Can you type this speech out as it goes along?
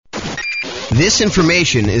This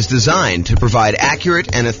information is designed to provide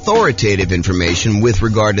accurate and authoritative information with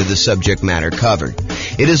regard to the subject matter covered.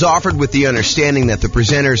 It is offered with the understanding that the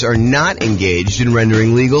presenters are not engaged in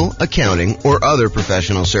rendering legal, accounting, or other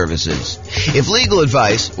professional services. If legal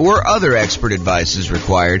advice or other expert advice is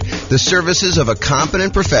required, the services of a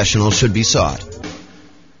competent professional should be sought.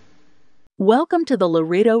 Welcome to the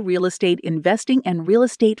Laredo Real Estate Investing and Real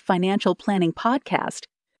Estate Financial Planning Podcast.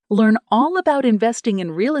 Learn all about investing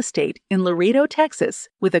in real estate in Laredo, Texas,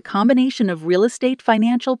 with a combination of real estate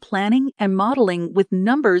financial planning and modeling with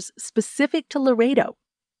numbers specific to Laredo,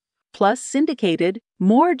 plus syndicated,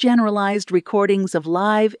 more generalized recordings of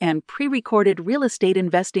live and pre-recorded real estate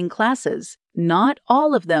investing classes, not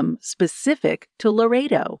all of them specific to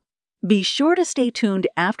Laredo. Be sure to stay tuned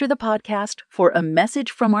after the podcast for a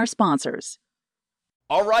message from our sponsors.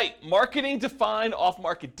 All right, marketing to find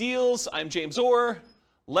off-market deals. I'm James Orr.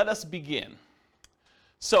 Let us begin.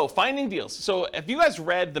 So, finding deals. So, have you guys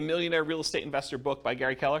read the Millionaire Real Estate Investor book by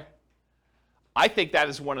Gary Keller? I think that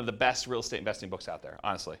is one of the best real estate investing books out there,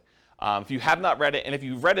 honestly. If you have not read it, and if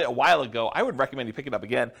you read it a while ago, I would recommend you pick it up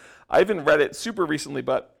again. I haven't read it super recently,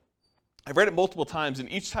 but I've read it multiple times, and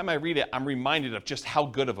each time I read it, I'm reminded of just how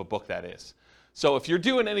good of a book that is. So if you're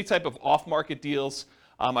doing any type of off-market deals,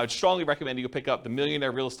 I would strongly recommend you pick up The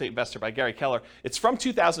Millionaire Real Estate Investor by Gary Keller. It's from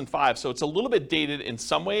 2005, so it's a little bit dated in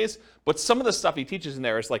some ways, but some of the stuff he teaches in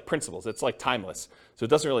there is like principles. It's like timeless, so it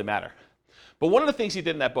doesn't really matter. But one of the things he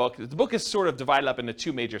did in that book, the book is sort of divided up into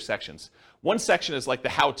two major sections. One section is like the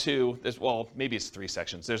how-to. Maybe it's three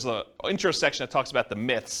sections. There's an intro section that talks about the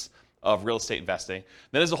myths of real estate investing.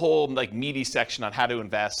 Then there's a whole like meaty section on how to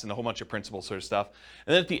invest and a whole bunch of principles sort of stuff.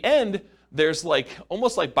 And then at the end, there's like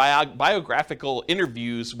almost like biographical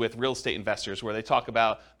interviews with real estate investors where they talk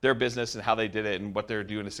about their business and how they did it and what they're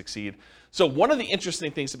doing to succeed. So one of the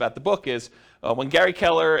interesting things about the book is when Gary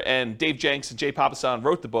Keller and Dave Jenks and Jay Papasan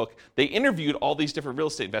wrote the book, they interviewed all these different real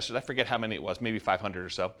estate investors. I forget how many it was, maybe 500 or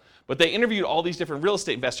so. But they interviewed all these different real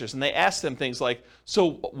estate investors and they asked them things like,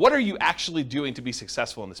 so what are you actually doing to be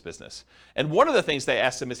successful in this business? And one of the things they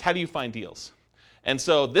asked them is, how do you find deals? And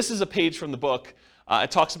so this is a page from the book. It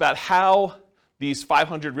talks about how these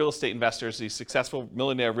 500 real estate investors, these successful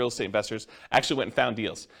millionaire real estate investors, actually went and found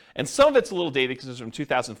deals. And some of it's a little dated because it's from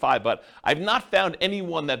 2005, but I've not found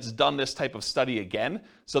anyone that's done this type of study again.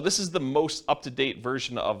 So this is the most up-to-date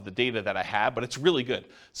version of the data that I have, but it's really good.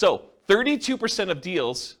 So 32% of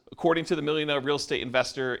deals, according to the Millionaire Real Estate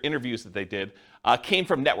Investor interviews that they did, came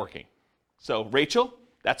from networking. So Rachel,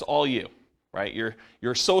 that's all you. Right?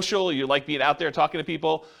 You're social, you like being out there talking to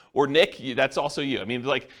people, or Nick, that's also you. I mean,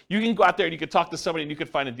 like you can go out there and you could talk to somebody and you could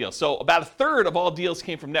find a deal. So about a third of all deals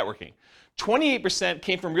came from networking. 28%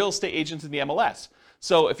 came from real estate agents in the MLS.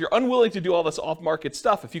 So if you're unwilling to do all this off-market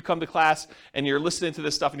stuff, if you come to class and you're listening to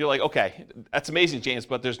this stuff and you're like, okay, that's amazing, James,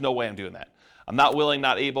 but there's no way I'm doing that. I'm not willing,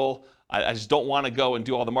 not able. I just don't want to go and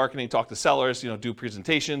do all the marketing, talk to sellers, do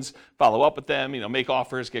presentations, follow up with them, make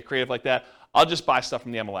offers, get creative like that. I'll just buy stuff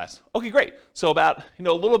from the MLS. Okay, great. So about, a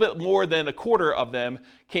little bit more than a quarter of them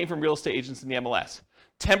came from real estate agents in the MLS.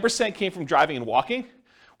 10% came from driving and walking.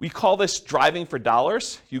 We call this driving for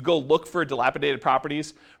dollars. You go look for dilapidated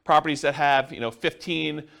properties that have,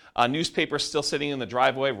 15 newspapers still sitting in the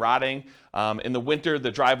driveway, rotting. In the winter,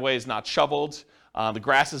 the driveway is not shoveled. The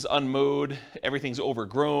grass is unmowed. Everything's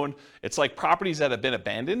overgrown. It's like properties that have been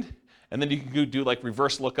abandoned. And then you can go do like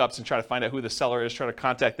reverse lookups and try to find out who the seller is, try to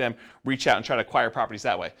contact them, reach out and try to acquire properties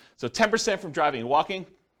that way. So 10% from driving and walking,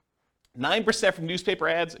 9% from newspaper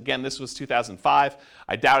ads. Again, this was 2005.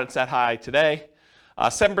 I doubt it's that high today.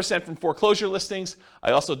 7% from foreclosure listings.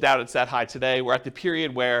 I also doubt it's that high today. We're at the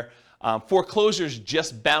period where foreclosures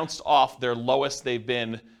just bounced off their lowest they've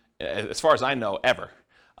been, as far as I know, ever.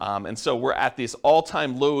 And so we're at these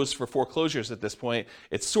all-time lows for foreclosures at this point.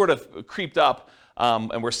 It's sort of creeped up.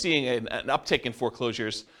 And we're seeing an uptick in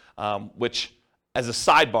foreclosures, which, as a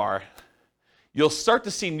sidebar, you'll start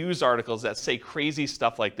to see news articles that say crazy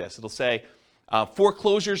stuff like this. It'll say,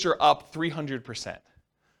 foreclosures are up 300%.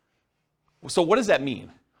 So what does that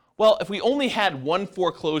mean? Well, if we only had one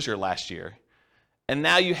foreclosure last year, and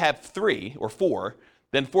now you have 3 or 4,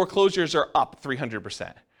 then foreclosures are up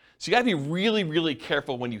 300%. So you got to be really, really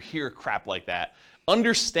careful when you hear crap like that.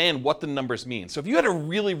 Understand what the numbers mean. So if you had a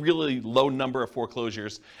really, really low number of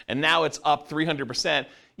foreclosures and now it's up 300%,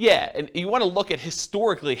 yeah, and you want to look at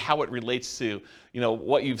historically how it relates to,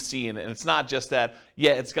 what you've seen. And it's not just that,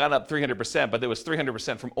 yeah, it's gone up 300%, but there was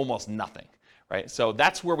 300% from almost nothing, right? So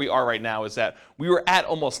that's where we are right now, is that we were at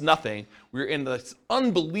almost nothing. We were in this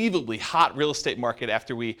unbelievably hot real estate market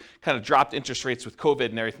after we kind of dropped interest rates with COVID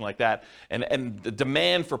and everything like that. And the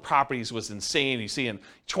demand for properties was insane. You see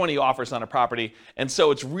 20 offers on a property. And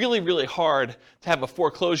so it's really, really hard to have a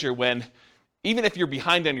foreclosure when, even if you're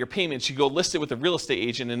behind on your payments, you go list it with a real estate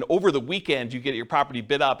agent, and over the weekend you get your property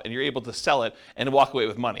bid up and you're able to sell it and walk away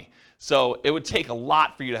with money. So it would take a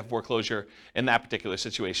lot for you to have foreclosure in that particular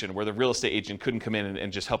situation where the real estate agent couldn't come in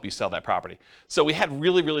and just help you sell that property. So we had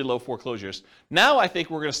really, really low foreclosures. Now I think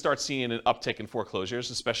we're going to start seeing an uptick in foreclosures,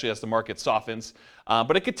 especially as the market softens.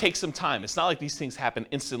 But it could take some time. It's not like these things happen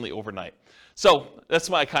instantly overnight. So that's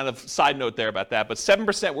my kind of side note there about that. But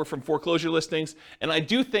 7% were from foreclosure listings. And I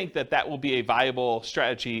do think that that will be a viable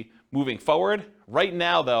strategy moving forward. Right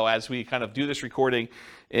now, though, as we kind of do this recording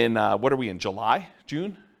in, what are we in, July?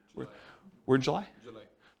 June? We're in July?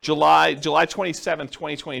 July 27th,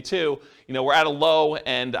 2022. We're at a low,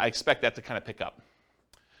 and I expect that to kind of pick up.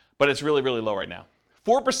 But it's really, really low right now.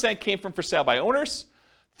 4% came from for sale by owners.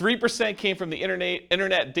 3% came from the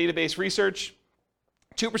internet database research.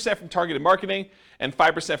 2% from targeted marketing, and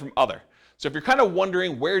 5% from other. So if you're kind of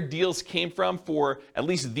wondering where deals came from for at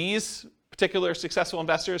least these particular successful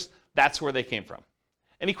investors, that's where they came from.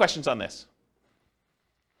 Any questions on this?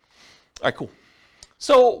 All right, cool.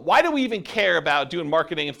 So why do we even care about doing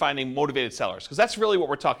marketing and finding motivated sellers? Because that's really what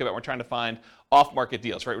we're talking about. We're trying to find off-market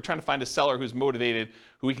deals, right? We're trying to find a seller who's motivated,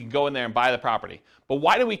 who we can go in there and buy the property. But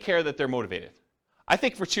why do we care that they're motivated? I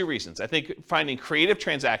think for two reasons. I think finding creative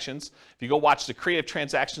transactions. If you go watch the creative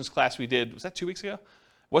transactions class we did, was that 2 weeks ago? It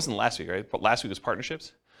wasn't last week, right? But last week was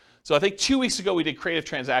partnerships. So I think 2 weeks ago we did creative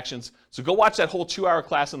transactions. So go watch that whole 2-hour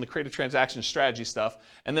class on the creative transaction strategy stuff.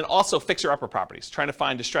 And then also fixer-upper properties, trying to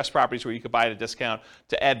find distressed properties where you could buy at a discount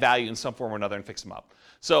to add value in some form or another and fix them up.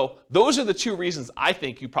 So those are the two reasons I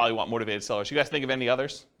think you probably want motivated sellers. You guys think of any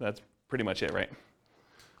others? That's pretty much it, right?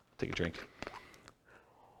 Take a drink.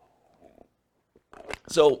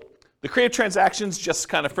 So the creative transactions, just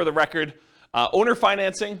kind of for the record, owner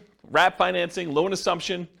financing, wrap financing, loan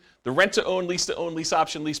assumption, the rent-to-own, lease-to-own, lease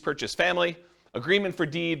option, lease purchase family, agreement for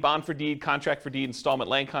deed, bond for deed, contract for deed, installment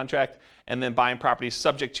land contract, and then buying properties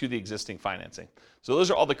subject to the existing financing. So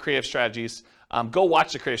those are all the creative strategies. Go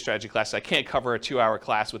watch the creative strategy class. I can't cover a 2-hour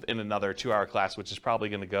class within another 2-hour class, which is probably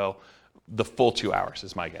going to go the full 2 hours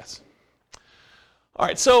is my guess. All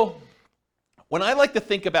right, so when I like to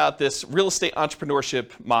think about this real estate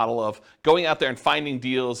entrepreneurship model of going out there and finding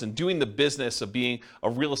deals and doing the business of being a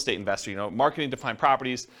real estate investor, marketing to find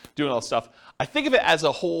properties, doing all that stuff, I think of it as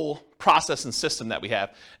a whole process and system that we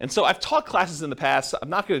have. And so I've taught classes in the past. I'm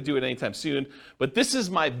not going to do it anytime soon, but this is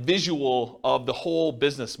my visual of the whole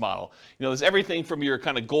business model. There's everything from your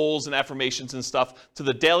kind of goals and affirmations and stuff to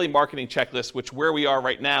the daily marketing checklist, which where we are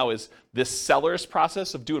right now is this sellers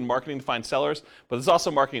process of doing marketing to find sellers, but there's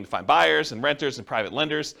also marketing to find buyers and renters and private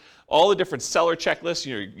lenders. All the different seller checklists,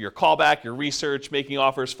 your callback, your research, making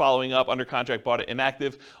offers, following up, under contract, bought it,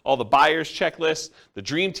 inactive, all the buyers checklist, the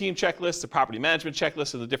dream team checklist, the property management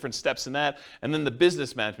checklist, and the different steps in that, and then the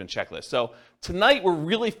business management checklist. So tonight we're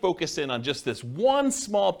really focused in on just this one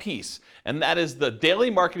small piece, and that is the daily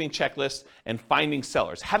marketing checklist and finding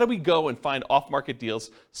sellers. How do we go and find off-market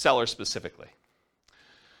deals, sellers specifically?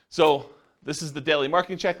 So this is the daily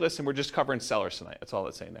marketing checklist, and we're just covering sellers tonight. That's all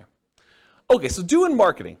it's saying there. Okay, so doing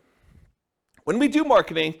marketing. When we do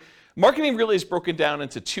marketing, marketing really is broken down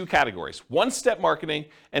into two categories: one-step marketing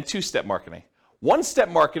and two-step marketing. One-step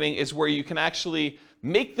marketing is where you can actually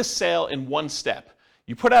make the sale in one step.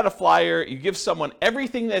 You put out a flyer, you give someone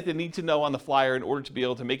everything that they need to know on the flyer in order to be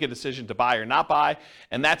able to make a decision to buy or not buy,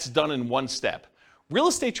 and that's done in one step. Real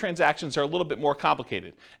estate transactions are a little bit more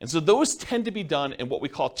complicated, and so those tend to be done in what we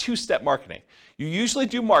call two-step marketing. You usually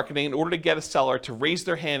do marketing in order to get a seller to raise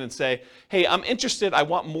their hand and say, hey, I'm interested, I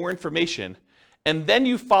want more information, and then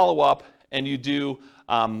you follow up and you do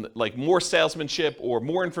like more salesmanship or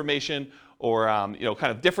more information or kind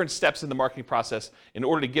of different steps in the marketing process in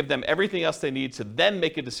order to give them everything else they need to then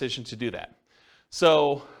make a decision to do that.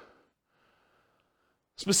 So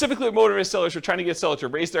specifically with motivated sellers, we're trying to get sellers to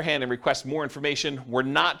raise their hand and request more information. We're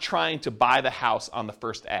not trying to buy the house on the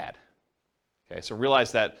first ad. Okay, so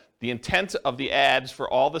realize that the intent of the ads for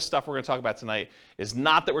all the stuff we're going to talk about tonight is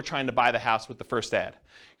not that we're trying to buy the house with the first ad.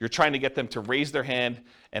 You're trying to get them to raise their hand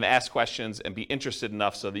and ask questions and be interested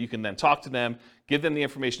enough so that you can then talk to them, give them the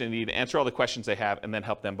information they need, answer all the questions they have, and then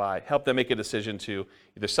help them buy, help them make a decision to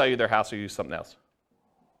either sell you their house or use something else.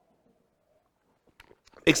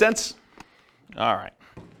 Make sense? All right.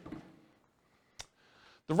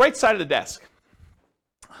 The right side of the desk.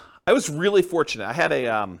 I was really fortunate. I had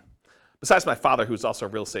besides my father, who's also a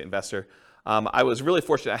real estate investor, I was really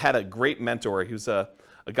fortunate. I had a great mentor. He was a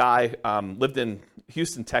guy, lived in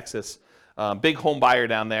Houston, Texas, big home buyer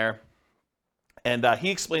down there. And he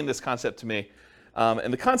explained this concept to me.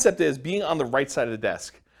 And the concept is being on the right side of the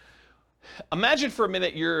desk. Imagine for a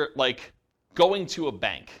minute you're like going to a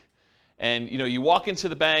bank. And you walk into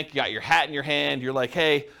the bank, you got your hat in your hand, you're like,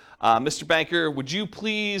 hey, Mr. Banker, would you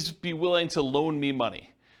please be willing to loan me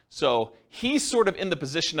money? So he's sort of in the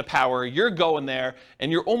position of power. You're going there,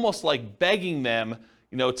 and you're almost like begging them,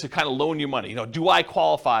 to kind of loan you money. Do I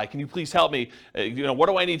qualify? Can you please help me? What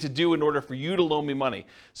do I need to do in order for you to loan me money?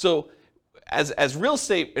 So as real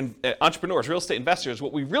estate entrepreneurs, real estate investors,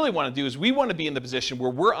 what we really want to do is we want to be in the position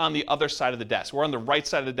where we're on the other side of the desk. We're on the right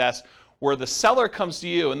side of the desk where the seller comes to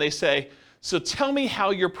you and they say, so tell me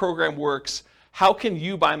how your program works. How can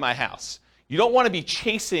you buy my house? You don't want to be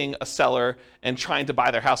chasing a seller and trying to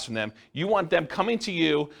buy their house from them. You want them coming to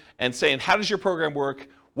you and saying, how does your program work?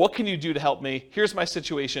 What can you do to help me? Here's my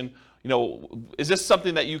situation. Is this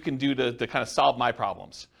something that you can do to kind of solve my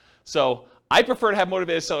problems? So I prefer to have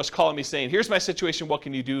motivated sellers calling me saying, here's my situation. What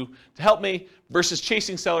can you do to help me? Versus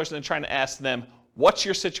chasing sellers and then trying to ask them, what's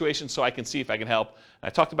your situation so I can see if I can help? And I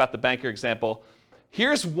talked about the banker example.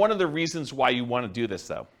 Here's one of the reasons why you want to do this,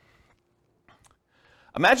 though.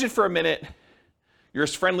 Imagine for a minute you're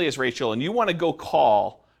as friendly as Rachel and you want to go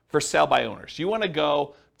call for sale by owners. You want to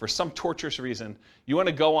go, for some torturous reason, you want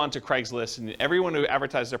to go onto Craigslist and everyone who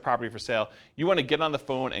advertises their property for sale, you want to get on the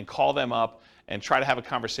phone and call them up and try to have a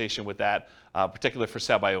conversation with that particular for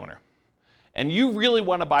sale by owner. And you really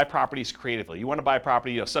want to buy properties creatively. You want to buy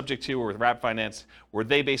property subject to or with wrap finance where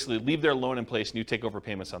they basically leave their loan in place and you take over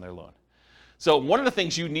payments on their loan. So one of the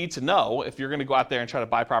things you need to know if you're going to go out there and try to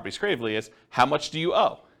buy properties creatively is how much do you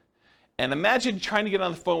owe? And imagine trying to get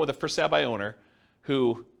on the phone with a for sale by owner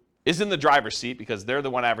who is in the driver's seat because they're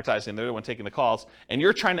the one advertising, they're the one taking the calls, and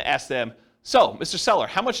you're trying to ask them, so, Mr. Seller,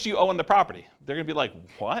 how much do you owe on the property? They're going to be like,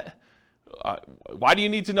 what? Why do you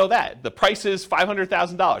need to know that? The price is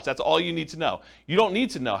 $500,000. That's all you need to know. You don't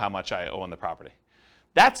need to know how much I owe on the property.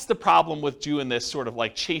 That's the problem with doing this sort of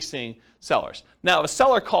like chasing sellers. Now, if a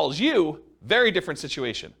seller calls you, very different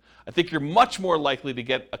situation. I think you're much more likely to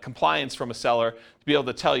get a compliance from a seller to be able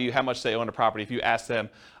to tell you how much they own a property if you ask them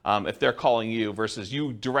if they're calling you versus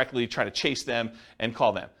you directly try to chase them and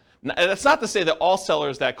call them. Now, that's not to say that all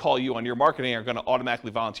sellers that call you on your marketing are going to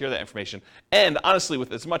automatically volunteer that information. And honestly,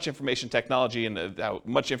 with as much information technology and how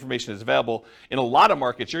much information is available in a lot of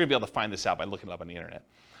markets, you're going to be able to find this out by looking it up on the internet.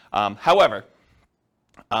 However,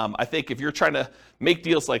 I think if you're trying to make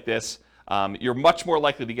deals like this, you're much more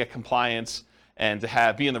likely to get compliance and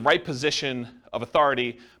to be in the right position of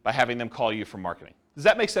authority by having them call you for marketing. Does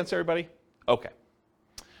that make sense, everybody? Okay.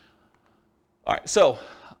 All right, so a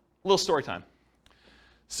little story time.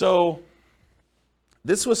 So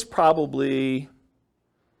this was probably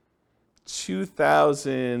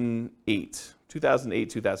 2008,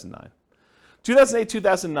 2009.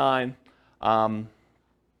 2009,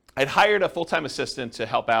 I'd hired a full-time assistant to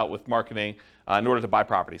help out with marketing in order to buy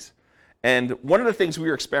properties. And one of the things we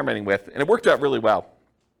were experimenting with, and it worked out really well,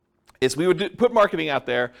 is we would put marketing out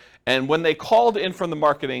there, and when they called in from the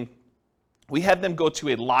marketing, we had them go to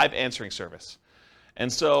a live answering service.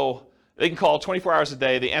 And so they can call 24 hours a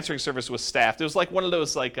day. The answering service was staffed. It was like one of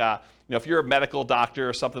those, like, if you're a medical doctor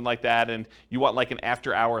or something like that, and you want like an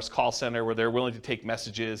after-hours call center where they're willing to take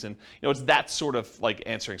messages, and it's that sort of like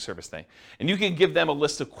answering service thing. And you can give them a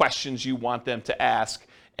list of questions you want them to ask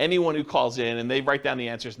anyone who calls in, and they write down the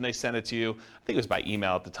answers and they send it to you. I think it was by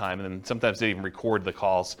email at the time, and then sometimes they even record the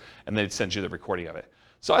calls and they'd send you the recording of it.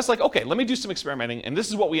 So I was like, okay, let me do some experimenting, and this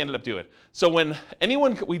is what we ended up doing. So when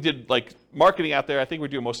we did like marketing out there, I think we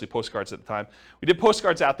were doing mostly postcards at the time. We did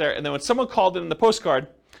postcards out there, and then when someone called in the postcard,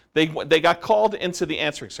 they got called into the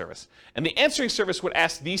answering service. And the answering service would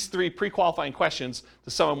ask these 3 pre-qualifying questions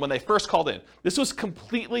to someone when they first called in. This was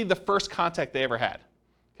completely the first contact they ever had.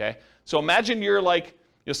 Okay? So imagine you're like,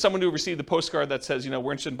 someone who received the postcard that says, we're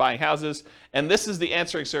interested in buying houses, and this is the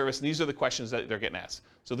answering service, and these are the questions that they're getting asked.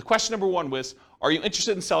 So the question number 1 was, are you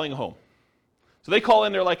interested in selling a home? So they call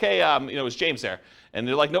in, they're like, hey, is James there? And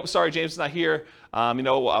they're like, nope, sorry, James is not here.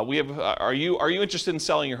 Are you interested in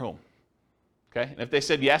selling your home? Okay, and if they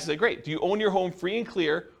said yes, they say, great. Do you own your home free and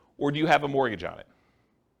clear, or do you have a mortgage on it?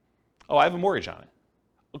 Oh, I have a mortgage on it.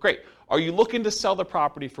 Well, great. Are you looking to sell the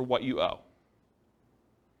property for what you owe?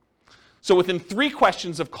 So within 3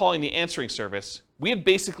 questions of calling the answering service, we had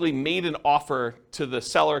basically made an offer to the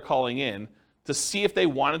seller calling in to see if they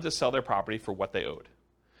wanted to sell their property for what they owed.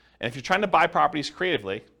 And if you're trying to buy properties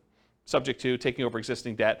creatively, subject to taking over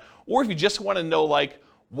existing debt, or if you just want to know like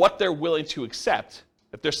what they're willing to accept,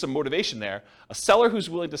 if there's some motivation there, a seller who's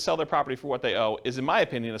willing to sell their property for what they owe is, in my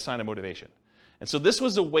opinion, a sign of motivation. And so this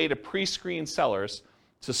was a way to pre-screen sellers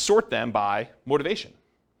to sort them by motivation.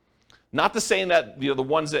 Not to say that the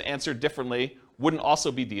ones that answered differently wouldn't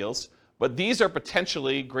also be deals, but these are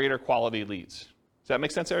potentially greater quality leads. Does that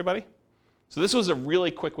make sense, everybody? So this was a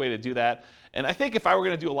really quick way to do that. And I think if I were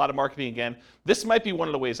going to do a lot of marketing again, this might be one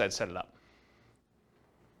of the ways I'd set it up.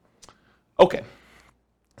 Okay,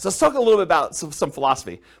 so let's talk a little bit about some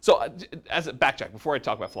philosophy. So as a backtrack, before I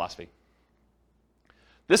talk about philosophy,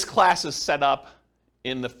 this class is set up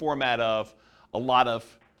in the format of a lot of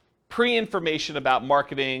pre-information about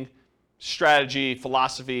marketing, strategy,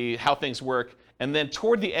 philosophy, how things work. And then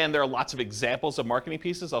toward the end, there are lots of examples of marketing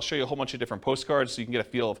pieces. I'll show you a whole bunch of different postcards so you can get a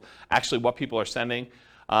feel of actually what people are sending.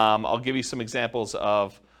 I'll give you some examples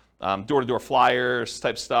of door-to-door flyers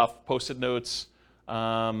type stuff, post-it notes.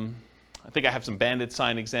 I think I have some bandit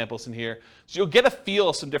sign examples in here. So you'll get a feel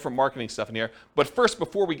of some different marketing stuff in here. But first,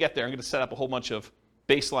 before we get there, I'm going to set up a whole bunch of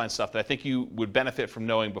baseline stuff that I think you would benefit from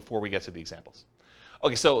knowing before we get to the examples.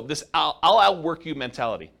 Okay, so this I'll outwork you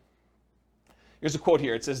mentality. Here's a quote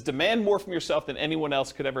here. It says, "Demand more from yourself than anyone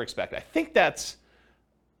else could ever expect." I think it's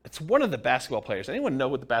one of the basketball players. Anyone know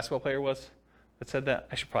what the basketball player was that said that?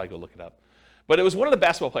 I should probably go look it up. But it was one of the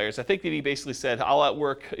basketball players. I think that he basically said,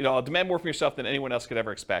 I'll demand more from yourself than anyone else could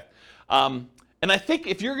ever expect. And I think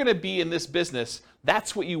if you're going to be in this business,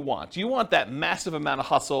 that's what you want. You want that massive amount of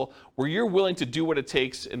hustle where you're willing to do what it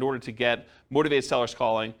takes in order to get motivated sellers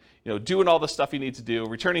calling, doing all the stuff you need to do,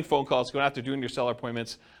 returning phone calls, going out there doing your seller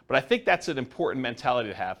appointments. But I think that's an important mentality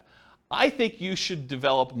to have. I think you should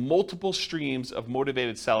develop multiple streams of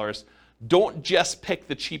motivated sellers. Don't just pick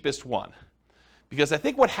the cheapest one. Because I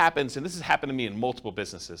think what happens, and this has happened to me in multiple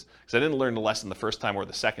businesses, because I didn't learn the lesson the first time or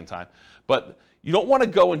the second time, but you don't want to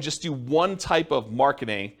go and just do one type of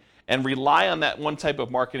marketing and rely on that one type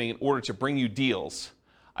of marketing in order to bring you deals.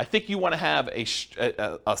 I think you want to have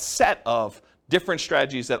a set of different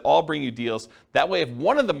strategies that all bring you deals. That way, if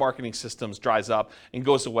one of the marketing systems dries up and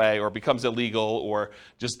goes away or becomes illegal or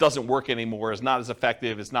just doesn't work anymore, is not as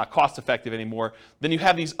effective, is not cost effective anymore, then you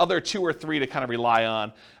have these other 2 or 3 to kind of rely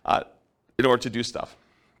on in order to do stuff.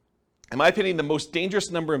 In my opinion, the most dangerous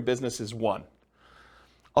number in business is 1.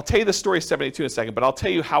 I'll tell you the story of 72 in a second, but I'll tell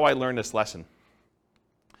you how I learned this lesson.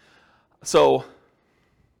 So,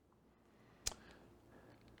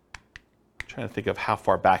 I'm trying to think of how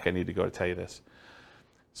far back I need to go to tell you this.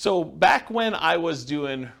 So back when I was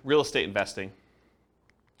doing real estate investing,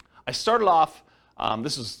 I started off,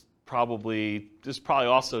 this is probably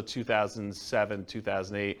also 2007,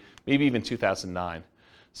 2008, maybe even 2009.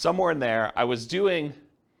 Somewhere in there, I was doing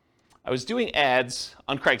ads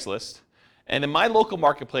on Craigslist, and in my local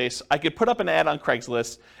marketplace, I could put up an ad on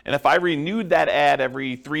Craigslist, and if I renewed that ad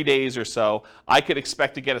every 3 days or so, I could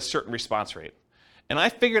expect to get a certain response rate. And I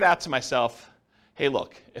figured out to myself, hey,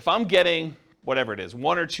 look, if I'm getting whatever it is,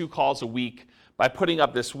 1 or 2 calls a week by putting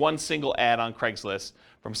up this one single ad on Craigslist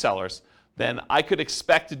from sellers, then I could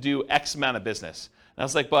expect to do X amount of business. And I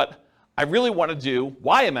was like, but I really want to do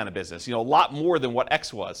Y amount of business, a lot more than what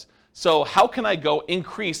X was. So how can I go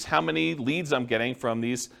increase how many leads I'm getting from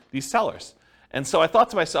these sellers? And so I thought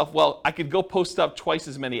to myself, well, I could go post up twice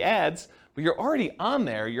as many ads, but you're already on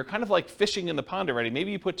there. You're kind of like fishing in the pond already.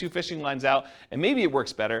 Maybe you put 2 fishing lines out, and maybe it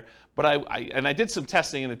works better. But I did some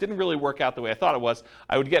testing, and it didn't really work out the way I thought it was.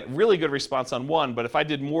 I would get really good response on one, but if I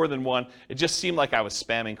did more than one, it just seemed like I was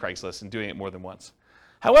spamming Craigslist and doing it more than once.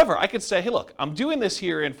 However, I could say, hey, look, I'm doing this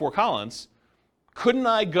here in Fort Collins. Couldn't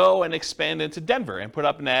I go and expand into Denver and put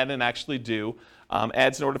up an ad and actually do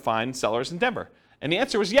ads in order to find sellers in Denver? And the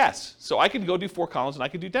answer was yes. So I could go do Fort Collins and I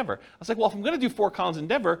could do Denver. I was like, well, if I'm going to do Fort Collins and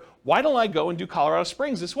Denver, why don't I go and do Colorado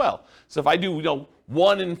Springs as well? So if I do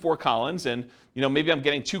 1 in Fort Collins and maybe I'm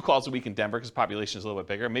getting 2 calls a week in Denver because the population is a little bit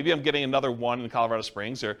bigger. Maybe I'm getting another 1 in Colorado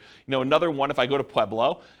Springs or another 1 if I go to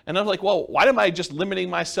Pueblo. And I'm like, well, why am I just limiting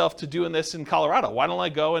myself to doing this in Colorado? Why don't I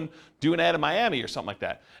go and do an ad in Miami or something like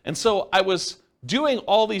that? And so I was doing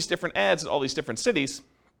all these different ads in all these different cities.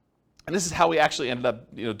 And this is how we actually ended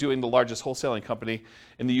up doing the largest wholesaling company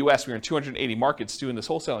in the US. We were in 280 markets doing this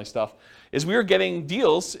wholesaling stuff. Is we were getting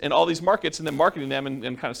deals in all these markets and then marketing them and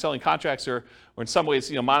kind of selling contracts or in some ways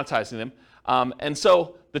monetizing them. And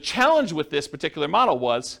so the challenge with this particular model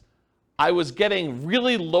was I was getting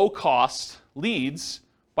really low cost leads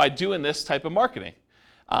by doing this type of marketing.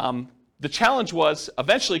 The challenge was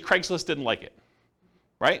eventually Craigslist didn't like it,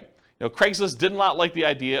 right? Craigslist did not like the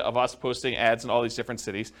idea of us posting ads in all these different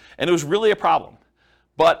cities, and it was really a problem.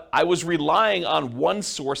 But I was relying on one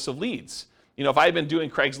source of leads. if I had been doing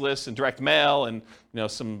Craigslist and direct mail and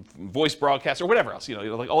some voice broadcasts or whatever else,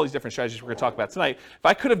 like all these different strategies we're going to talk about tonight, if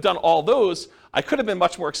I could have done all those, I could have been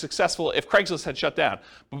much more successful if Craigslist had shut down.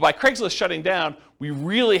 But by Craigslist shutting down, we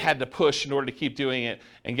really had to push in order to keep doing it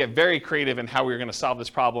and get very creative in how we were going to solve this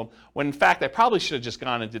problem, when in fact I probably should have just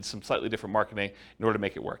gone and did some slightly different marketing in order to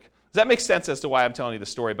make it work. Does that make sense as to why I'm telling you the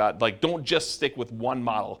story about, don't just stick with one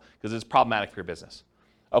model because it's problematic for your business?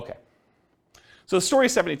 Okay. So the story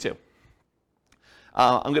is 72.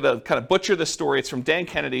 I'm going to kind of butcher this story. It's from Dan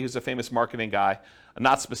Kennedy, who's a famous marketing guy,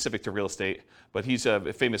 not specific to real estate, but he's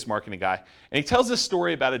a famous marketing guy. And he tells this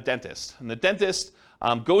story about a dentist. And the dentist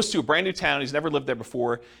goes to a brand new town. He's never lived there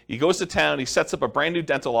before. He goes to town. He sets up a brand new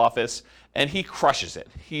dental office, and he crushes it.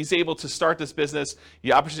 He's able to start this business.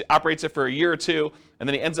 He operates it for a year or two, and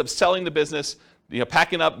then he ends up selling the business,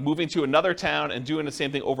 packing up, moving to another town, and doing the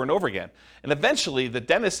same thing over and over again. And eventually, the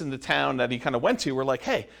dentists in the town that he kind of went to were like,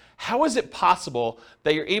 hey, how is it possible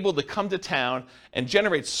that you're able to come to town and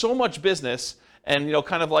generate so much business and,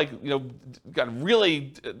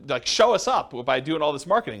 really show us up by doing all this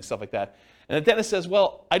marketing, stuff like that? And the dentist says,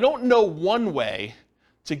 well, I don't know one way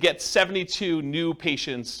to get 72 new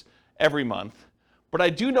patients every month, but I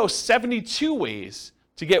do know 72 ways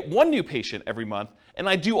to get one new patient every month, and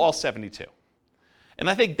I do all 72. And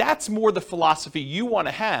I think that's more the philosophy you want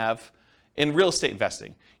to have in real estate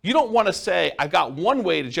investing. You don't want to say, I've got one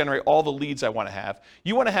way to generate all the leads I want to have.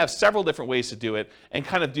 You want to have several different ways to do it and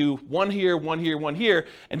kind of do one here, one here, one here,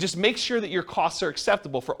 and just make sure that your costs are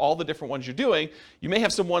acceptable for all the different ones you're doing. You may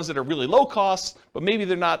have some ones that are really low cost, but maybe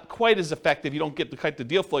they're not quite as effective. You don't get the kind of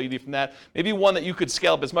deal flow you need from that. Maybe one that you could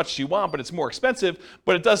scale up as much as you want, but it's more expensive,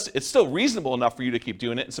 but it's still reasonable enough for you to keep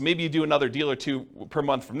doing it. And so maybe you do another deal or two per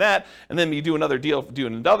month from that, and then you do another deal, do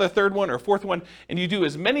another third one or fourth one, and you do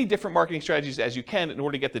as many different marketing strategies as you can in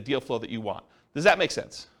order to get the deal flow that you want. Does that make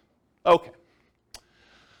sense? Okay.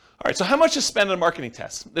 All right, so how much to spend on a marketing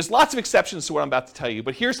test? There's lots of exceptions to what I'm about to tell you,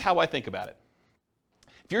 but here's how I think about it.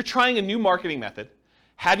 If you're trying a new marketing method,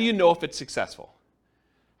 how do you know if it's successful?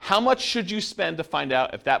 How much should you spend to find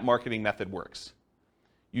out if that marketing method works?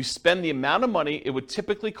 You spend the amount of money it would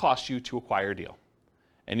typically cost you to acquire a deal,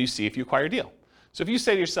 and you see if you acquire a deal. So if you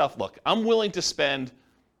say to yourself, look, I'm willing to spend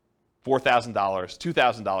 $4,000,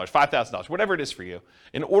 $2,000, $5,000, whatever it is for you,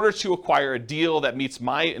 in order to acquire a deal that meets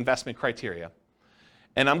my investment criteria,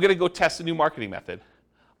 and I'm going to go test a new marketing method,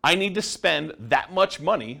 I need to spend that much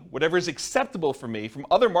money, whatever is acceptable for me from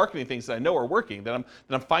other marketing things that I know are working, that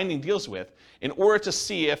I'm finding deals with, in order to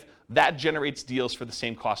see if that generates deals for the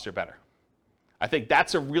same cost or better. I think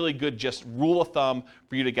that's a really good just rule of thumb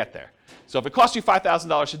for you to get there. So if it costs you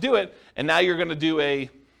 $5,000 to do it, and now you're going to do a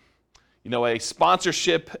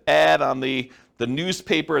sponsorship ad on the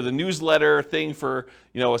newspaper, the newsletter thing for,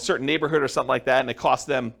 a certain neighborhood or something like that, and it costs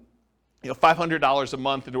them, $500 a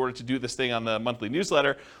month in order to do this thing on the monthly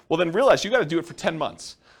newsletter, well, then realize you got to do it for 10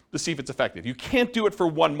 months to see if it's effective. You can't do it for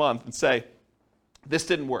 1 month and say, this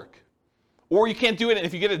didn't work. Or you can't do it, and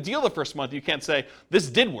if you get a deal the first month, you can't say,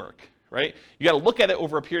 this did work, right? You got to look at it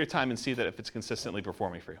over a period of time and see that if it's consistently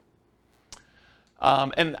performing for you.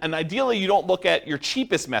 And ideally, you don't look at your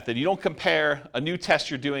cheapest method. You don't compare a new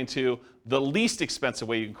test you're doing to the least expensive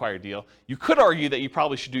way you can acquire a deal. You could argue that you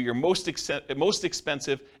probably should do your most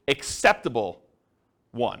expensive, acceptable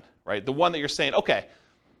one, right? The one that you're saying, okay,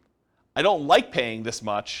 I don't like paying this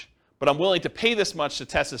much, but I'm willing to pay this much to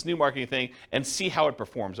test this new marketing thing and see how it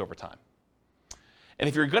performs over time. And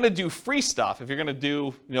if you're going to do free stuff, if you're going to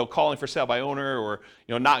do, calling for sale by owner or,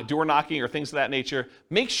 door knocking or things of that nature,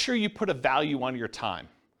 make sure you put a value on your time.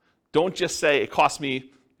 Don't just say it cost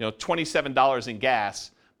me, $27 in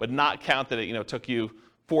gas, but not count that it, took you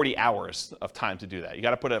 40 hours of time to do that. You got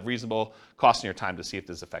to put a reasonable cost on your time to see if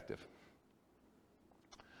this is effective.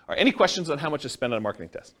 All right, any questions on how much to spend on a marketing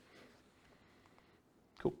test?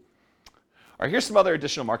 Cool. All right, here's some other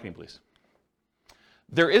additional marketing beliefs.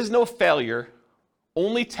 There is no failure,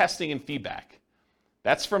 only testing and feedback.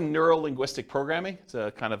 That's from neuro-linguistic programming. It's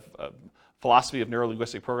a kind of philosophy of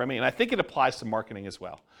neuro-linguistic programming, and I think it applies to marketing as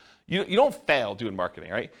well. You don't fail doing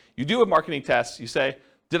marketing, right? You do a marketing test, you say,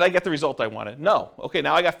 did I get the result I wanted? No. Okay,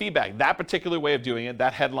 now I got feedback. That particular way of doing it,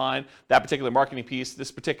 that headline, that particular marketing piece, this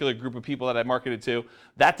particular group of people that I marketed to,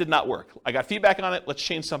 that did not work. I got feedback on it, let's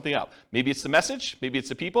change something up. Maybe it's the message, maybe it's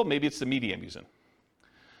the people, maybe it's the media I'm using.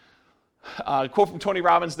 Quote from Tony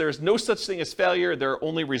Robbins, there is no such thing as failure, there are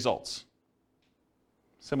only results.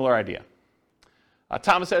 Similar idea.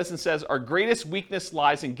 Thomas Edison says, our greatest weakness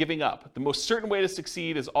lies in giving up. The most certain way to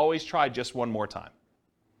succeed is always try just one more time.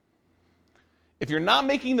 If you're not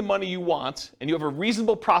making the money you want and you have a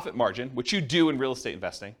reasonable profit margin, which you do in real estate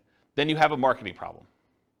investing, then you have a marketing problem.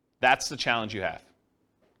 That's the challenge you have.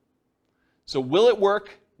 So will it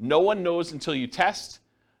work? No one knows until you test.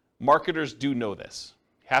 Marketers do know this.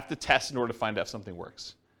 You have to test in order to find out if something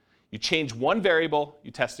works. You change one variable,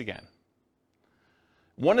 you test again.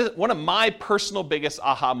 One of my personal biggest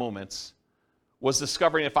aha moments was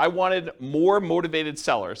discovering if I wanted more motivated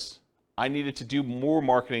sellers, I needed to do more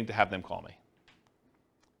marketing to have them call me.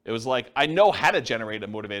 It was like, I know how to generate a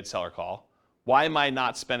motivated seller call. Why am I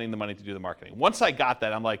not spending the money to do the marketing? Once I got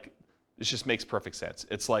that, I'm like, this just makes perfect sense.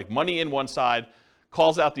 It's like money in one side,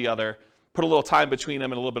 calls out the other, put a little time between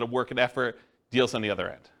them and a little bit of work and effort, deals on the other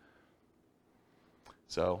end.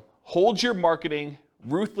 So hold your marketing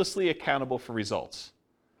ruthlessly accountable for results.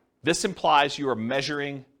 This implies you are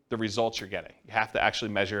measuring the results you're getting. You have to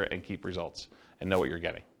actually measure and keep results and know what you're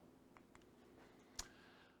getting.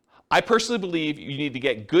 I personally believe you need to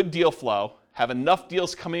get good deal flow, have enough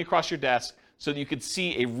deals coming across your desk so that you can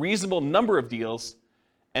see a reasonable number of deals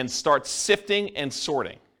and start sifting and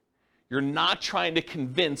sorting. You're not trying to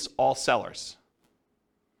convince all sellers.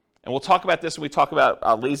 And we'll talk about this when we talk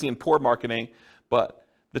about lazy and poor marketing, but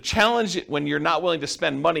the challenge when you're not willing to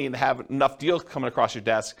spend money and have enough deals coming across your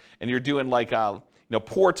desk and you're doing like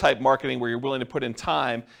poor type marketing where you're willing to put in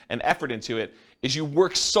time and effort into it is you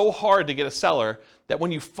work so hard to get a seller that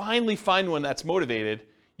when you finally find one that's motivated,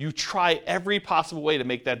 you try every possible way to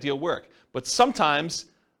make that deal work. But sometimes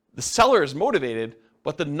the seller is motivated,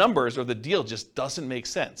 but the numbers or the deal just doesn't make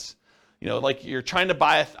sense. Like you're trying to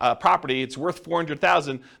buy a property, it's worth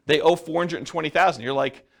 $400,000, they owe $420,000. You're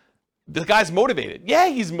like, the guy's motivated. Yeah,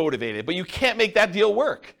 he's motivated, but you can't make that deal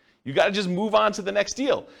work. You got to just move on to the next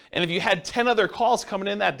deal. And if you had 10 other calls coming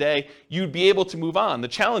in that day, you'd be able to move on. The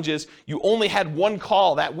challenge is you only had one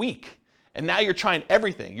call that week, and now you're trying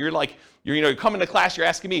everything. You're like, you're coming to class, you're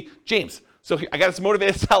asking me, James, so I got this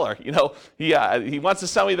motivated seller. He wants to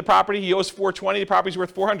sell me the property. He owes $420. The property's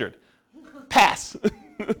worth $400. Pass.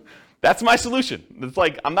 That's my solution. It's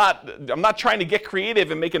like I'm not trying to get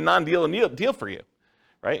creative and make a non-deal a deal for you,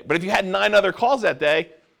 right? But if you had 9 other calls that day,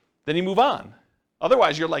 then you move on.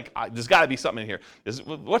 Otherwise, you're like, there's got to be something in here.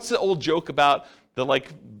 What's the old joke about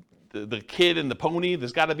the kid and the pony?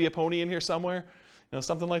 There's got to be a pony in here somewhere,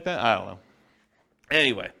 something like that. I don't know.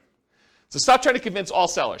 Anyway, so stop trying to convince all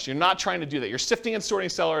sellers. You're not trying to do that. You're sifting and sorting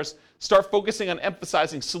sellers. Start focusing on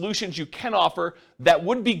emphasizing solutions you can offer that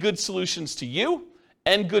would be good solutions to you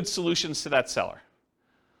and good solutions to that seller.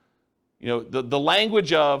 The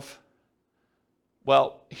language of,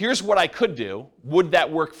 well, here's what I could do. Would that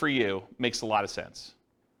work for you? Makes a lot of sense.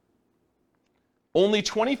 Only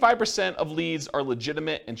 25% of leads are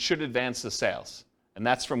legitimate and should advance to sales. And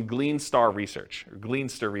that's from Gleanstar Research.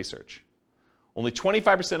 Only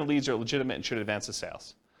 25% of leads are legitimate and should advance to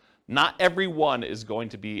sales. Not every one is going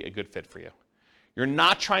to be a good fit for you. You're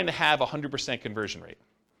not trying to have a 100% conversion rate.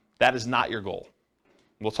 That is not your goal.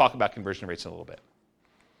 We'll talk about conversion rates in a little bit.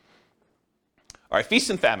 All right,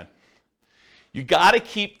 feast and famine. You got to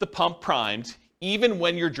keep the pump primed even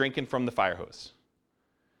when you're drinking from the fire hose.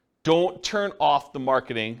 Don't turn off the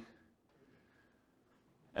marketing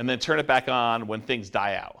and then turn it back on when things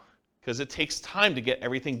die out, because it takes time to get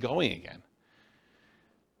everything going again.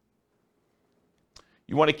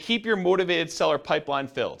 You want to keep your motivated seller pipeline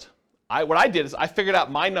filled. What I did is I figured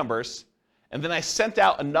out my numbers, and then I sent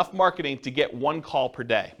out enough marketing to get 1 call per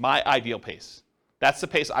day, my ideal pace. That's the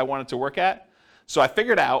pace I wanted to work at. So I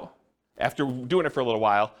figured out, after doing it for a little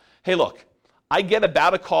while, hey, look, I get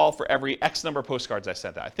about a call for every X number of postcards I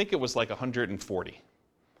sent out. I think it was like 140.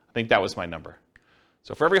 I think that was my number.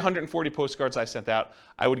 So for every 140 postcards I sent out,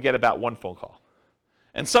 I would get about 1 phone call.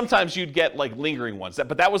 And sometimes you'd get like lingering ones,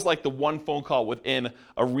 but that was like the 1 phone call within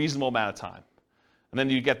a reasonable amount of time. And then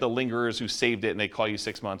you get the lingerers who saved it and they call you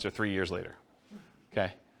 6 months or 3 years later.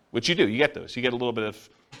 Okay? Which you do, you get those. You get a little bit of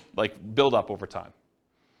like build up over time.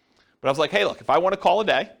 But I was like, hey, look, if I want to call a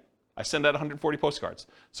day, I send out 140 postcards.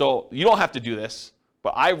 So you don't have to do this,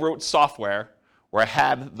 but I wrote software where I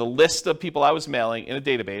had the list of people I was mailing in a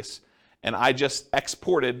database, and I just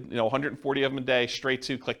exported 140 of them a day straight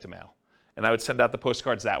to Click-to-Mail. And I would send out the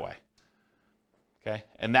postcards that way. Okay?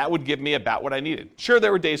 And that would give me about what I needed. Sure,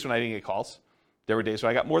 there were days when I didn't get calls. There were days when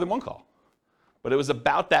I got more than 1 call. But it was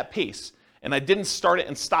about that pace. And I didn't start it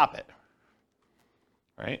and stop it.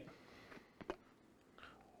 Right?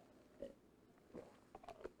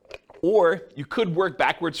 Or you could work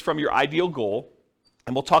backwards from your ideal goal.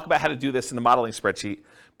 And we'll talk about how to do this in the modeling spreadsheet.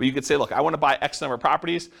 But you could say, look, I want to buy X number of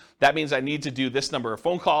properties. That means I need to do this number of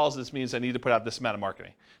phone calls. This means I need to put out this amount of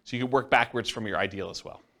marketing. So you can work backwards from your ideal as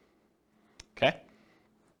well. Okay?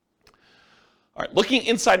 All All right, looking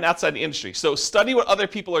inside and outside the industry. So study what other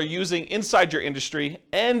people are using inside your industry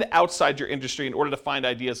and outside your industry in order to find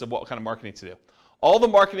ideas of what kind of marketing to do. All the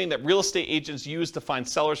marketing that real estate agents use to find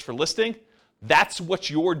sellers for listing, that's what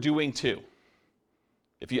you're doing too.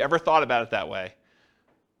 If you ever thought about it that way,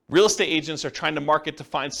 real estate agents are trying to market to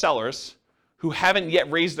find sellers who haven't yet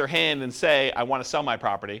raised their hand and say, I want to sell my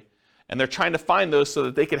property. And they're trying to find those so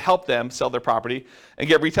that they can help them sell their property and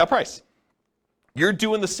get retail price. You're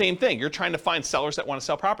doing the same thing. You're trying to find sellers that want to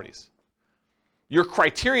sell properties. Your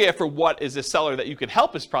criteria for what is a seller that you can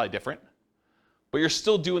help is probably different, but you're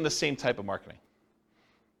still doing the same type of marketing.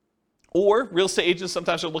 Or real estate agents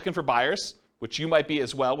sometimes are looking for buyers, which you might be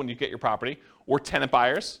as well when you get your property, or tenant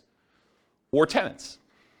buyers, or tenants.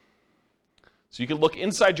 So you can look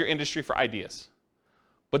inside your industry for ideas.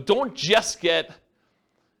 But don't just get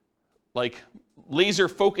laser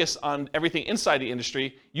focus on everything inside the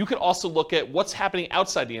industry. You can also look at what's happening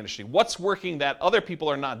outside the industry, what's working that other people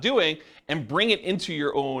are not doing, and bring it into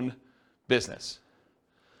your own business.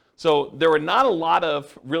 So there were not a lot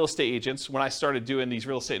of real estate agents when I started doing these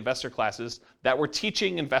real estate investor classes that were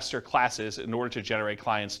teaching investor classes in order to generate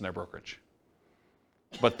clients in their brokerage.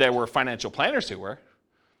 But there were financial planners who were.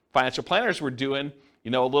 Financial planners were doing, a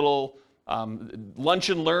little lunch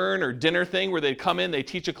and learn or dinner thing where they'd come in, they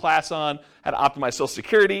teach a class on how to optimize Social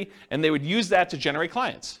Security, and they would use that to generate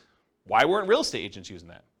clients. Why weren't real estate agents using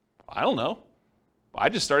that? I don't know. I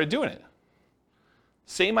just started doing it.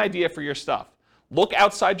 Same idea for your stuff. Look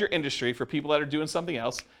outside your industry for people that are doing something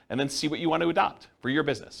else, and then see what you want to adopt for your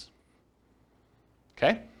business.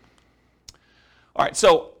 Okay? All right,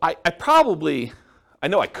 so I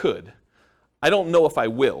know I could. I don't know if I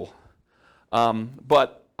will,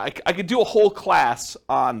 but I could do a whole class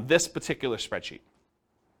on this particular spreadsheet.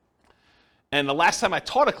 And the last time I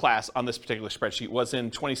taught a class on this particular spreadsheet was in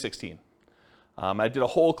 2016. I did a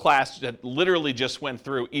whole class that literally just went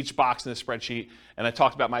through each box in the spreadsheet, and I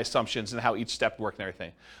talked about my assumptions and how each step worked and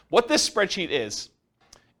everything. What this spreadsheet is,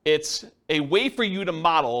 it's a way for you to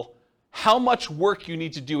model how much work you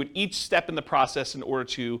need to do at each step in the process in order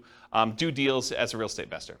to do deals as a real estate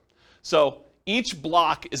investor. So each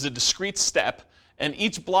block is a discrete step, and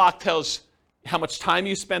each block tells how much time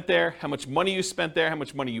you spent there, how much money you spent there, how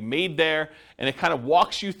much money you made there, and it kind of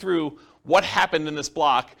walks you through what happened in this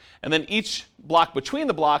block, and then each block between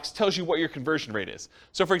the blocks tells you what your conversion rate is.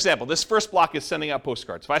 So for example, this first block is sending out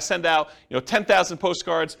postcards. If I send out 10,000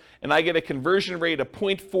 postcards and I get a conversion rate of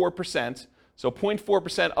 0.4%, so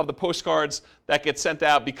 0.4% of the postcards that get sent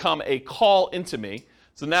out become a call into me.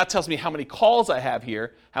 So now it tells me how many calls I have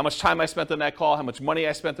here, how much time I spent on that call, how much money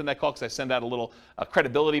I spent on that call, because I send out a little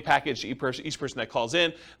credibility package to each person that calls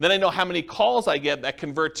in. Then I know how many calls I get that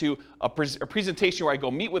convert to a presentation where I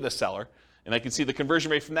go meet with a seller, and I can see the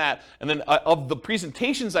conversion rate from that. And then of the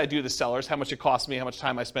presentations I do to sellers, how much it costs me, how much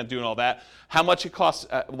time I spent doing all that, how much it costs,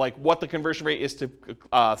 what the conversion rate is to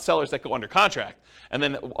sellers that go under contract. And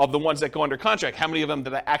then of the ones that go under contract, how many of them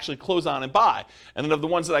did I actually close on and buy? And then of the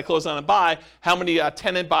ones that I close on and buy, how many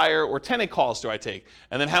tenant buyer or tenant calls do I take?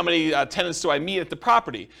 And then how many tenants do I meet at the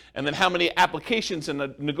property? And then how many applications and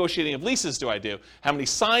the negotiating of leases do I do? How many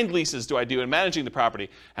signed leases do I do in managing the property?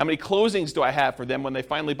 How many closings do I have for them when they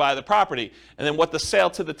finally buy the property? And then what the sale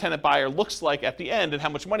to the tenant buyer looks like at the end, and how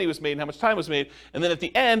much money was made and how much time was made. And then at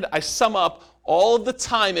the end, I sum up all of the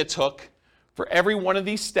time it took for every one of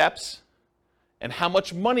these steps, and how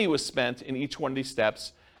much money was spent in each one of these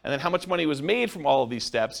steps, and then how much money was made from all of these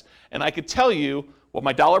steps. And I could tell you what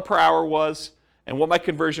my dollar per hour was, and what my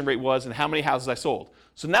conversion rate was, and how many houses I sold.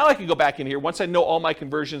 So now I can go back in here, once I know all my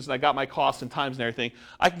conversions and I got my costs and times and everything,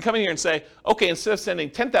 I can come in here and say, okay, instead of sending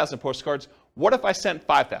 10,000 postcards, what if I sent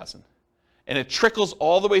 5,000? And it trickles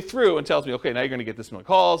all the way through and tells me, okay, now you're going to get this many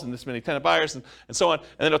calls and this many tenant buyers and so on. And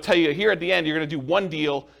then it'll tell you here at the end, you're going to do one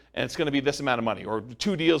deal and it's going to be this amount of money, or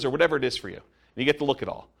 2 deals, or whatever it is for you. And you get to look at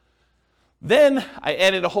all. Then I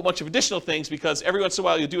added a whole bunch of additional things, because every once in a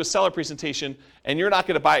while you'll do a seller presentation and you're not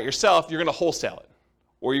going to buy it yourself, you're going to wholesale it.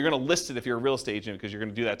 Or you're going to list it if you're a real estate agent, because you're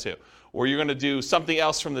going to do that too. Or you're going to do something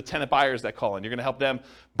else from the tenant buyers that call in. You're going to help them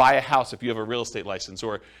buy a house if you have a real estate license.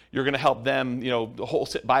 Or you're going to help them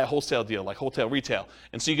buy a wholesale deal, like wholesale retail.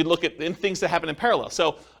 And so you can look at things that happen in parallel.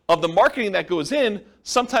 So of the marketing that goes in,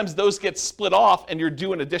 sometimes those get split off and you're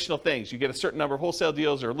doing additional things. You get a certain number of wholesale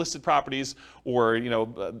deals or listed properties, or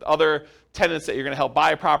other tenants that you're going to help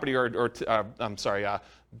buy a property,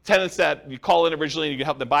 tenants that you call in originally and you can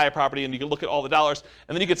help them buy a property, and you can look at all the dollars,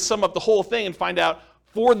 and then you can sum up the whole thing and find out,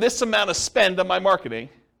 for this amount of spend on my marketing,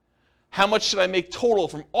 how much should I make total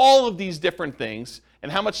from all of these different things,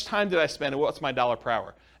 and how much time did I spend, and what's my dollar per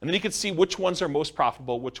hour? And then you can see which ones are most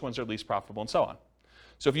profitable, which ones are least profitable, and so on.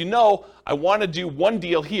 So if you know, I want to do one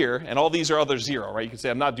deal here, and all these are other 0, right? You can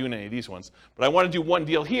say, I'm not doing any of these ones, but I want to do one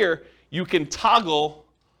deal here, you can toggle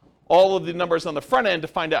all of the numbers on the front end to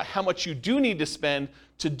find out how much you do need to spend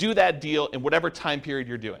to do that deal in whatever time period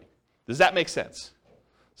you're doing. Does that make sense?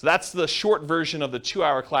 So that's the short version of the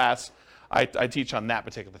 2-hour class I teach on that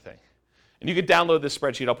particular thing. And you can download this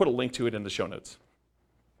spreadsheet. I'll put a link to it in the show notes.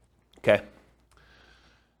 Okay.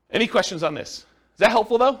 Any questions on this? Is that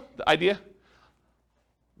helpful, though, the idea?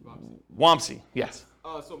 Wamsi, yes.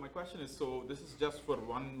 So my question is, so this is just for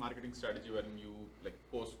one marketing strategy when you like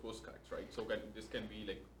post postcards, right? So this can be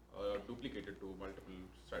like duplicated to multiple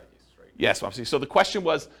strategies, right? Yes, Wamsi. So the question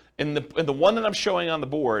was, in the one that I'm showing on the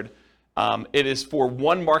board, it is for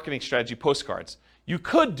one marketing strategy, postcards. You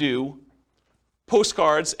could do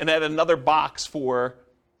postcards and add another box for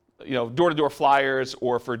door-to-door flyers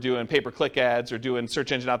or for doing pay-per-click ads or doing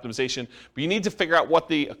search engine optimization. But you need to figure out what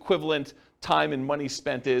the equivalent time and money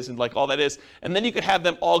spent is and like all that is. And then you could have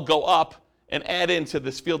them all go up and add into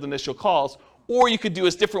this field initial calls. Or you could do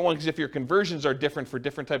a different one, because if your conversions are different for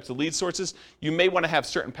different types of lead sources, you may want to have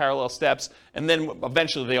certain parallel steps, and then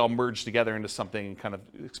eventually they all merge together into something and kind of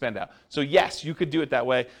expand out. So yes, you could do it that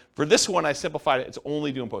way. For this one, I simplified it. It's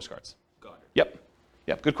only doing postcards. Got it.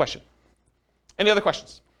 Yep, good question. Any other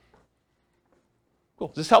questions? Cool.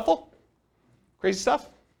 Is this helpful? Crazy stuff?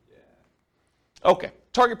 Yeah. Okay,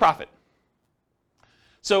 target profit.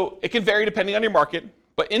 So it can vary depending on your market,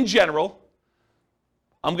 but in general,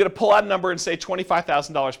 I'm going to pull out a number and say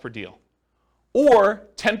 $25,000 per deal, or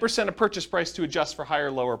 10% of purchase price to adjust for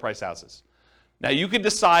higher, lower price houses. Now you could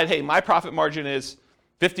decide, hey, my profit margin is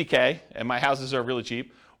 $50K and my houses are really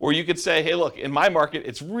cheap, or you could say, hey, look, in my market,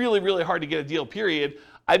 it's really, really hard to get a deal, period.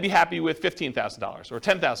 I'd be happy with $15,000 or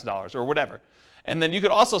 $10,000 or whatever. And then you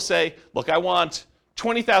could also say, look, I want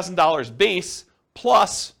 $20,000 base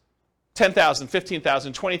plus $10,000, $15,000,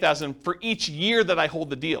 $20,000 for each year that I hold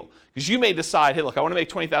the deal. Because you may decide, hey, look, I want to make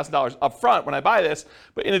 $20,000 up front when I buy this,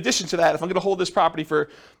 but in addition to that, if I'm going to hold this property for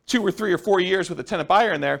 2 or 3 or 4 years with a tenant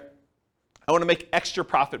buyer in there, I want to make extra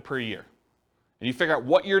profit per year. And you figure out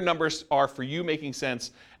what your numbers are for you making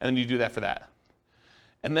sense, and then you do that for that.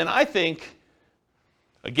 And then I think,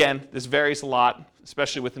 again, this varies a lot,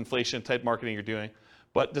 especially with inflation type marketing you're doing,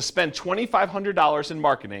 but to spend $2,500 in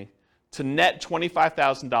marketing to net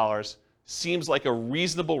 $25,000 seems like a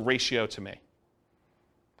reasonable ratio to me.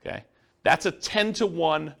 Okay? That's a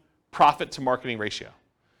 10-to-1 profit to marketing ratio.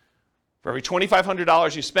 For every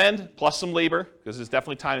 $2,500 you spend, plus some labor, because there's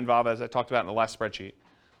definitely time involved, as I talked about in the last spreadsheet,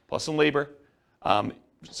 plus some labor.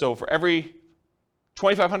 So for every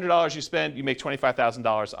 $2,500 you spend, you make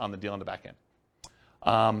 $25,000 on the deal on the back end.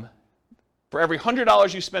 For every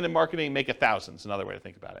 $100 you spend in marketing, make $1,000 is another way to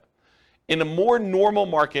think about it. In a more normal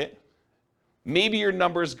market, maybe your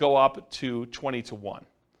numbers go up to 20-to-1.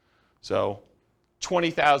 So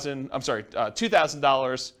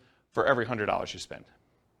 $2,000 for every $100 you spend.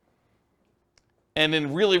 And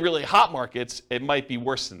in really, really hot markets, it might be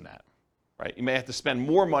worse than that, right? You may have to spend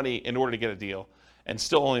more money in order to get a deal and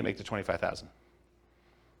still only make the $25,000.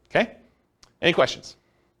 Okay? Any questions?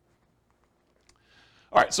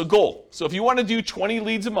 All right, so goal. So if you want to do 20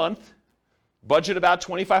 leads a month, budget about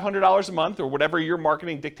 $2,500 a month or whatever your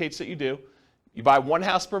marketing dictates that you do. You buy one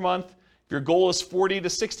house per month. If your goal is 40 to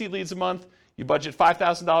 60 leads a month, you budget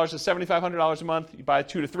 $5,000 to $7,500 a month. You buy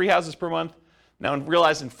 2 to 3 houses per month. Now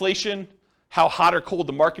realize inflation, how hot or cold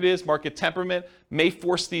the market is, market temperament, may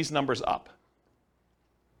force these numbers up.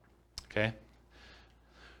 Okay?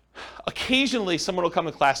 Occasionally, someone will come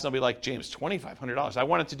to class and they'll be like, James, $2,500. I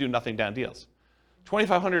wanted to do nothing down deals.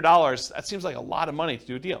 $2,500, that seems like a lot of money to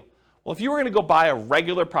do a deal. Well, if you were going to go buy a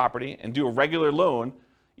regular property and do a regular loan,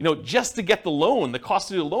 just to get the loan, the cost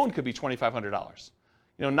to do the loan could be $2,500.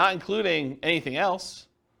 Not including anything else.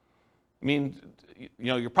 I mean,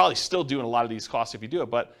 you're probably still doing a lot of these costs if you do it,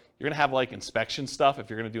 but you're going to have like inspection stuff if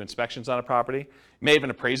you're going to do inspections on a property. You may have an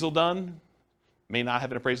appraisal done. May not have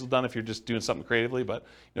an appraisal done if you're just doing something creatively, but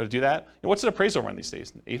to do that. What's an appraisal run these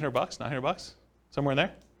days? $800, $900, somewhere in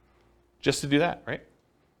there? Just to do that, right?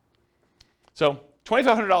 So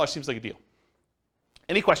 $2,500 seems like a deal.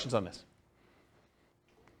 Any questions on this?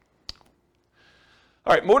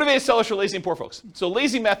 All right, motivated sellers for lazy and poor folks. So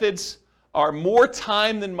lazy methods are more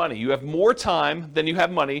time than money. You have more time than you have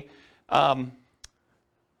money. I'm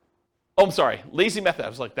sorry, lazy method. I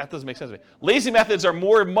was like, that doesn't make sense to me. Lazy methods are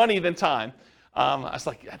more money than time. I was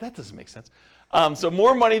like, yeah, that doesn't make sense. So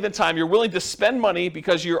more money than time. You're willing to spend money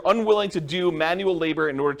because you're unwilling to do manual labor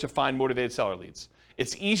in order to find motivated seller leads.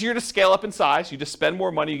 It's easier to scale up in size. You just spend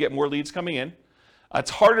more money, you get more leads coming in. It's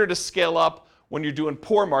harder to scale up when you're doing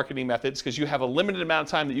poor marketing methods because you have a limited amount of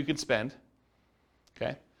time that you can spend.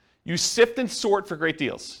 Okay? You sift and sort for great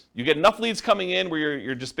deals. You get enough leads coming in where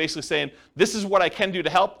you're just basically saying, this is what I can do to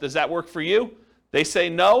help. Does that work for you? They say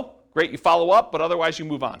no. Great, you follow up, but otherwise you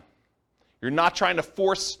move on. You're not trying to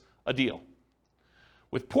force a deal.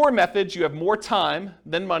 With poor methods, you have more time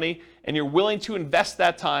than money, and you're willing to invest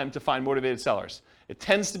that time to find motivated sellers. It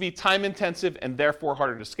tends to be time intensive and therefore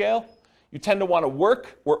harder to scale. You tend to want to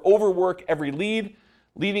work or overwork every lead,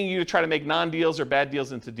 leading you to try to make non-deals or bad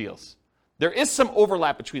deals into deals. There is some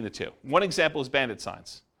overlap between the two. One example is bandit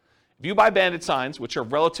signs. If you buy bandit signs, which are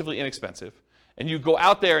relatively inexpensive, and you go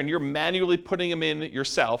out there and you're manually putting them in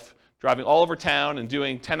yourself, driving all over town and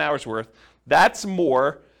doing 10 hours worth, that's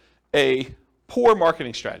more a poor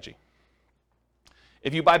marketing strategy.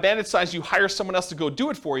 If you buy bandit signs, you hire someone else to go do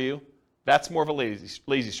it for you, that's more of a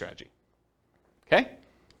lazy strategy. Okay?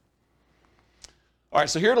 All right,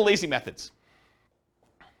 so here are the lazy methods.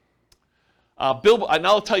 And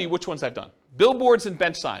I'll tell you which ones I've done. Billboards and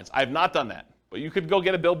bench signs. I have not done that. But you could go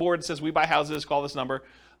get a billboard that says, we buy houses, call this number.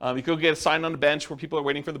 You could go get a sign on the bench where people are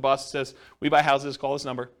waiting for the bus that says, we buy houses, call this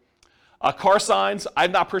number. Car signs,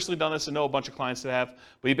 I've not personally done this. I know a bunch of clients that have.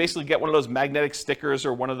 But you basically get one of those magnetic stickers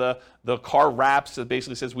or one of the car wraps that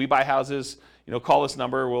basically says, we buy houses, call this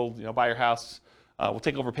number, we'll buy your house. We'll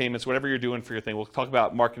take over payments, whatever you're doing for your thing. We'll talk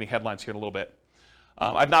about marketing headlines here in a little bit.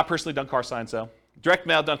 I've not personally done car signs, though. Direct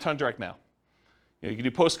mail, done a ton of direct mail. You could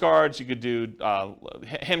do postcards, you could do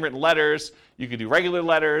handwritten letters, you could do regular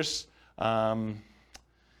letters,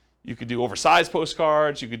 you could do oversized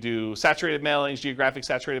postcards, you could do saturated mailings, geographic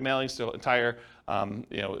saturated mailings to entire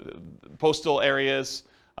postal areas.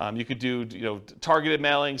 You could do targeted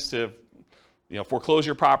mailings to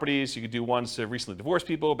foreclosure properties. You could do ones to recently divorced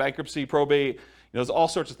people, bankruptcy, probate. There's all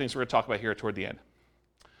sorts of things we're going to talk about here toward the end.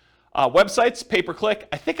 Websites, pay-per-click.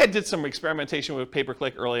 I think I did some experimentation with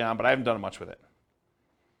pay-per-click early on, but I haven't done much with it.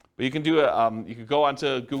 But you can do you could go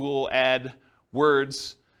onto Google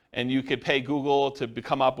AdWords, and you could pay Google to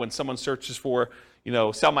come up when someone searches for,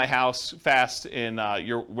 sell my house fast in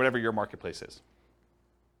whatever your marketplace is.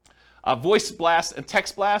 Voice blast and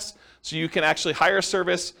text blast, so you can actually hire a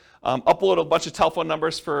service, upload a bunch of telephone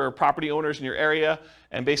numbers for property owners in your area,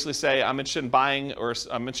 and basically say, I'm interested in buying, or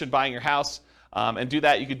I'm interested in buying your house. And do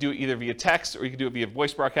that. You could do it either via text or you could do it via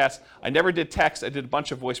voice broadcast. I never did text. I did a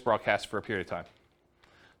bunch of voice broadcasts for a period of time.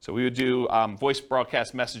 So we would do voice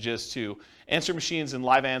broadcast messages to answer machines and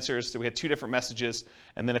live answers. So we had 2 different messages.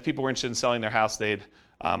 And then if people were interested in selling their house, they'd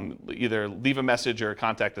either leave a message or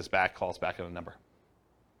contact us back, call us back on a number.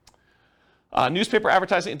 Newspaper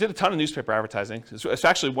advertising. I did a ton of newspaper advertising. It's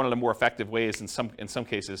actually one of the more effective ways in some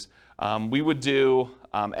cases. We would do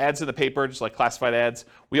ads in the paper, just like classified ads.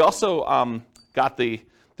 We also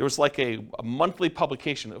there was like a monthly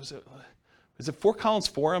publication. Is it Fort Collins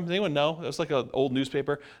Forum? Does anyone know? It was like an old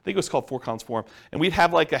newspaper. I think it was called Fort Collins Forum. And we'd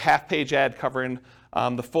have like a half-page ad covering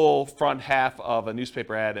the full front half of a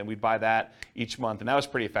newspaper ad, and we'd buy that each month. And that was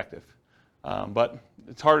pretty effective. But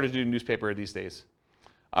it's harder to do newspaper these days.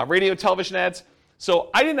 Radio and television ads. So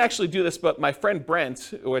I didn't actually do this, but my friend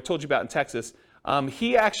Brent, who I told you about in Texas,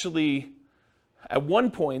 he actually, at one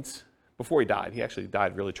point, before he died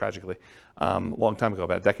really tragically, a long time ago,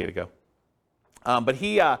 about a decade ago. But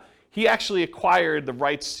he actually acquired the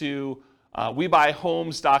rights to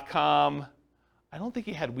WeBuyHomes.com. I don't think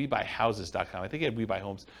he had WeBuyHouses.com. I think he had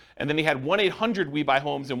WeBuyHomes. And then he had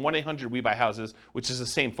 1-800-WeBuyHomes and 1-800-WeBuyHouses, which is the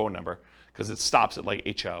same phone number because it stops at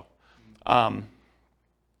like HO.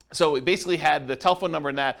 So it basically had the telephone number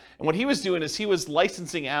and that. And what he was doing is he was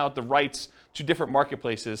licensing out the rights to different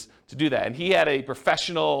marketplaces to do that. And he had a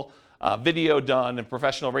professional video done and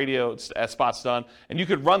professional radio spots done. And you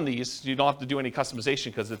could run these. You don't have to do any customization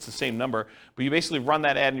because it's the same number. But you basically run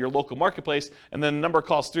that ad in your local marketplace, and then the number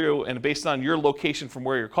calls through, and based on your location from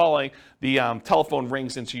where you're calling, the telephone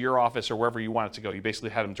rings into your office or wherever you want it to go. You basically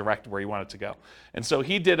had them direct where you want it to go. And so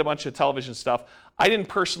he did a bunch of television stuff. I didn't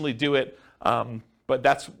personally do it, but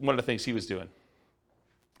that's one of the things he was doing.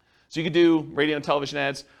 So you could do radio and television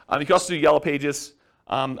ads. You can also do Yellow Pages.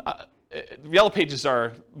 Yellow Pages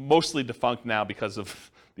are mostly defunct now because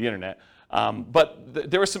of the internet. But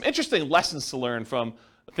there were some interesting lessons to learn from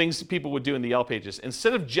things that people would do in the Yellow Pages.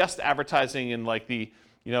 Instead of just advertising in like the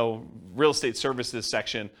real estate services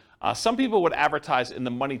section, some people would advertise in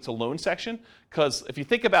the money to loan section, because if you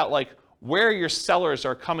think about like where your sellers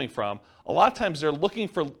are coming from, a lot of times they're looking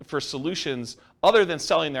for solutions other than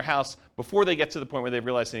selling their house before they get to the point where they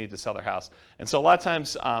realize they need to sell their house. And so a lot of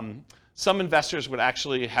times some investors would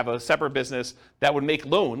actually have a separate business that would make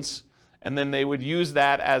loans, and then they would use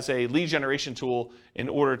that as a lead generation tool in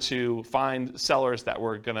order to find sellers that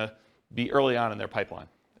were going to be early on in their pipeline.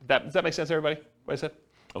 Does that make sense, everybody? What I said?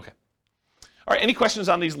 Okay. All right, any questions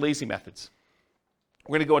on these lazy methods?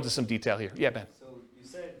 We're going to go into some detail here. Yeah, Ben. So you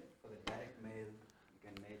said for the direct mail, you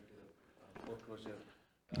can make foreclosure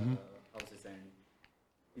houses and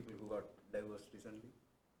people who got divorced recently.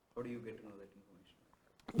 How do you get to know that information?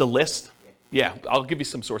 The list? Yeah, I'll give you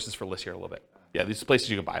some sources for lists here in a little bit. Yeah, these are places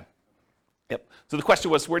you can buy them. Yep. So the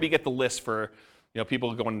question was, where do you get the list for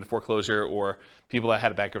people going into foreclosure or people that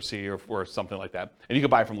had a bankruptcy or something like that? And you can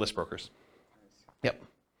buy it from list brokers. Yep.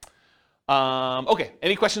 Okay,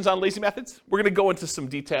 any questions on lazy methods? We're going to go into some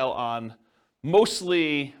detail on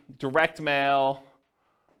mostly direct mail.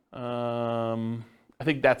 I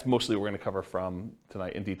think that's mostly what we're going to cover from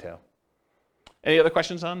tonight in detail. Any other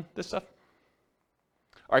questions on this stuff?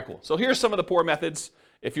 All right, cool. So here's some of the poor methods.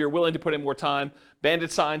 If you're willing to put in more time,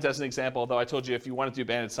 bandit signs as an example, although I told you if you want to do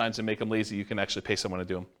bandit signs and make them lazy, you can actually pay someone to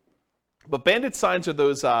do them. But bandit signs are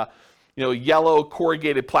those yellow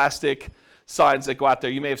corrugated plastic signs that go out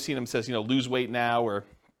there. You may have seen them, says, lose weight now, or,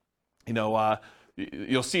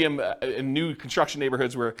 you'll see them in new construction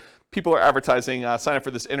neighborhoods where people are advertising, sign up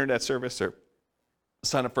for this internet service or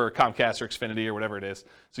sign up for Comcast or Xfinity or whatever it is.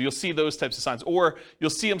 So you'll see those types of signs, or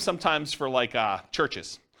you'll see them sometimes for like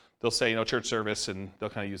churches. They'll say, church service, and they'll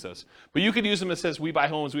kind of use those. But you could use them that says, we buy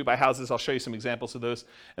homes, we buy houses. I'll show you some examples of those.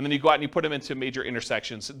 And then you go out and you put them into major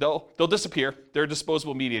intersections. They'll disappear. They're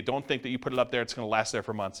disposable media. Don't think that you put it up there, it's going to last there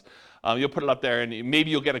for months. You'll put it up there, and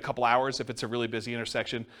maybe you'll get a couple hours if it's a really busy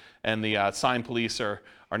intersection, and the sign police are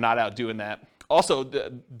not out doing that. Also,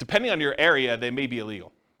 depending on your area, they may be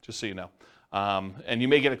illegal, just so you know. And you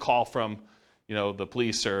may get a call from, the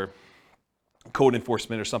police or code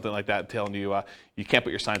enforcement or something like that telling you you can't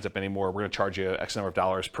put your signs up anymore. We're going to charge you X number of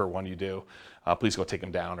dollars per one you do. Please go take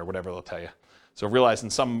them down or whatever they'll tell you. So realize in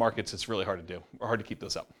some markets it's really hard to do or hard to keep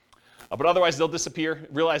those up. But otherwise they'll disappear.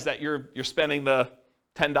 Realize that you're spending the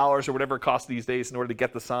 $10 or whatever it costs these days in order to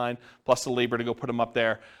get the sign plus the labor to go put them up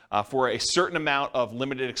there for a certain amount of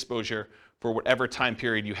limited exposure for whatever time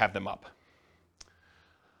period you have them up.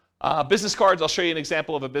 Business cards, I'll show you an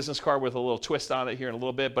example of a business card with a little twist on it here in a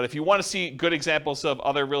little bit. But if you want to see good examples of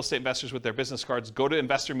other real estate investors with their business cards, go to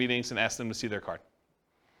investor meetings and ask them to see their card.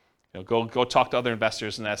 Go talk to other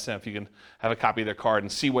investors and ask them if you can have a copy of their card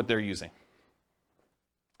and see what they're using.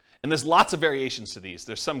 And there's lots of variations to these.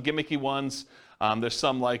 There's some gimmicky ones. There's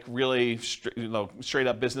some like really straight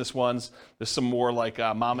up business ones. There's some more like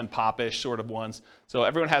mom and pop-ish sort of ones. So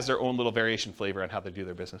everyone has their own little variation flavor on how they do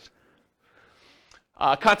their business.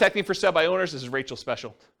 Contacting for sale by owners, this is Rachel's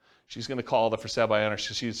special. She's going to call the for sale by owners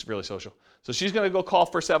because she's really social. So she's going to go call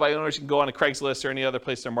for sale by owners. You can go on a Craigslist or any other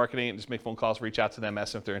place they're marketing it and just make phone calls, reach out to them,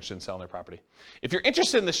 ask them if they're interested in selling their property. If you're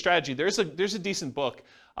interested in this strategy, there's a decent book.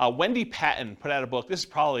 Wendy Patton put out a book. This is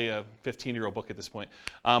probably a 15-year-old book at this point.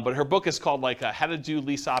 But her book is called How to Do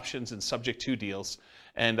Lease Options and Subject to Deals.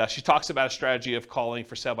 And she talks about a strategy of calling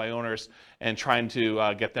for sale by owners and trying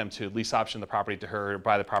to get them to lease option the property to her or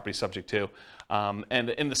buy the property subject to. And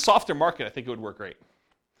in the softer market, I think it would work great.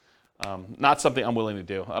 Not something I'm willing to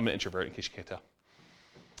do. I'm an introvert, in case you can't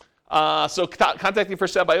tell. So contacting for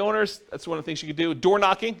sale by owners, that's one of the things you could do. Door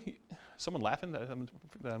knocking. Someone laughing that I'm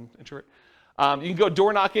an introvert? You can go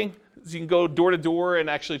door knocking. So you can go door to door and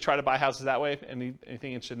actually try to buy houses that way.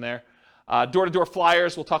 Anything interested in there? Door to door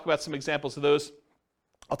flyers. We'll talk about some examples of those.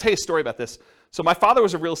 I'll tell you a story about this. So my father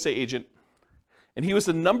was a real estate agent, and he was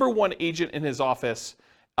the #1 agent in his office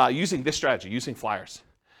using this strategy, using flyers.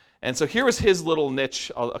 And so here was his little niche.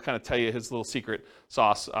 I'll kind of tell you his little secret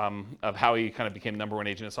sauce of how he kind of became #1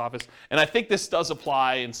 agent in his office. And I think this does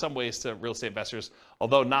apply in some ways to real estate investors,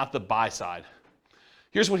 although not the buy side.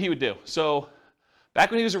 Here's what he would do. So back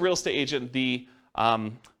when he was a real estate agent, the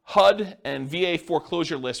HUD and VA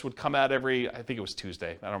foreclosure list would come out every, I think it was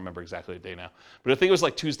Tuesday. I don't remember exactly the day now. But I think it was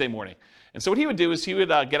like Tuesday morning. And so what he would do is he would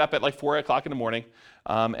get up at like 4 o'clock in the morning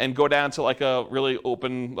and go down to like a really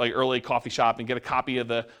open, like early coffee shop and get a copy of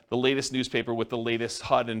the latest newspaper with the latest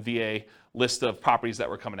HUD and VA list of properties that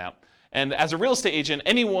were coming out. And as a real estate agent,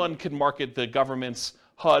 anyone could market the government's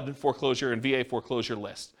HUD foreclosure and VA foreclosure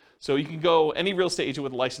list. So you can go, any real estate agent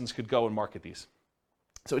with a license could go and market these.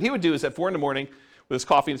 So what he would do is at 4 in the morning, with his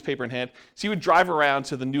coffee and his paper in hand, so he would drive around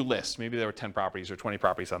to the new list. Maybe there were 10 properties or 20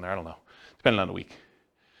 properties on there, I don't know, depending on the week.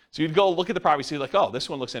 So you'd go look at the properties, so you'd like, oh, this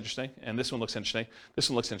one looks interesting, and this one looks interesting, this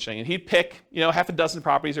one looks interesting. And he'd pick, half a dozen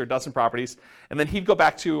properties or a dozen properties, and then he'd go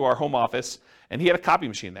back to our home office, and he had a copy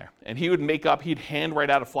machine there. And he would he'd hand write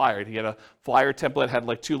out a flyer. He had a flyer template, had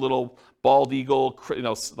like 2 little bald eagle,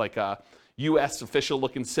 like U.S.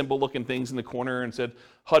 official-looking, symbol-looking things in the corner and said,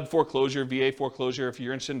 HUD foreclosure, VA foreclosure, if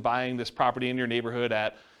you're interested in buying this property in your neighborhood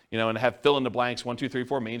at, and have fill in the blanks, 1, 2, 3,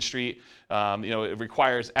 4 Main Street. It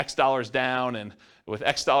requires X dollars down, and with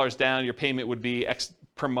X dollars down, your payment would be X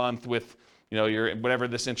per month with, your whatever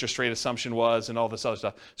this interest rate assumption was and all this other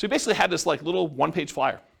stuff. So he basically had this like little one-page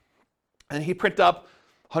flyer. And he printed up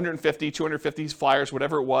 150, 250 flyers,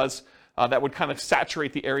 whatever it was, that would kind of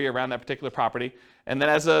saturate the area around that particular property. And then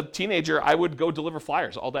as a teenager, I would go deliver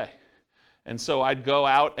flyers all day. And so I'd go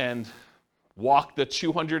out and walk the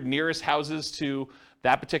 200 nearest houses to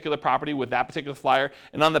that particular property with that particular flyer.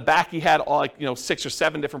 And on the back, he had all 6 or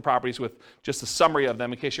 7 different properties with just a summary of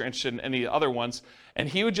them in case you're interested in any other ones. And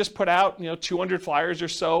he would just put out 200 flyers or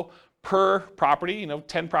so per property,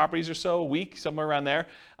 10 properties or so a week, somewhere around there.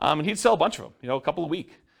 And he'd sell a bunch of them, a couple a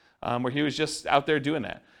week, where he was just out there doing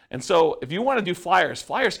that. And so if you want to do flyers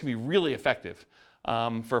can be really effective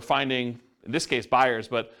for finding, in this case, buyers,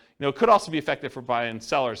 but it could also be effective for buying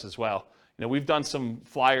sellers as well. We've done some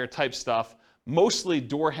flyer type stuff. Mostly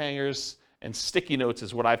door hangers and sticky notes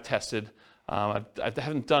is what I've tested. I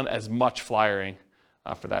haven't done as much flyering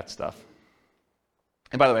for that stuff.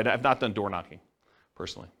 And by the way, I've not done door knocking,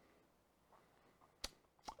 personally.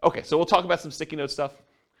 Okay, so we'll talk about some sticky note stuff.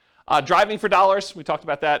 Driving for dollars, we talked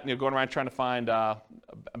about that, going around trying to find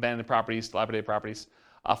abandoned properties, dilapidated properties.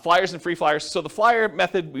 Flyers and free flyers. So the flyer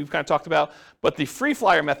method we've kind of talked about, but the free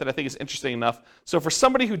flyer method I think is interesting enough. So for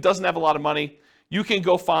somebody who doesn't have a lot of money, you can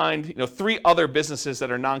go find 3 other businesses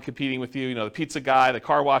that are non-competing with you, the pizza guy, the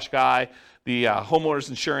car wash guy, the homeowner's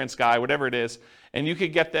insurance guy, whatever it is, and you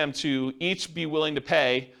could get them to each be willing to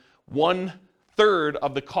pay 1/3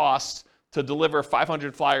 of the cost to deliver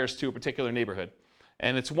 500 flyers to a particular neighborhood.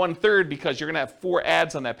 And it's 1/3 because you're going to have 4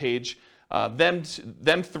 ads on that page, them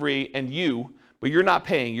 3 and you, but you're not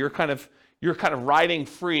paying. You're kind of riding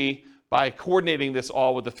free by coordinating this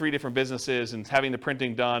all with the 3 different businesses and having the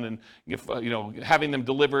printing done and having them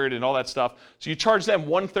delivered and all that stuff. So you charge them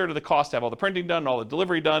 1/3 of the cost to have all the printing done and all the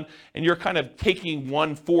delivery done, and you're kind of taking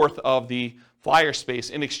 1/4 of the flyer space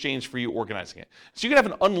in exchange for you organizing it. So you can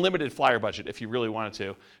have an unlimited flyer budget if you really wanted to,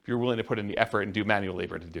 if you're willing to put in the effort and do manual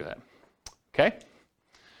labor to do that. Okay?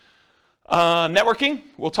 Networking,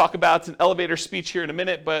 we'll talk about an elevator speech here in a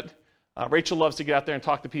minute, but Rachel loves to get out there and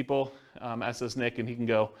talk to people, as does Nick, and he can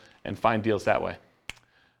go and find deals that way.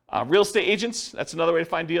 Real estate agents, that's another way to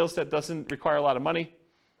find deals that doesn't require a lot of money.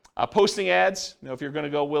 Posting ads, if you're going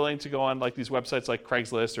to go willing to go on like these websites like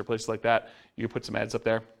Craigslist or places like that, you can put some ads up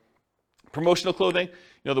there. Promotional clothing,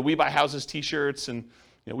 the We Buy Houses t-shirts and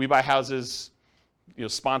We Buy Houses,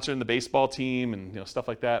 sponsoring the baseball team and stuff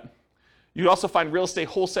like that. You can also find real estate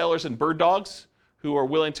wholesalers and bird dogs who are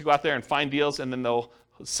willing to go out there and find deals, and then they'll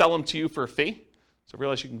sell them to you for a fee. So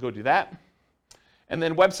realize you can go do that. And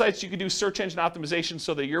then websites, you can do search engine optimization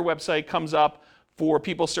so that your website comes up for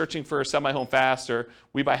people searching for Sell My Home Fast or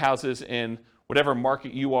We Buy Houses in whatever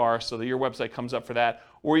market you are, so that your website comes up for that.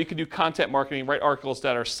 Or you can do content marketing, write articles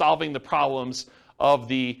that are solving the problems of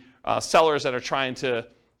the sellers that are trying to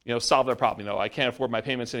solve their problem. I can't afford my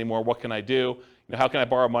payments anymore. What can I do? How can I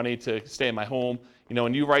borrow money to stay in my home?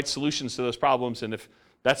 And you write solutions to those problems. And if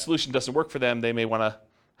that solution doesn't work for them, they may want to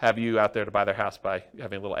have you out there to buy their house by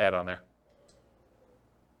having a little ad on there.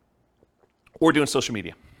 Or doing social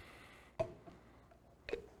media.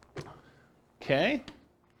 Okay.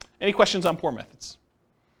 Any questions on poor methods?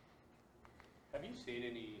 Have you seen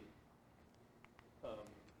any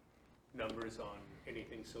numbers on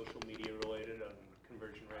anything social media related on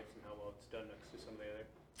conversion rates and how well it's done next to some of the other?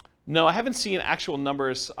 No, I haven't seen actual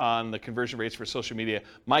numbers on the conversion rates for social media.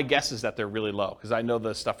 My guess is that they're really low because I know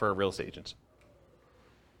the stuff for real estate agents.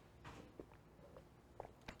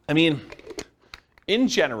 I mean, in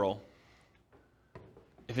general,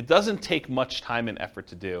 if it doesn't take much time and effort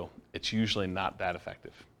to do, it's usually not that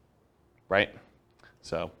effective, right?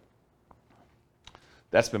 So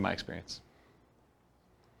that's been my experience.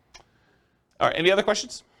 All right, any other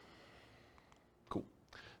questions? Cool.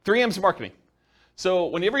 3 M's marketing. So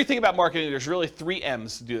whenever you think about marketing, there's really 3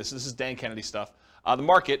 M's to do this. This is Dan Kennedy stuff. The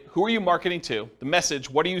market, who are you marketing to? The message,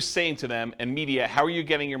 what are you saying to them? And media, how are you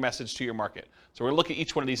getting your message to your market? So we're going to look at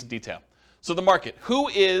each one of these in detail. So the market, who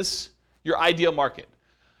is your ideal market?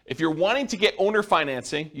 If you're wanting to get owner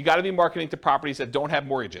financing, you got to be marketing to properties that don't have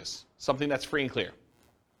mortgages, something that's free and clear.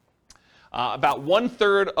 About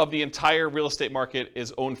 1/3 of the entire real estate market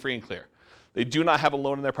is owned free and clear. They do not have a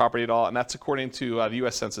loan in their property at all, and that's according to the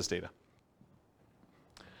U.S. Census data.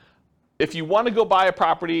 If you want to go buy a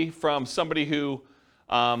property from somebody who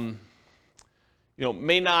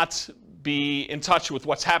may not be in touch with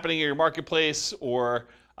what's happening in your marketplace or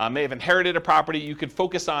may have inherited a property, you can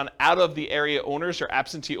focus on out-of-the-area owners or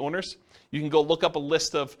absentee owners. You can go look up a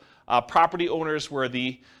list of property owners where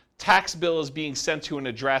the tax bill is being sent to an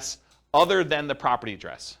address other than the property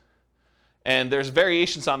address. And there's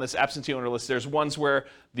variations on this absentee owner list. There's ones where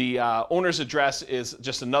the owner's address is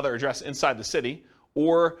just another address inside the city,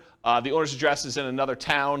 or the owner's address is in another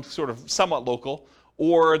town, sort of somewhat local,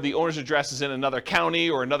 or the owner's address is in another county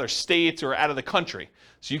or another state or out of the country.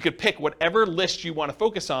 So you could pick whatever list you want to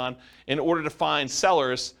focus on in order to find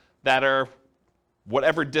sellers that are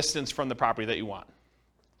whatever distance from the property that you want.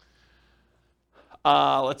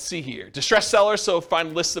 Let's see here. Distressed sellers, so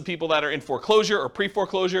find lists of people that are in foreclosure or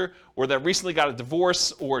pre-foreclosure, or that recently got a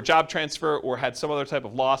divorce or a job transfer or had some other type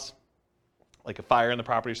of loss, like a fire in the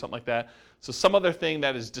property or something like that. So some other thing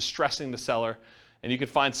that is distressing the seller, and you can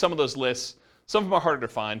find some of those lists. Some of them are harder to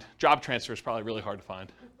find. Job transfer is probably really hard to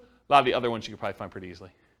find. A lot of the other ones you can probably find pretty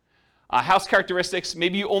easily. House characteristics,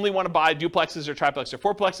 maybe you only want to buy duplexes or triplexes or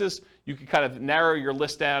fourplexes. You can kind of narrow your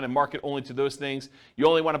list down and market only to those things. You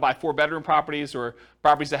only want to buy 4-bedroom properties, or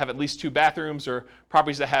properties that have at least 2 bathrooms, or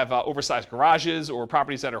properties that have oversized garages, or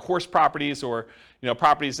properties that are horse properties, or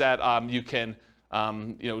properties that you can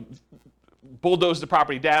bulldoze the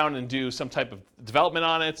property down and do some type of development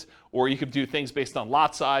on it, or you could do things based on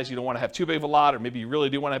lot size. You don't want to have too big of a lot, or maybe you really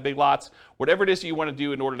do want to have big lots. Whatever it is that you want to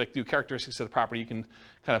do in order to do characteristics of the property, you can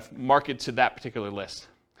kind of market to that particular list.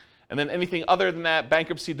 And then anything other than that,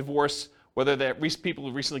 bankruptcy, divorce, whether they're people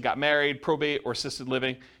who recently got married, probate, or assisted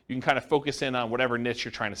living, you can kind of focus in on whatever niche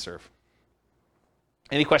you're trying to serve.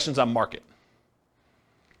 Any questions on market?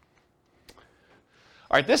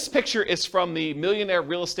 All right, this picture is from the Millionaire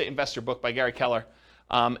Real Estate Investor book by Gary Keller.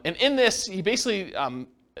 And in this, he basically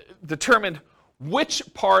determined which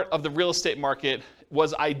part of the real estate market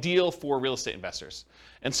was ideal for real estate investors.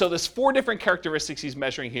 And so there's 4 different characteristics he's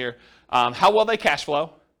measuring here. How well they cash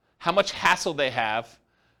flow, how much hassle they have,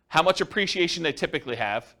 how much appreciation they typically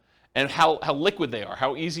have, and how liquid they are,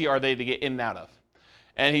 how easy are they to get in and out of.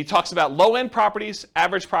 And he talks about low-end properties,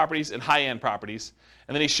 average properties, and high-end properties.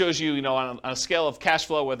 And then he shows you, on a scale of cash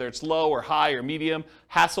flow, whether it's low or high or medium,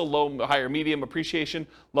 hassle, low, high or medium, appreciation,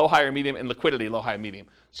 low, high or medium, and liquidity, low, high, medium.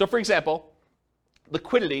 So for example,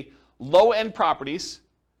 liquidity, low-end properties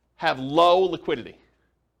have low liquidity.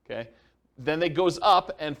 Okay? Then it goes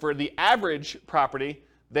up, and for the average property,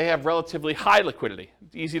 they have relatively high liquidity.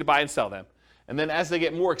 It's easy to buy and sell them. And then as they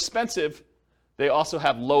get more expensive, they also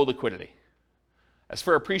have low liquidity. As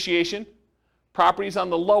for appreciation, properties on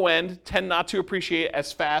the low end tend not to appreciate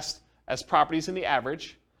as fast as properties in the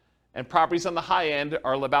average, and properties on the high end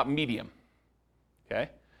are about medium. Okay?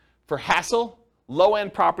 For hassle,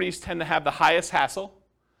 low-end properties tend to have the highest hassle,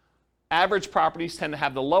 average properties tend to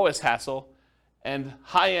have the lowest hassle, and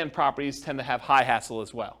high-end properties tend to have high hassle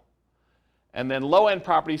as well. And then low-end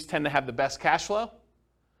properties tend to have the best cash flow,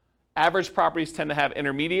 average properties tend to have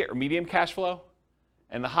intermediate or medium cash flow,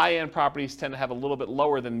 and the high-end properties tend to have a little bit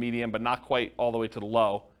lower than medium, but not quite all the way to the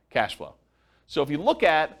low cash flow. So if you look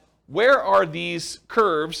at where are these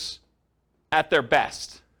curves at their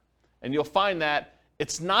best, and you'll find that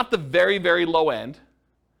it's not the very, very low end,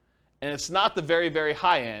 and it's not the very, very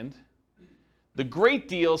high end. The great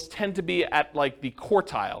deals tend to be at like the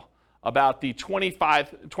quartile, about the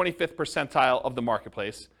 25th percentile of the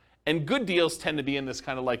marketplace, and good deals tend to be in this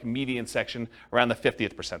kind of like median section around the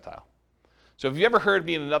 50th percentile. So if you ever heard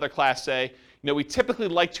me in another class say, we typically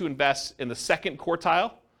like to invest in the second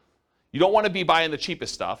quartile. You don't want to be buying the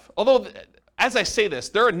cheapest stuff. Although, as I say this,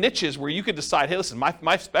 there are niches where you could decide, hey, listen,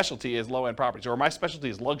 my specialty is low-end properties, or my specialty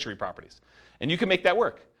is luxury properties. And you can make that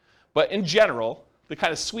work. But in general, the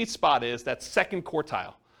kind of sweet spot is that second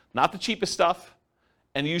quartile, not the cheapest stuff,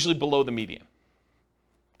 and usually below the median.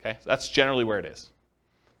 Okay, so that's generally where it is.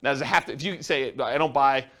 Now, does it have to, if you say, I don't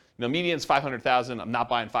buy, median's 500,000, I'm not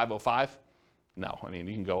buying 505, no, you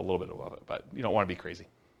can go a little bit above it, but you don't want to be crazy.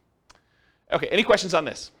 Okay, any questions on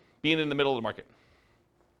this? Being in the middle of the market.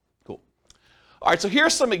 Cool. All right, so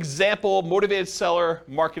here's some example motivated seller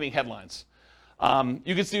marketing headlines.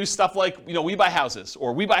 You could do stuff like, we buy houses,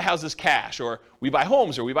 or we buy houses cash, or we buy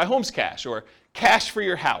homes, or we buy homes cash, or cash for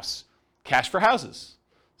your house, cash for houses.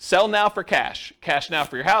 Sell now for cash, cash now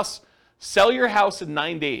for your house. Sell your house in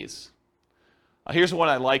 9 days. Here's one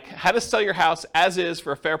I like. How to sell your house as is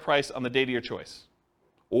for a fair price on the date of your choice.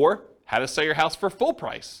 Or how to sell your house for full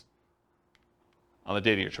price on the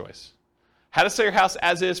date of your choice. How to sell your house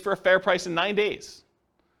as is for a fair price in 9 days.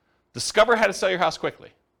 Discover how to sell your house quickly.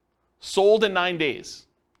 Sold in 9 days.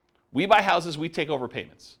 We buy houses, we take over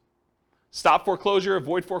payments. Stop foreclosure,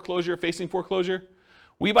 avoid foreclosure, facing foreclosure.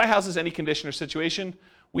 We buy houses any condition or situation.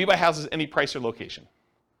 We buy houses any price or location.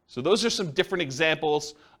 So those are some different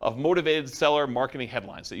examples of motivated seller marketing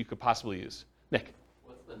headlines that you could possibly use. Nick?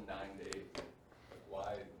 What's the 9 days?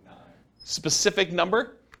 Why 9? Specific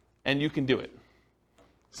number? and you can do it.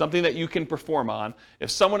 Something that you can perform on. If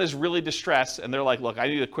someone is really distressed and they're like, look, I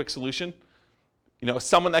need a quick solution,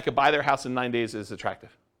 someone that could buy their house in 9 days is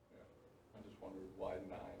attractive. Yeah. I just wondered why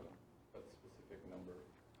 9, that specific number.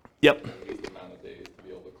 Yep. Least amount of days to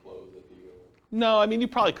be able to close a deal. No, I mean, you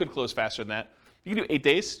probably could close faster than that. You can do 8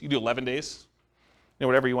 days. You can do 11 days.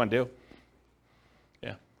 Whatever you want to do.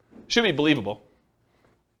 Yeah. Should be believable.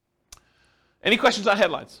 Any questions on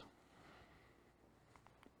headlines?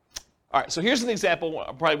 All right, so here's an example,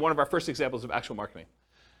 probably one of our first examples of actual marketing.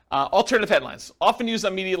 Alternative headlines, often used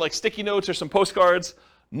on media like sticky notes or some postcards.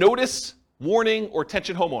 Notice, warning, or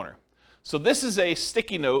attention homeowner. So this is a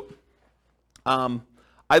sticky note.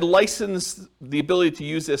 I licensed the ability to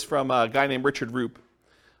use this from a guy named Richard Roop.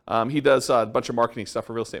 He does a bunch of marketing stuff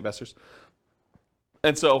for real estate investors.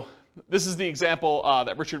 And so this is the example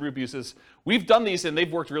that Richard Roop uses. We've done these and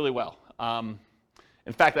they've worked really well.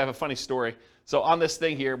 In fact, I have a funny story. So on this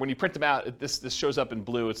thing here, when you print them out, this shows up in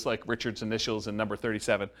blue. It's like Richard's initials and number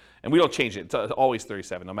 37. And we don't change it. It's always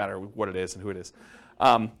 37, no matter what it is and who it is.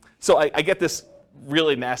 So I get this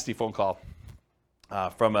really nasty phone call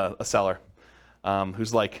from a seller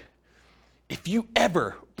who's like, if you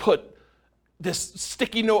ever put this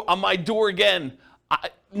sticky note on my door again,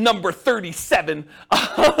 number 37.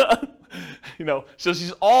 So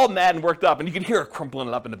she's all mad and worked up, and you can hear her crumpling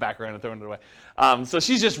it up in the background and throwing it away. So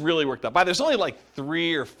she's just really worked up. There's only like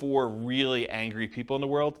 3 or 4 really angry people in the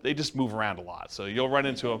world. They just move around a lot, so you'll run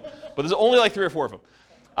into them. But there's only like 3 or 4 of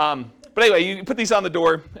them. But anyway, you put these on the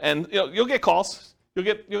door, and you'll get calls. You'll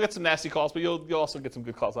get some nasty calls, but you'll also get some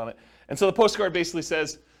good calls on it. And so the postcard basically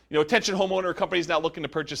says, attention homeowner, companies now looking to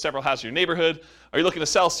purchase several houses in your neighborhood. Are you looking to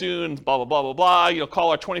sell soon? Blah, blah, blah, blah, blah.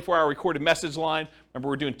 Call our 24-hour recorded message line. Remember,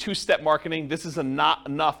 we're doing 2-step marketing. This is not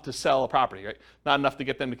enough to sell a property, right? Not enough to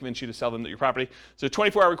get them to convince you to sell them your property. So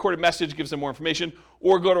 24-hour recorded message gives them more information.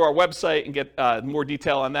 Or go to our website and get more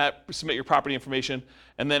detail on that. Submit your property information.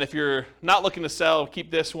 And then if you're not looking to sell,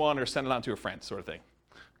 keep this one or send it on to a friend, sort of thing.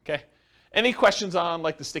 Okay? Any questions on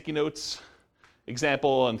like the sticky notes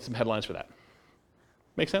example and some headlines for that?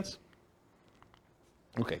 Make sense?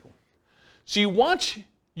 Okay, cool. So you want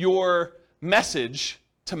your message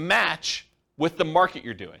to match with the market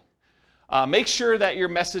you're doing. Make sure that your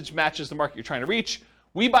message matches the market you're trying to reach.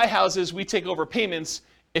 We buy houses, we take over payments.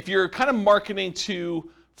 If you're kind of marketing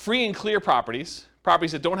to free and clear properties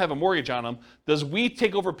that don't have a mortgage on them, does we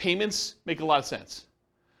take over payments make a lot of sense?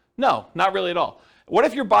 No, not really at all. What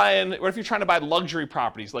if you're trying to buy luxury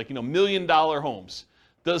properties like, $1 million homes?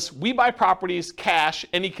 Does we buy properties cash,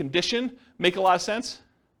 any condition, make a lot of sense?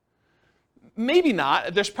 Maybe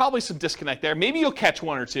not. There's probably some disconnect there. Maybe you'll catch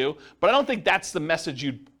 1 or 2, but I don't think that's the message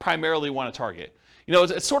you'd primarily want to target.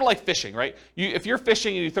 It's sort of like fishing, right? If you're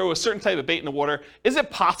fishing and you throw a certain type of bait in the water, is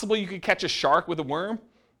it possible you could catch a shark with a worm?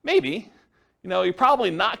 Maybe. You're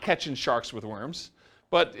probably not catching sharks with worms,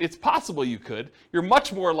 but it's possible you could. You're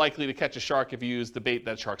much more likely to catch a shark if you use the bait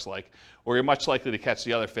that sharks like, or you're much likely to catch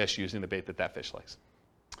the other fish using the bait that fish likes.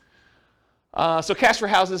 So cash for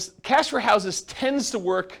houses tends to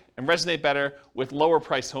work and resonate better with lower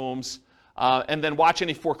priced homes. And then watch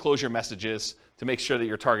any foreclosure messages to make sure that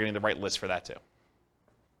you're targeting the right list for that too.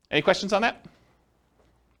 Any questions on that?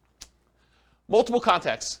 Multiple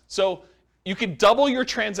contacts. So you can double your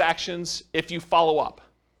transactions if you follow up.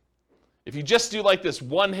 If you just do like this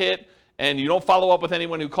one hit and you don't follow up with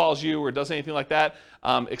anyone who calls you or does anything like that,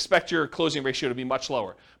 expect your closing ratio to be much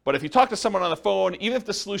lower. But if you talk to someone on the phone, even if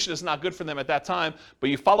the solution is not good for them at that time, but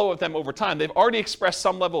you follow up with them over time, they've already expressed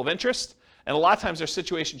some level of interest, and a lot of times their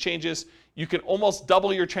situation changes. You can almost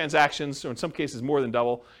double your transactions, or in some cases more than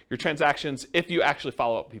double your transactions if you actually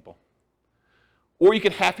follow up with people. Or you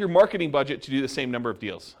can half your marketing budget to do the same number of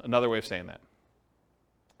deals. Another way of saying that.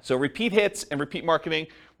 So repeat hits and repeat marketing,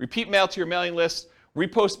 repeat mail to your mailing list,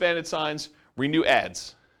 repost banded signs, renew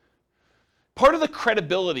ads. Part of the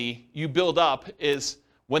credibility you build up is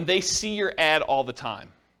when they see your ad all the time,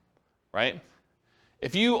 right?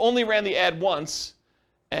 If you only ran the ad once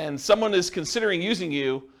and someone is considering using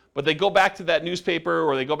you, but they go back to that newspaper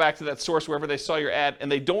or they go back to that source wherever they saw your ad and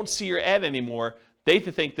they don't see your ad anymore, they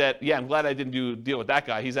think that, yeah, I'm glad I didn't do a deal with that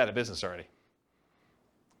guy. He's out of business already.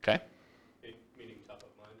 Okay? Meaning top of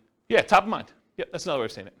mind? Yeah, top of mind. Yep, that's another way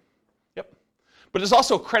of saying it. Yep. But there's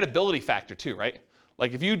also a credibility factor too, right?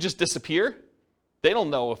 Like if you just disappear, they don't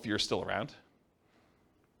know if you're still around.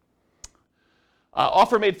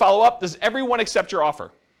 Offer made follow-up. Does everyone accept your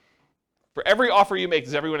offer? For every offer you make,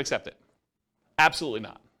 does everyone accept it? Absolutely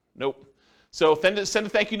not. Nope. So send a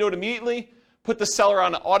thank you note immediately. Put the seller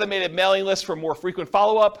on an automated mailing list for more frequent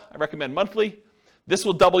follow-up. I recommend monthly. This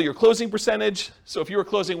will double your closing percentage. So if you were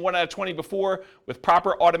closing 1 out of 20 before, with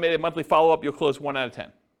proper automated monthly follow-up, you'll close 1 out of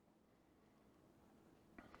 10.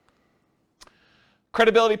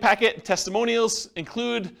 Credibility packet and testimonials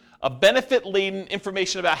include a benefit-laden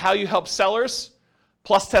information about how you help sellers,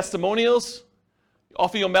 plus testimonials.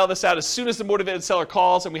 Often you'll mail this out as soon as the motivated seller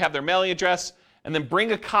calls and we have their mailing address, and then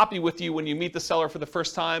bring a copy with you when you meet the seller for the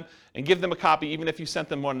first time and give them a copy even if you sent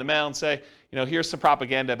them one in the mail and say, here's some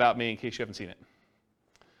propaganda about me in case you haven't seen it.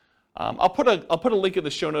 I'll put a link in the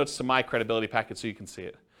show notes to my credibility packet so you can see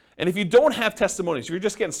it. And if you don't have testimonials, if you're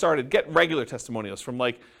just getting started, get regular testimonials from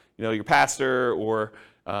your pastor or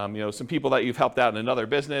some people that you've helped out in another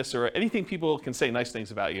business or anything people can say nice things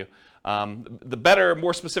about you. The better,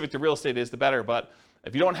 more specific to real estate is, the better. But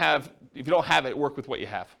if you don't have it, work with what you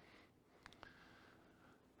have.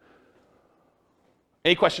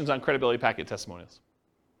 Any questions on credibility packet testimonials?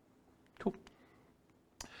 Cool.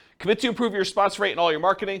 Commit to improve your response rate in all your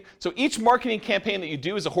marketing. So each marketing campaign that you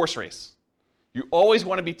do is a horse race. You always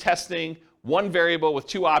want to be testing one variable with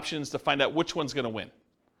 2 options to find out which one's going to win. It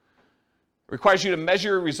requires you to measure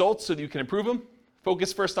your results so that you can improve them.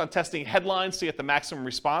 Focus first on testing headlines to get the maximum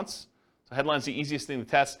response. So headlines are the easiest thing to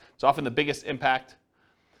test. It's often the biggest impact.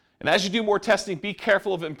 And as you do more testing, be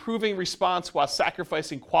careful of improving response while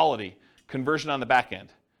sacrificing quality, conversion on the back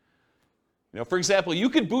end. For example, you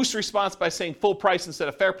could boost response by saying full price instead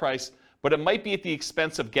of fair price, but it might be at the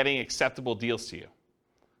expense of getting acceptable deals to you.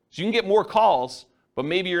 So you can get more calls, but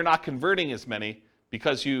maybe you're not converting as many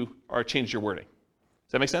because you changed your wording.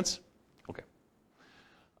 Does that make sense? Okay.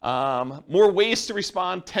 More ways to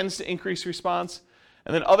respond tends to increase response.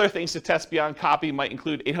 And then other things to test beyond copy might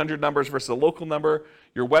include 800 numbers versus a local number,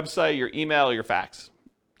 your website, your email, your fax.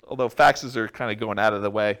 Although faxes are kind of going out of the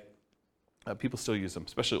way, people still use them,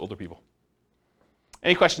 especially older people.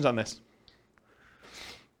 Any questions on this?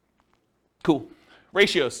 Cool.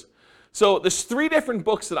 Ratios. So there's 3 different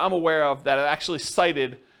books that I'm aware of that have actually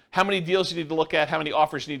cited how many deals you need to look at, how many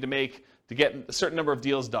offers you need to make to get a certain number of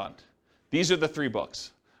deals done. These are the 3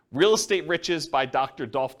 books. Real Estate Riches by Dr.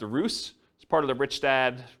 Dolph DeRoos. It's part of the Rich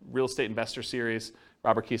Dad Real Estate Investor Series,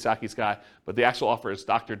 Robert Kiyosaki's guy. But the actual author is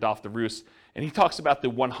Dr. Dolph DeRoos. And he talks about the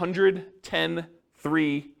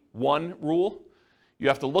 100-10-3-1 rule. You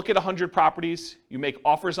have to look at 100 properties. You make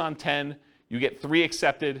offers on 10. You get 3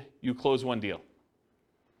 accepted. You close 1 deal.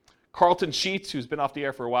 Carlton Sheets, who's been off the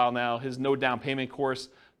air for a while now, his no down payment course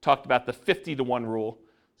talked about the 50-1 rule.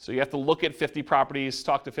 So you have to look at 50 properties,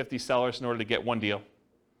 talk to 50 sellers in order to get 1 deal.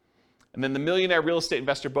 And then the Millionaire Real Estate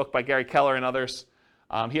Investor book by Gary Keller and others,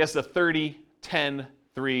 he has the 30-10-3-1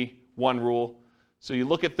 rule. So you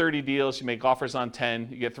look at 30 deals, you make offers on 10,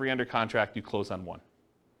 you get 3 under contract, you close on 1.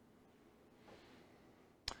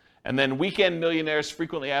 And then Weekend Millionaires,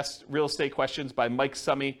 Frequently Asked Real Estate Questions by Mike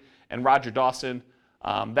Summey and Roger Dawson.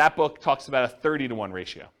 That book talks about a 30-1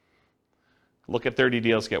 ratio. Look at 30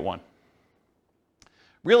 deals, get 1.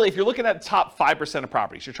 Really, if you're looking at the top 5% of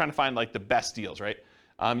properties, you're trying to find the best deals, right?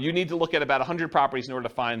 You need to look at about 100 properties in order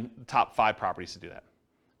to find the top 5 properties to do that.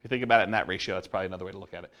 If you think about it in that ratio, that's probably another way to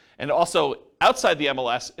look at it. And also, outside the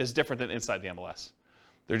MLS is different than inside the MLS.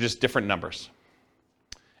 They're just different numbers.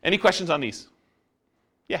 Any questions on these?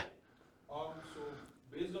 Yeah. So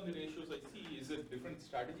based on the ratios I see, is it different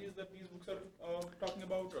strategies that these books are talking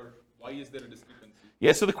about, or why is there a discrepancy?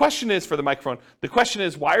 Yeah, so the question is, for the microphone, the question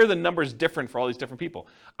is, why are the numbers different for all these different people?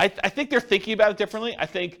 I think they're thinking about it differently. I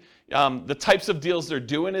think the types of deals they're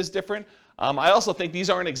doing is different. I also think these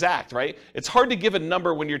aren't exact, right? It's hard to give a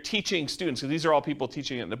number when you're teaching students, because these are all people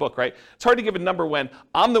teaching it in the book, right? It's hard to give a number when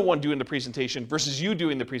I'm the one doing the presentation versus you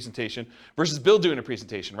doing the presentation versus Bill doing the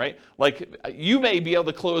presentation, right? You may be able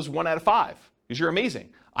to close 1 out of 5 because you're amazing.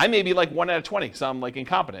 I may be 1 out of 20 because I'm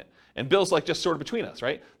incompetent. And Bill's just sort of between us,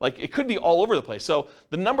 right? It could be all over the place. So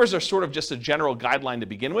the numbers are sort of just a general guideline to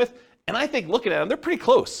begin with. And I think looking at them, they're pretty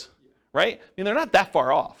close, right? I mean, they're not that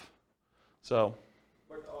far off. So.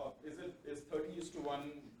 But is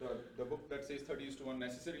 30:1, the book that says 30:1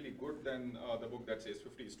 necessarily good than the book that says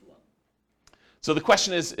 50:1? So the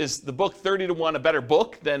question is the book 30:1 a better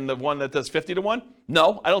book than the one that does 50:1?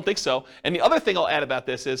 No, I don't think so. And the other thing I'll add about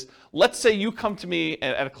this is, let's say you come to me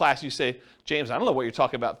at a class, you say, James, I don't know what you're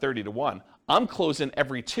talking about 30:1. I'm closing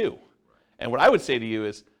every 2. And what I would say to you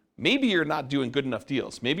is, maybe you're not doing good enough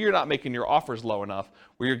deals. Maybe you're not making your offers low enough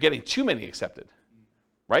where you're getting too many accepted,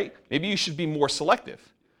 right? Maybe you should be more selective.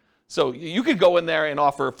 So you could go in there and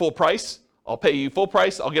offer full price. I'll pay you full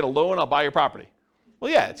price. I'll get a loan. I'll buy your property.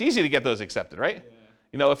 Well, yeah, it's easy to get those accepted, right?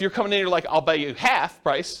 Yeah. If you're coming in, you're like, I'll pay you half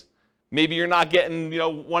price. Maybe you're not getting,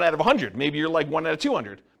 1 out of 100. Maybe you're 1 out of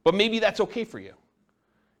 200. But maybe that's okay for you.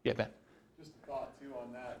 Yeah, Ben. Just a thought too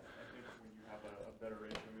on that. I think when you have a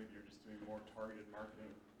targeted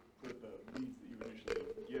marketing, but the leads that you initially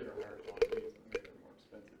get are higher quality leads and they're more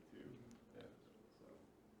expensive too. Yeah. So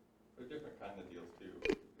they're different kind of deals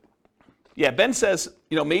too. Yeah, Ben says,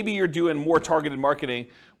 maybe you're doing more targeted marketing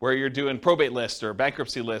where you're doing probate lists or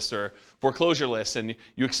bankruptcy lists or foreclosure lists, and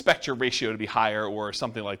you expect your ratio to be higher or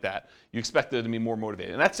something like that. You expect it to be more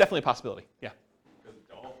motivated, and that's definitely a possibility. Yeah. Because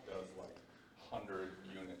Dolph does like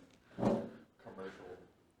 100-unit commercial,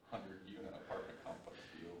 100-unit apartment complex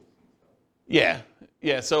deals and stuff.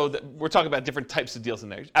 Yeah. So we're talking about different types of deals in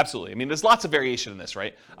there. Absolutely. I mean, there's lots of variation in this,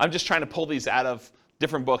 right? I'm just trying to pull these out of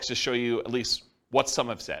different books to show you at least what some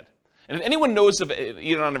have said. And if anyone knows of,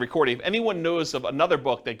 even on the recording, if anyone knows of another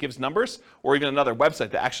book that gives numbers, or even another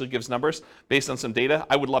website that actually gives numbers based on some data,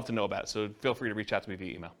 I would love to know about it. So feel free to reach out to me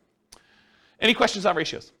via email. Any questions on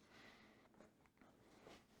ratios?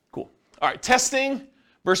 Cool. All right, testing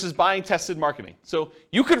versus buying tested marketing. So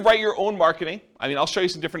you could write your own marketing. I mean, I'll show you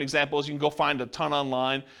some different examples. You can go find a ton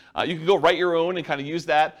online. You can go write your own and kind of use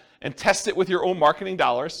that and test it with your own marketing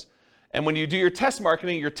dollars. And when you do your test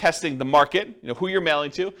marketing, you're testing the market, who you're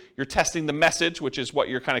mailing to. You're testing the message, which is what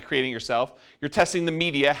you're kind of creating yourself. You're testing the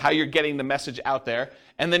media, how you're getting the message out there.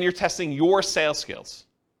 And then you're testing your sales skills.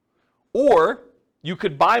 Or you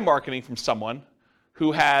could buy marketing from someone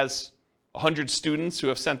who has 100 students who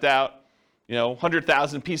have sent out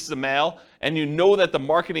 100,000 pieces of mail, and you know that the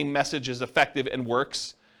marketing message is effective and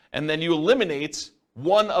works, and then you eliminate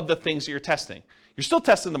one of the things that you're testing. You're still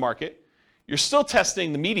testing the market. You're still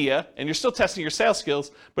testing the media, and you're still testing your sales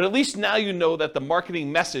skills, but at least now you know that the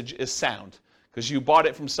marketing message is sound because you bought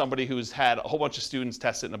it from somebody who's had a whole bunch of students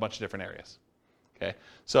test it in a bunch of different areas. Okay,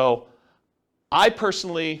 so I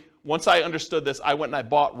personally, once I understood this, I went and I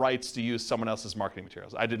bought rights to use someone else's marketing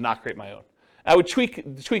materials. I did not create my own. I would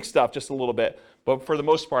tweak stuff just a little bit, but for the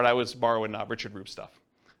most part, I was borrowing Richard Roop stuff.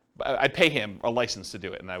 I'd pay him a license to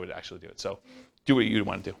do it, and I would actually do it. So do what you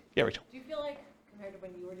want to do. Yeah, Rachel. Do you feel like, compared to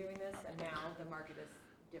when you were doing this and now, the market is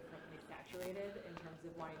differently saturated in terms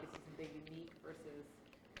of wanting to see something unique versus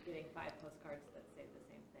getting 5 postcards that say the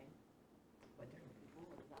same thing? What different people?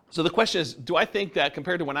 What is that? So the question is, do I think that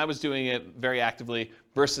compared to when I was doing it very actively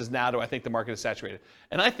versus now, do I think the market is saturated?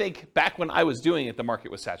 And I think back when I was doing it, the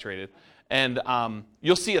market was saturated. And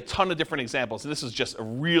you'll see a ton of different examples. And this is just a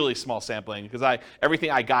really small sampling because everything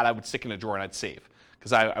I got, I would stick in a drawer and I'd save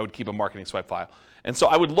because I would keep a marketing swipe file. And so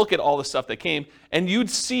I would look at all the stuff that came, and you'd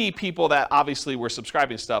see people that obviously were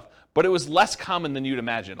subscribing to stuff, but it was less common than you'd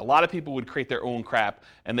imagine. A lot of people would create their own crap,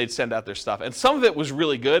 and they'd send out their stuff. And some of it was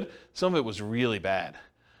really good, some of it was really bad,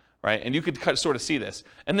 right? And you could sort of see this.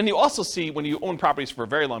 And then you also see, when you own properties for a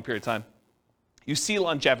very long period of time, you see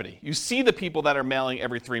longevity. You see the people that are mailing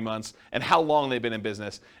every 3 months and how long they've been in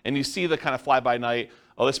business. And you see the kind of fly-by-night,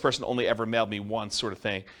 oh, this person only ever mailed me once sort of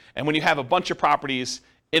thing. And when you have a bunch of properties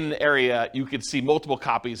in the area, you could see multiple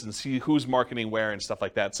copies and see who's marketing where and stuff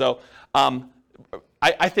like that. So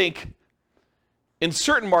I think in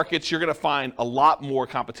certain markets, you're going to find a lot more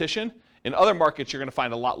competition. In other markets, you're going to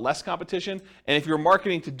find a lot less competition. And if you're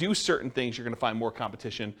marketing to do certain things, you're going to find more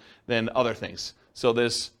competition than other things. So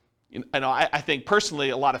there's, I think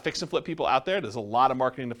personally, a lot of fix and flip people out there. There's a lot of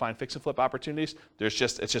marketing to find fix and flip opportunities. It's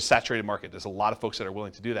just saturated market. There's a lot of folks that are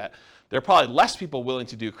willing to do that. There are probably less people willing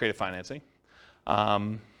to do creative financing.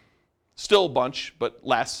 Still a bunch, but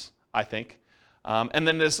less, I think. And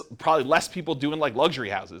then there's probably less people doing like luxury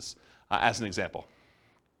houses, as an example.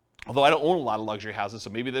 Although I don't own a lot of luxury houses, so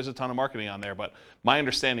maybe there's a ton of marketing on there, but my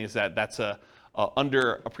understanding is that that's a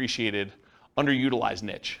underappreciated, underutilized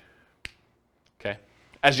niche. Okay?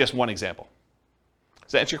 As just one example.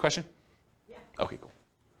 Does that answer your question? Yeah. Okay, cool.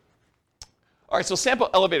 All right, so sample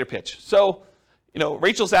elevator pitch. So,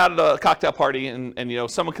 Rachel's out at a cocktail party and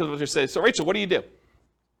someone comes over and says, so Rachel, what do you do?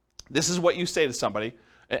 This is what you say to somebody.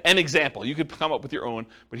 An example. You could come up with your own,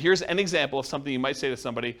 but here's an example of something you might say to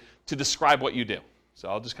somebody to describe what you do. So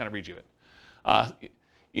I'll just kind of read you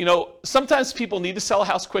it. Sometimes people need to sell a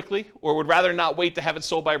house quickly or would rather not wait to have it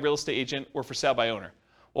sold by a real estate agent or for sale by owner.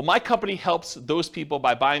 Well, my company helps those people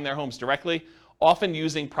by buying their homes directly, often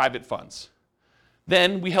using private funds.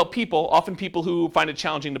 Then we help people, often people who find it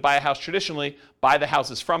challenging to buy a house traditionally, buy the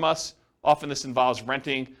houses from us. Often this involves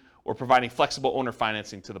renting or providing flexible owner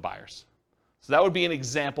financing to the buyers. So that would be an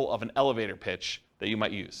example of an elevator pitch that you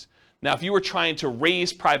might use. Now, if you were trying to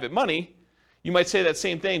raise private money, you might say that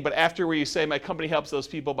same thing, but after where you say my company helps those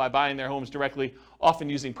people by buying their homes directly, often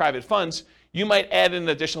using private funds, you might add in an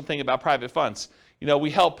additional thing about private funds.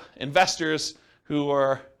 We help investors who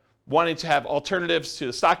are wanting to have alternatives to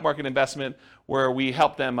the stock market investment where we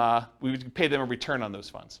help them, we pay them a return on those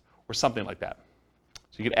funds or something like that.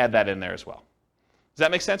 So you could add that in there as well. Does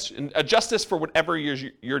that make sense? And adjust this for whatever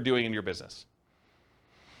you're doing in your business.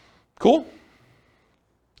 Cool?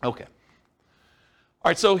 Okay. All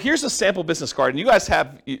right, so here's a sample business card, and you guys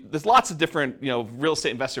there's lots of different, real estate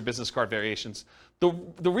investor business card variations.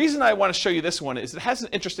 The reason I want to show you this one is it has an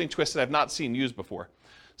interesting twist that I've not seen used before.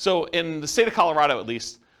 So in the state of Colorado, at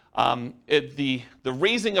least, the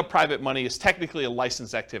raising of private money is technically a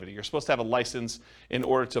licensed activity. You're supposed to have a license in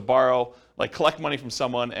order to borrow, like collect money from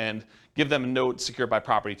someone and give them a note secured by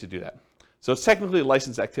property to do that. So it's technically a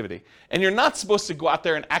licensed activity. And you're not supposed to go out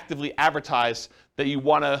there and actively advertise that you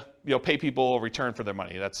want to pay people a return for their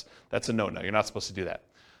money. That's a no-no. You're not supposed to do that.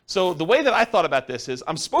 So the way that I thought about this is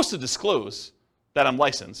I'm supposed to disclose that I'm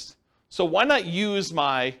licensed. So why not use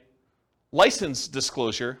my license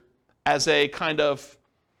disclosure as a kind of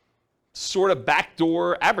sort of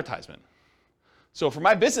backdoor advertisement? So for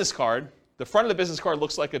my business card, the front of the business card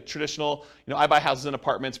looks like a traditional, I buy houses and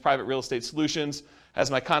apartments, private real estate solutions, has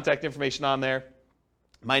my contact information on there,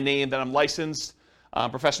 my name, that I'm licensed,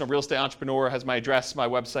 professional real estate entrepreneur, has my address, my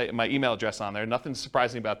website, and my email address on there. Nothing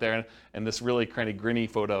surprising about there, and this really kind of grinny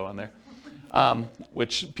photo on there,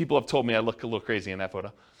 which people have told me I look a little crazy in that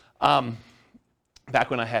photo, back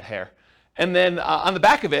when I had hair. And then on the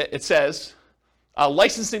back of it, it says,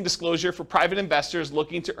 licensing disclosure for private investors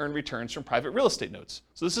looking to earn returns from private real estate notes.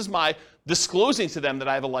 So this is my disclosing to them that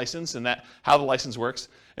I have a license and how the license works.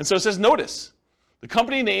 And so it says, notice, the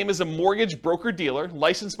company name is a mortgage broker-dealer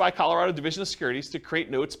licensed by Colorado Division of Securities to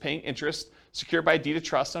create notes paying interest secured by a deed of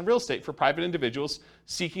trust on real estate for private individuals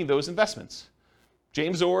seeking those investments.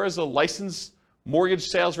 James Orr is a licensed mortgage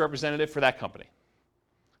sales representative for that company.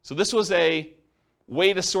 So this was a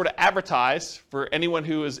way to sort of advertise for anyone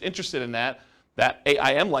who is interested in that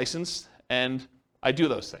I am licensed and I do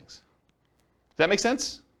those things. Does that make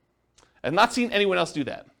sense? I've not seen anyone else do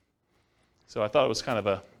that. So I thought it was kind of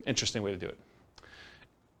an interesting way to do it.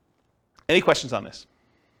 Any questions on this?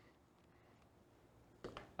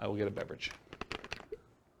 I will get a beverage.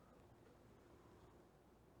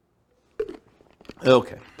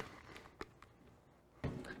 Okay.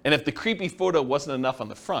 And if the creepy photo wasn't enough on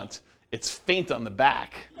the front, it's faint on the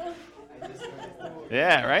back.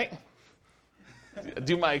 Yeah, right?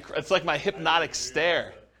 It's like my hypnotic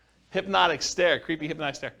stare. Hypnotic stare, creepy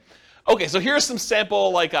hypnotic stare. Okay, so here's some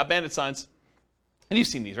sample bandit signs. And you've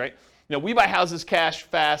seen these, right? We buy houses cash,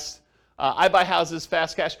 fast. I buy houses,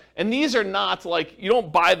 fast cash. And these are not you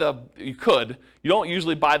don't buy you don't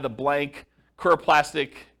usually buy the blank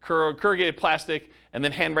corrugated plastic and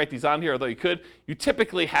then handwrite these on here, although you could. You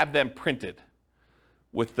typically have them printed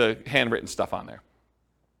with the handwritten stuff on there.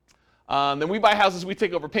 Then we buy houses, we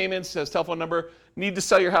take over payments, says telephone number. Need to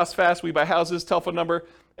sell your house fast, we buy houses, telephone number,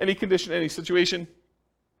 any condition, any situation.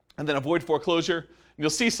 And then avoid foreclosure. And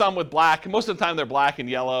you'll see some with black. Most of the time they're black and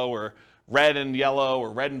yellow or red and yellow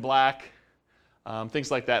or red and black,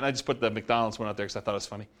 things like that. And I just put the McDonald's one out there because I thought it was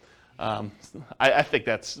funny. I think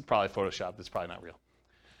that's probably Photoshopped. It's probably not real.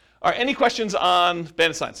 All right, any questions on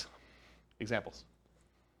bandit signs? Examples?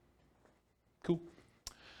 Cool.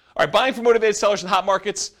 All right, buying for motivated sellers in hot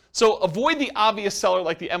markets. So avoid the obvious seller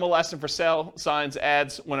like the MLS and for sale signs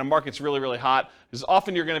ads when a market's really, really hot, because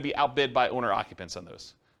often you're going to be outbid by owner occupants on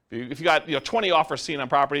those. If you got 20 offers seen on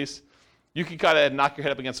properties, you can kind of knock your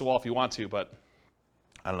head up against the wall if you want to, but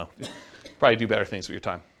I don't know. Probably do better things with your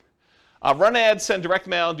time. Run ads, send direct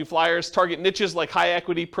mail, and do flyers. Target niches like high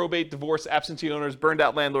equity, probate, divorce, absentee owners, burned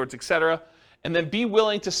out landlords, etc. And then be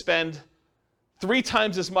willing to spend 3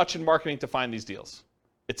 times as much in marketing to find these deals.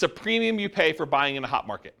 It's a premium you pay for buying in a hot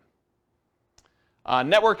market.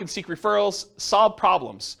 Network and seek referrals. Solve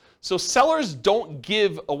problems. So sellers don't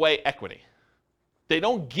give away equity. They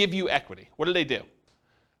don't give you equity. What do?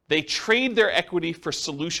 They trade their equity for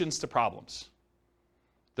solutions to problems.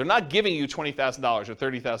 They're not giving you $20,000 or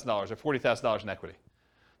 $30,000 or $40,000 in equity.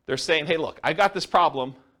 They're saying, hey, look, I got this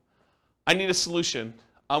problem. I need a solution.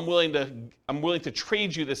 I'm willing to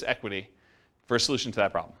trade you this equity for a solution to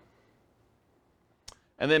that problem.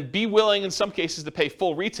 And then be willing, in some cases, to pay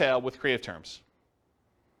full retail with creative terms.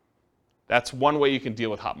 That's one way you can deal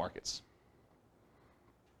with hot markets.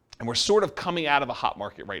 And we're sort of coming out of a hot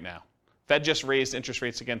market right now. Fed just raised interest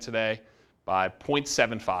rates again today by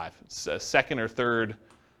 0.75. It's a second or third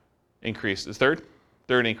increase. Is third?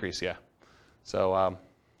 Third increase, yeah. So,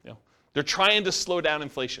 they're trying to slow down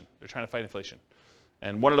inflation. They're trying to fight inflation.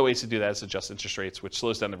 And one of the ways to do that is adjust interest rates, which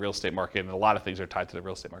slows down the real estate market, and a lot of things are tied to the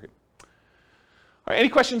real estate market. All right, any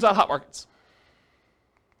questions on hot markets?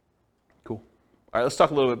 Cool. All right, let's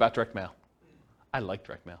talk a little bit about direct mail. I like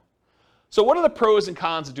direct mail. So what are the pros and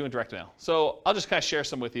cons of doing direct mail? So I'll just kind of share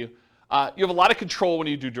some with you. You have a lot of control when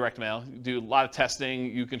you do direct mail. You do a lot of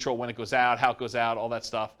testing. You control when it goes out, how it goes out, all that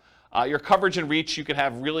stuff. Your coverage and reach, you can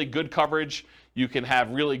have really good coverage. You can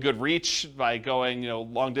have really good reach by going,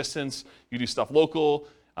 long distance. You do stuff local.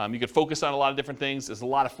 You can focus on a lot of different things. There's a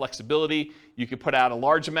lot of flexibility. You can put out a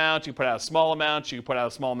large amount. You can put out a small amount. You can put out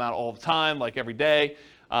a small amount all the time, like every day.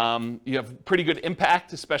 You have pretty good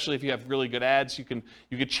impact, especially if you have really good ads. You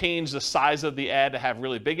could change the size of the ad to have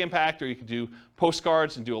really big impact, or you could do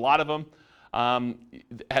postcards and do a lot of them.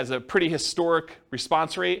 It has a pretty historic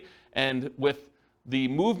response rate, and with the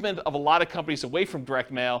movement of a lot of companies away from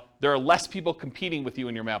direct mail, there are less people competing with you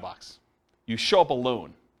in your mailbox. You show up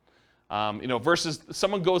alone. Versus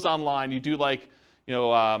someone goes online, you do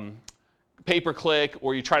pay-per-click,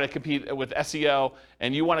 or you try to compete with SEO,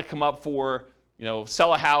 and you want to come up for,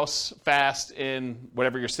 sell a house fast in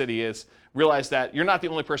whatever your city is. Realize that you're not the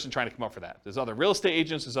only person trying to come up for that. There's other real estate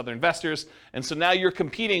agents, there's other investors, and so now you're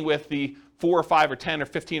competing with the 4 or 5 or 10 or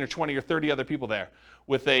 15 or 20 or 30 other people there.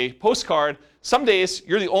 With a postcard, some days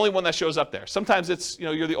you're the only one that shows up there. Sometimes it's,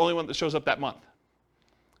 you're the only one that shows up that month.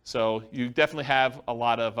 So you definitely have a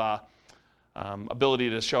lot of ability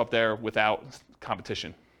to show up there without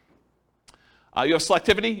competition. You have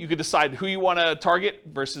selectivity. You can decide who you want to target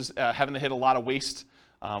versus having to hit a lot of waste,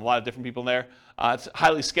 a lot of different people there. It's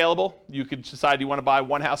highly scalable. You could decide you want to buy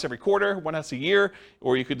one house every quarter, one house a year,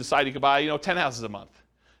 or you could decide you could buy 10 houses a month.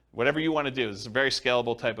 Whatever you want to do. This is a very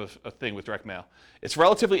scalable type of thing with direct mail. It's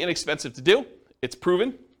relatively inexpensive to do. It's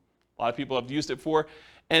proven. A lot of people have used it for.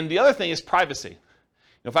 And the other thing is privacy.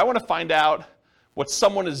 If I want to find out what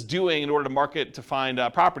someone is doing in order to market to find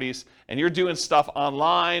properties, and you're doing stuff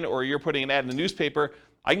online or you're putting an ad in the newspaper,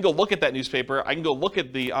 I can go look at that newspaper, I can go look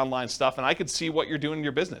at the online stuff, and I can see what you're doing in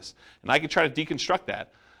your business. And I can try to deconstruct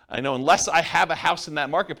that. I know unless I have a house in that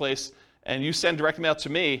marketplace and you send direct mail to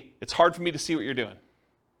me, it's hard for me to see what you're doing.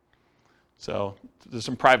 So there's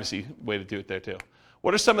some privacy way to do it there too.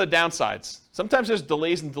 What are some of the downsides? Sometimes there's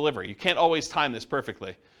delays in delivery. You can't always time this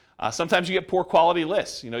perfectly. Sometimes you get poor quality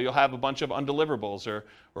lists. You'll have a bunch of undeliverables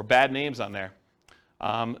or bad names on there.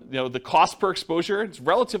 The cost per exposure, it's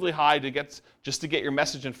relatively high to get your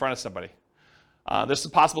message in front of somebody. There's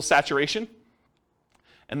some possible saturation.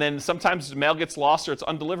 And then sometimes the mail gets lost or it's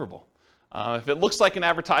undeliverable. If it looks like an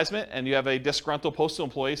advertisement and you have a disgruntled postal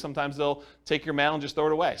employee, sometimes they'll take your mail and just throw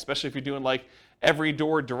it away, especially if you're doing like every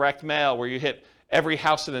door direct mail where you hit every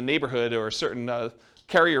house in a neighborhood or a certain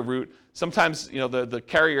carrier route. Sometimes the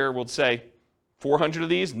carrier will say, 400 of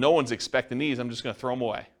these, no one's expecting these, I'm just going to throw them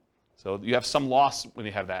away. So you have some loss when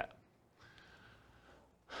you have that.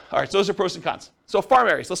 All right, so those are pros and cons. So farm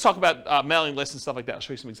areas, let's talk about mailing lists and stuff like that. I'll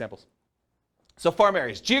show you some examples. So farm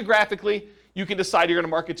areas, geographically, you can decide you're going to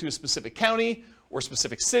market to a specific county or a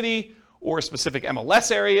specific city or a specific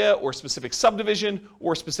MLS area or a specific subdivision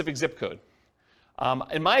or a specific zip code.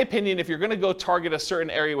 In my opinion, if you're going to go target a certain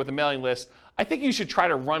area with a mailing list, I think you should try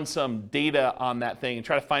to run some data on that thing and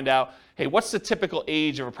try to find out, hey, what's the typical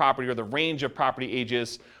age of a property or the range of property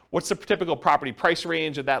ages? What's the typical property price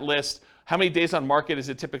range of that list? How many days on market is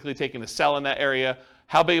it typically taking to sell in that area?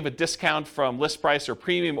 How big of a discount from list price or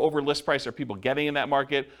premium over list price are people getting in that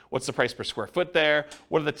market? What's the price per square foot there?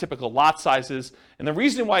 What are the typical lot sizes? And the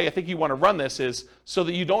reason why I think you want to run this is so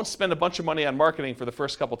that you don't spend a bunch of money on marketing for the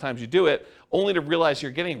first couple times you do it, only to realize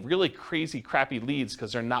you're getting really crazy, crappy leads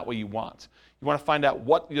because they're not what you want. You want to find out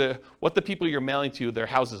what the people you're mailing to, their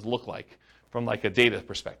houses look like from like a data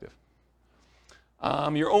perspective.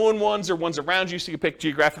 Your own ones or ones around you, so you can pick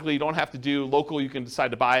geographically. You don't have to do local. You can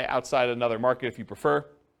decide to buy outside another market if you prefer.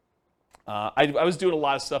 I was doing a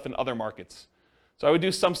lot of stuff in other markets. So I would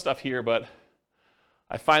do some stuff here, but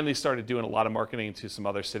I finally started doing a lot of marketing to some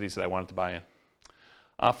other cities that I wanted to buy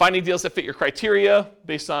in. Finding deals that fit your criteria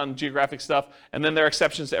based on geographic stuff, and then there are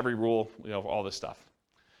exceptions to every rule, all this stuff.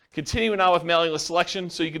 Continuing on with mailing list selection,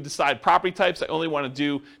 so you can decide property types. I only want to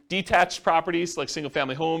do detached properties like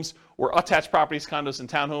single-family homes or attached properties, condos and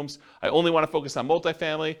townhomes. I only want to focus on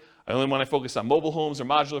multifamily. I only want to focus on mobile homes or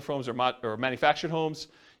modular homes or manufactured homes.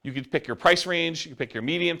 You can pick your price range. You can pick your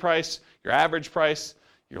median price, your average price,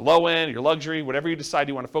 your low end, your luxury, whatever you decide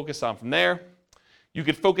you want to focus on from there. You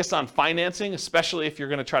could focus on financing, especially if you're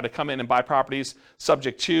going to try to come in and buy properties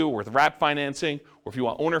subject to or with wrap financing, or if you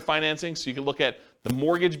want owner financing. So you can look at the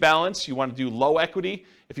mortgage balance. You want to do low equity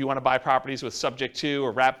if you want to buy properties with subject to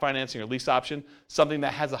or wrap financing or lease option, something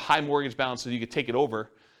that has a high mortgage balance so you could take it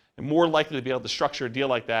over, and more likely to be able to structure a deal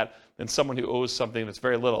like that than someone who owes something that's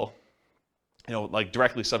very little, like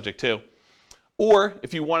directly subject to. Or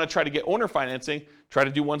if you want to try to get owner financing, try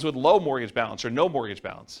to do ones with low mortgage balance or no mortgage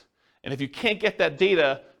balance. And if you can't get that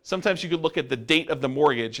data, sometimes you could look at the date of the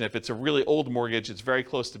mortgage, and if it's a really old mortgage, it's very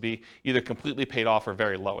close to be either completely paid off or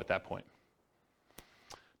very low at that point.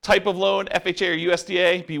 Type of loan, FHA or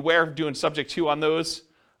USDA, beware of doing subject to on those,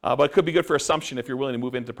 but it could be good for assumption if you're willing to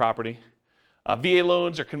move into property. VA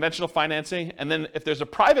loans or conventional financing, and then if there's a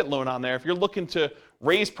private loan on there, if you're looking to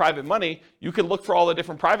raise private money, you can look for all the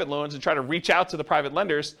different private loans and try to reach out to the private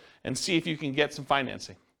lenders and see if you can get some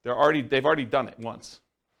financing. They've already done it once.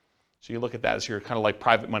 So you look at that as your kind of like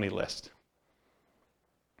private money list.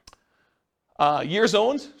 Years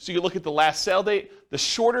owned, so you look at the last sale date. The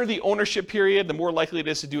shorter the ownership period, the more likely it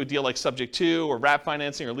is to do a deal like subject to or wrap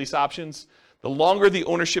financing or lease options. The longer the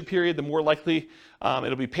ownership period, the more likely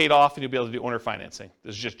it'll be paid off and you'll be able to do owner financing.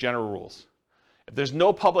 There's just general rules. If there's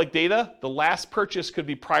no public data, the last purchase could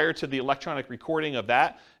be prior to the electronic recording of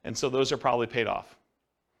that, and so those are probably paid off.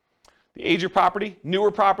 The age of property,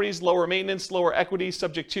 newer properties, lower maintenance, lower equity,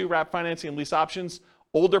 subject to wrap financing and lease options.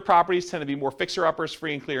 Older properties tend to be more fixer-uppers,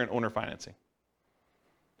 free and clear, and owner financing.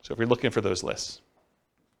 So if you're looking for those lists.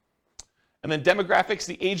 And then demographics,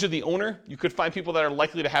 the age of the owner. You could find people that are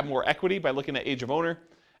likely to have more equity by looking at age of owner.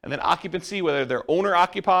 And then occupancy, whether they're owner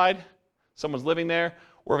occupied, someone's living there,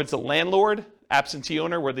 or if it's a landlord, absentee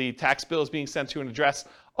owner, where the tax bill is being sent to an address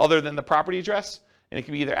other than the property address. And it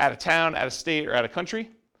can be either out of town, out of state, or out of country.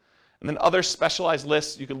 And then other specialized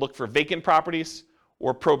lists, you can look for vacant properties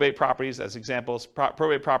or probate properties as examples.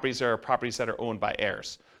 Probate properties are properties that are owned by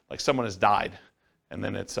heirs, like someone has died and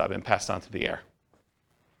then it's been passed on to the heir.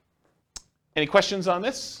 Any questions on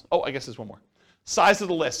this? Oh, I guess there's one more. Size of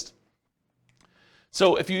the list.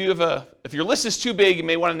 So if your list is too big, you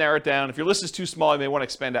may want to narrow it down. If your list is too small, you may want to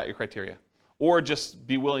expand out your criteria or just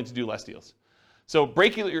be willing to do less deals. So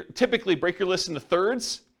typically break your list into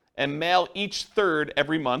thirds and mail each third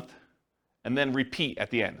every month and then repeat at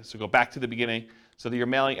the end. So go back to the beginning so that you're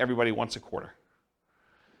mailing everybody once a quarter.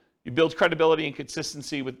 You build credibility and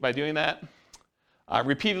consistency by doing that.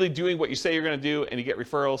 Repeatedly doing what you say you're going to do and you get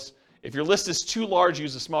referrals. If your list is too large,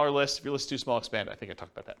 use a smaller list. If your list is too small, expand it. I think I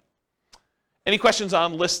talked about that. Any questions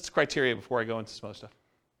on list criteria before I go into some other stuff?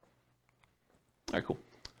 All right, cool.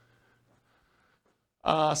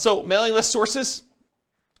 So mailing list sources.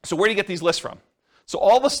 So where do you get these lists from? So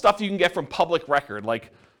all the stuff you can get from public record,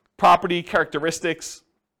 like property characteristics,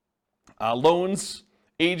 loans,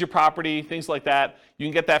 age of property, things like that. You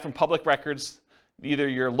can get that from public records, either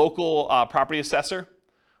your local property assessor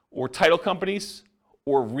or title companies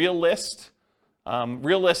or RealList.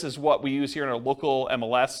 RealList is what we use here in our local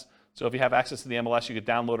MLS. So if you have access to the MLS, you could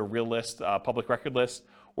download a RealList public record list,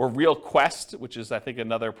 or RealQuest, which is, I think,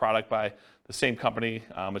 another product by the same company,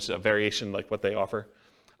 which is a variation like what they offer.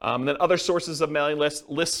 And then other sources of mailing lists: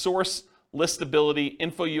 ListSource, Listability,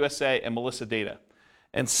 InfoUSA, and Melissa Data.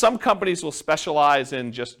 And some companies will specialize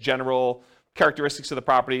in just general characteristics of the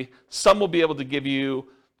property. Some will be able to give you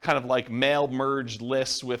kind of like mail merged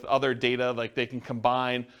lists with other data, like they can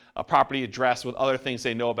combine a property address with other things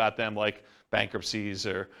they know about them, like bankruptcies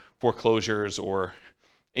or foreclosures or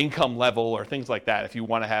income level or things like that, if you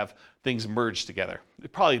want to have things merged together.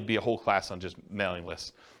 It'd probably be a whole class on just mailing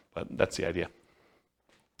lists, but that's the idea.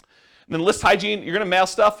 And then list hygiene, you're going to mail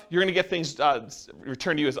stuff, you're going to get things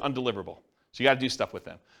returned to you as undeliverable. So you got to do stuff with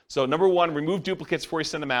them. So number one, remove duplicates before you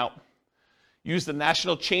send them out. Use the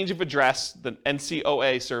National Change of Address, the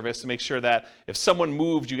NCOA service, to make sure that if someone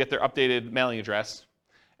moved, you get their updated mailing address.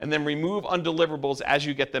 And then remove undeliverables as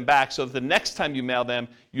you get them back so that the next time you mail them,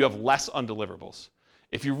 you have less undeliverables.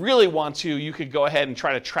 If you really want to, you could go ahead and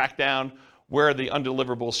try to track down where the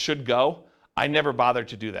undeliverables should go. I never bothered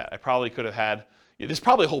to do that. I probably could have had, there's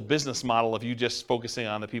probably a whole business model of you just focusing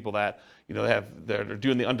on the people that that are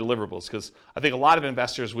doing the undeliverables, because I think a lot of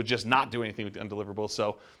investors would just not do anything with the undeliverables,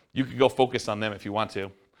 so you could go focus on them if you want to.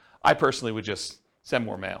 I personally would just send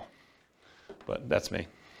more mail, but that's me.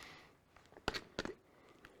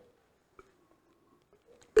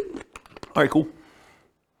 All right, cool.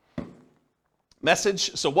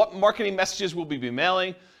 Message. So what marketing messages will we be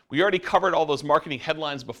mailing? We already covered all those marketing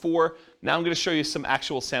headlines before. Now I'm going to show you some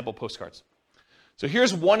actual sample postcards. So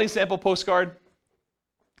here's one example postcard.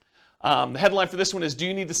 The headline for this one is, do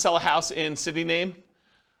you need to sell a house in city name?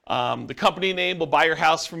 The company name will buy your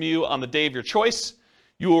house from you on the day of your choice.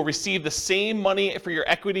 You will receive the same money for your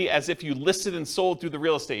equity as if you listed and sold through the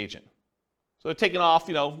real estate agent. So they're taking off,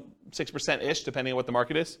 6%-ish, depending on what the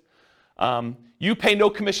market is. You pay no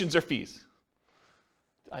commissions or fees.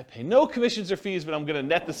 I pay no commissions or fees, but I'm going to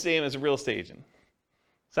net the same as a real estate agent.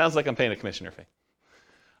 Sounds like I'm paying a commission or fee.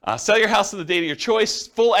 Sell your house on the date of your choice,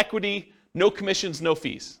 full equity, no commissions, no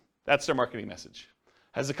fees. That's their marketing message.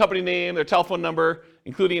 Has the company name, their telephone number,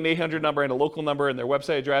 including an 800 number and a local number and their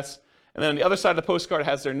website address. And then on the other side of the postcard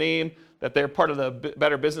has their name, that they're part of the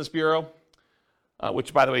Better Business Bureau,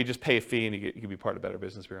 which, by the way, you just pay a fee and you can be part of Better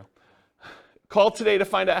Business Bureau. Call today to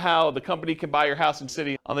find out how the company can buy your house and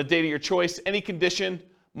city on the date of your choice. Any condition,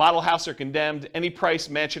 model house or condemned, any price,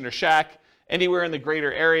 mansion or shack, anywhere in the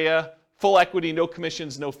greater area, full equity, no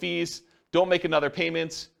commissions, no fees. Don't make another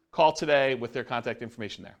payment. Call today with their contact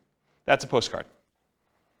information there. That's a postcard.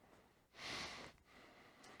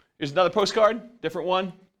 Here's another postcard, different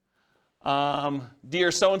one.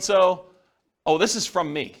 Dear so-and-so. Oh, this is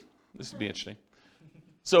from me. This would be interesting.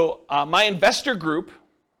 So my investor group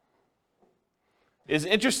is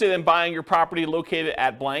interested in buying your property located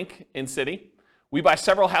at blank in city. We buy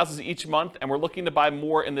several houses each month, and we're looking to buy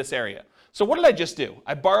more in this area. So what did I just do?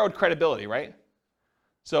 I borrowed credibility, right?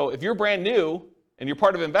 So if you're brand new and you're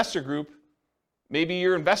part of an investor group, maybe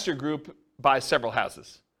your investor group buys several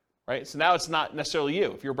houses, right? So now it's not necessarily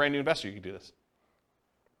you. If you're a brand new investor, you can do this.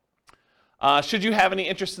 Should you have any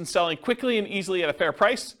interest in selling quickly and easily at a fair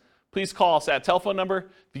price, please call us at telephone number.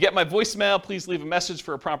 If you get my voicemail, please leave a message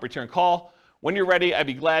for a prompt return call. When you're ready, I'd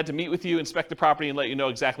be glad to meet with you, inspect the property, and let you know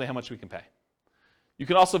exactly how much we can pay. You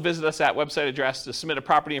can also visit us at website address to submit a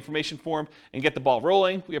property information form and get the ball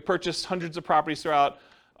rolling. We have purchased hundreds of properties throughout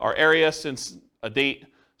our area since a date,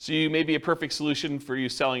 so you may be a perfect solution for you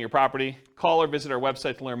selling your property. Call or visit our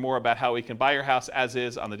website to learn more about how we can buy your house as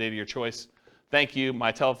is on the date of your choice. Thank you.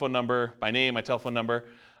 My telephone number, my name, my telephone number.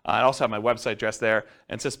 I also have my website address there.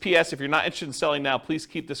 And it says, P.S. if you're not interested in selling now, please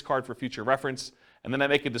keep this card for future reference. And then I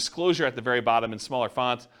make a disclosure at the very bottom in smaller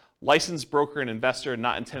font. Licensed broker and investor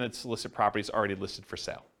not intended to solicit properties already listed for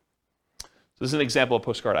sale. So this is an example of a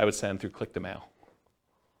postcard I would send through Click to Mail.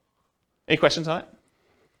 Any questions on it?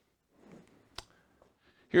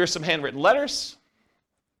 Here are some handwritten letters.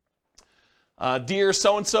 Dear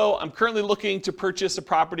so-and-so, I'm currently looking to purchase a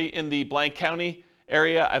property in the blank county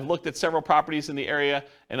area. I've looked at several properties in the area,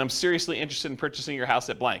 and I'm seriously interested in purchasing your house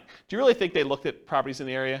at blank. Do you really think they looked at properties in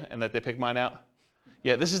the area and that they picked mine out?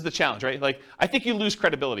 Yeah, this is the challenge, right? Like, I think you lose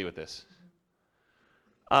credibility with this.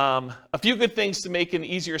 A few good things to make an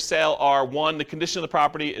easier sale are, 1, the condition of the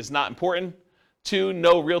property is not important. 2,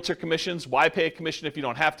 no realtor commissions. Why pay a commission if you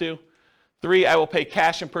don't have to? 3, I will pay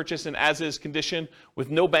cash and purchase in as-is condition with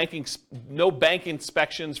no bank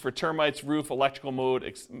inspections for termites, roof, electrical mold,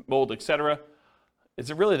 etc. Is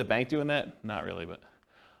it really the bank doing that? Not really, but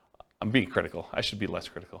I'm being critical. I should be less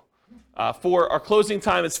critical. 4, our closing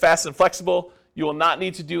time is fast and flexible. You will not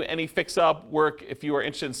need to do any fix-up work if you are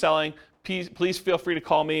interested in selling. Please feel free to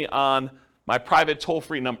call me on my private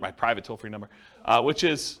toll-free number, which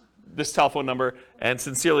is this telephone number, and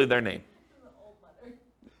sincerely their name.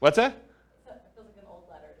 What's that? It feels like an old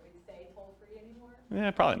letter. Do we say toll-free anymore?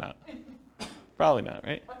 Yeah, probably not. Probably not,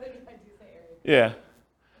 right? I do say area. Yeah.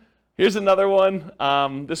 Here's another one.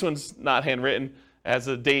 This one's not handwritten. It has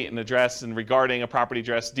a date and address and regarding a property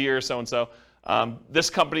address. Dear so-and-so, this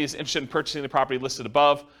company is interested in purchasing the property listed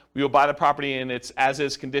above. We will buy the property in its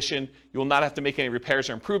as-is condition. You will not have to make any repairs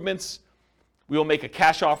or improvements. We will make a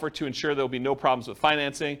cash offer to ensure there will be no problems with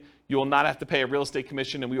financing. You will not have to pay a real estate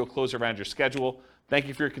commission, and we will close around your schedule. Thank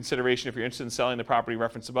you for your consideration. If you're interested in selling the property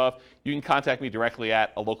referenced above, you can contact me directly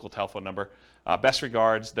at a local telephone number. Best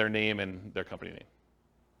regards, their name and their company name.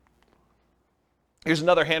 Here's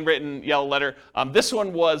another handwritten yellow letter. This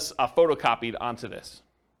one was photocopied onto this.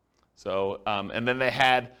 So, and then they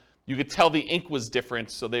had, you could tell the ink was different,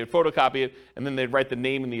 so they would photocopy it, and then they'd write the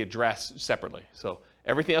name and the address separately. So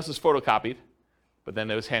everything else was photocopied, but then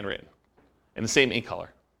it was handwritten in the same ink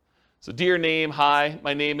color. So dear name, hi,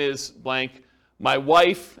 my name is blank. My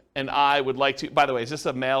wife and I would like to, by the way, is this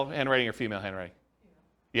a male handwriting or female handwriting?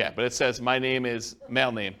 Yeah, but it says my name is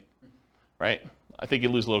male name, right? I think you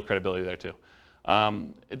lose a little credibility there too.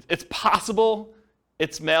 It's possible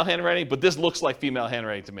it's male handwriting, but this looks like female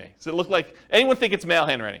handwriting to me. Does it look like, anyone think it's male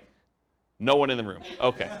handwriting? No one in the room.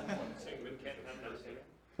 Okay.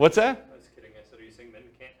 What's that? I was kidding. I said, are you saying men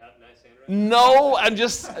can't have nice handwriting? No, I'm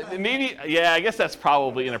just, maybe, yeah, I guess that's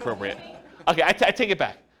probably inappropriate. Okay, I take it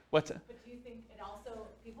back. What's that? But do you think it also,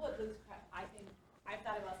 people would lose, I think, I've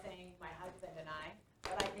thought about saying my husband and I,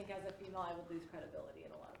 but I think as a female I would lose credibility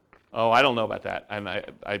in a lot. Oh, I don't know about that, and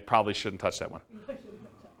I probably shouldn't touch that one.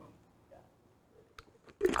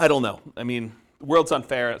 I don't know. I mean, the world's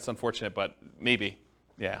unfair. It's unfortunate, but maybe.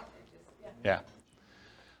 Yeah. Yeah.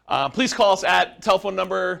 Please call us at telephone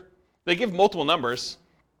number. They give multiple numbers.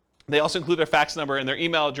 They also include their fax number and their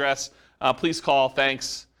email address. Please call.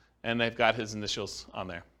 Thanks. And they've got his initials on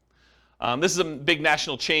there. This is a big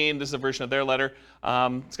national chain. This is a version of their letter.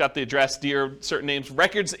 It's got the address, dear, certain names.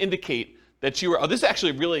 Records indicate that you are, oh, this is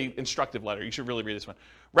actually a really instructive letter. You should really read this one.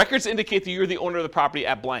 Records indicate that you're the owner of the property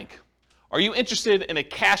at blank. Are you interested in a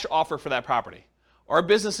cash offer for that property? Our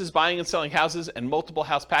business is buying and selling houses and multiple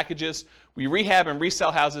house packages. We rehab and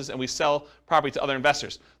resell houses, and we sell property to other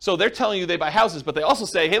investors. So they're telling you they buy houses, but they also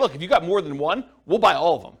say, hey, look, if you got more than one, we'll buy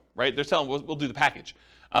all of them, right? They're telling we'll do the package.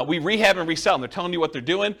 We rehab and resell them. They're telling you what they're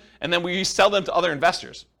doing, and then we resell them to other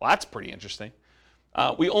investors. Well, that's pretty interesting.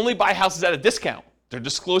 We only buy houses at a discount. They're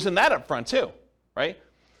disclosing that up front too, right?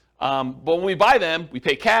 But when we buy them, we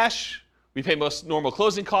pay cash. We pay most normal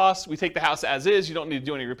closing costs. We take the house as is. You don't need to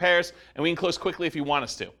do any repairs, and we can close quickly if you want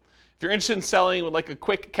us to. If you're interested in selling and would like a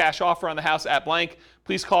quick cash offer on the house at blank,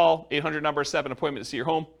 please call 800 number 7 appointment to see your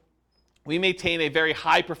home. We maintain a very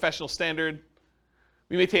high professional standard.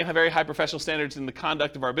 We maintain very high professional standards in the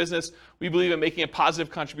conduct of our business. We believe in making a positive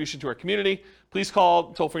contribution to our community. Please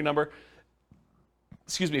call toll-free number.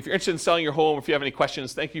 Excuse me, if you're interested in selling your home, or if you have any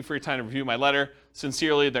questions, thank you for your time to review my letter.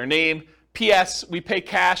 Sincerely, their name. P.S. We pay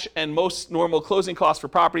cash and most normal closing costs for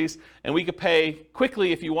properties, and we could pay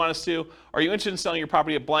quickly if you want us to. Are you interested in selling your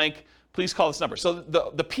property at blank? Please call this number. So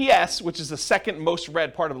the P.S., which is the second most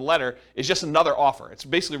read part of the letter, is just another offer. It's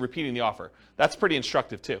basically repeating the offer. That's pretty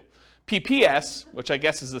instructive too. PPS, which I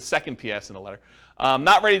guess is the second PS in the letter,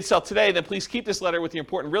 not ready to sell today, then please keep this letter with the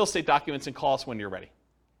important real estate documents and call us when you're ready.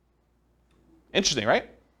 Interesting, right?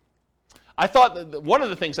 I thought that one of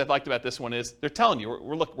the things I liked about this one is they're telling you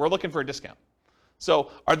we're looking for a discount. So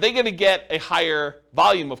are they going to get a higher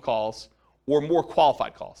volume of calls or more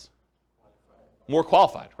qualified calls? More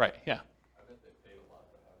qualified, right, yeah. I bet they paid a lot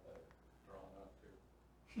to have that drawn up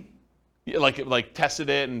too. Yeah, like tested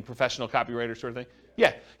it and professional copywriter sort of thing?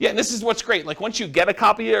 Yeah, and this is what's great. Like once you get a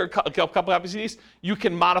copy or a couple copies of these, you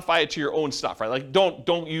can modify it to your own stuff, right? Like don't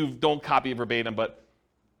copy it verbatim, but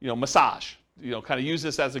massage. Kind of use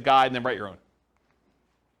this as a guide and then write your own.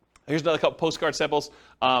 Here's another couple postcard samples.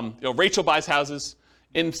 Rachel buys houses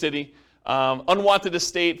in city. Unwanted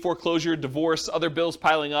estate, foreclosure, divorce, other bills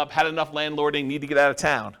piling up, had enough landlording, need to get out of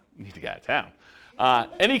town.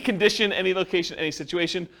 Any condition, any location, any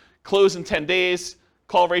situation, close in 10 days.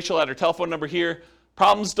 Call Rachel at her telephone number here.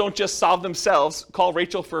 Problems don't just solve themselves. Call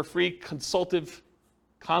Rachel for a free consultative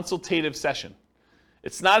session.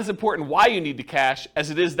 It's not as important why you need the cash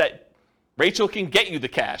as it is that Rachel can get you the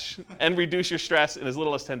cash and reduce your stress in as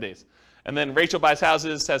little as 10 days. And then Rachel buys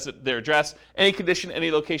houses, has their address, any condition, any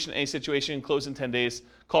location, any situation, close in 10 days.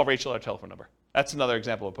 Call Rachel at her telephone number. That's another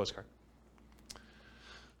example of a postcard.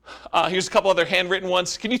 Here's a couple other handwritten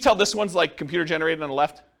ones. Can you tell this one's like computer generated on the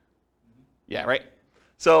left? Yeah, right?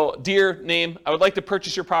 So, dear name, I would like to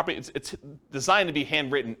purchase your property. It's designed to be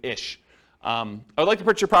handwritten-ish. I would like to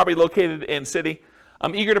purchase your property located in city.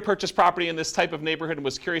 I'm eager to purchase property in this type of neighborhood and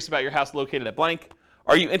was curious about your house located at blank.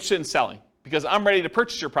 Are you interested in selling? Because I'm ready to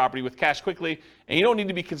purchase your property with cash quickly, and you don't need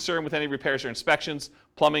to be concerned with any repairs or inspections,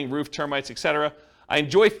 plumbing, roof, termites, etc. I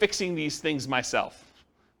enjoy fixing these things myself.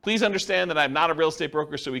 Please understand that I'm not a real estate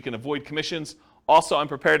broker, so we can avoid commissions. Also, I'm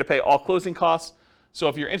prepared to pay all closing costs. So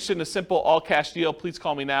if you're interested in a simple all-cash deal, please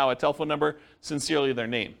call me now at telephone number, sincerely their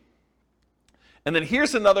name. And then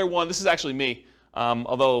here's another one. This is actually me,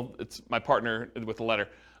 although it's my partner with the letter.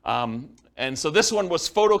 And so this one was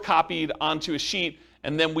photocopied onto a sheet,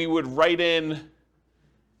 and then we would write in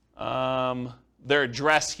their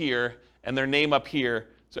address here and their name up here.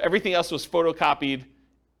 So everything else was photocopied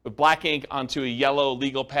with black ink onto a yellow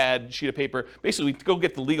legal pad sheet of paper. Basically, we'd go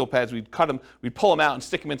get the legal pads, we'd cut them, we'd pull them out and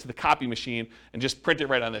stick them into the copy machine and just print it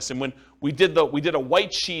right on this. And when we did a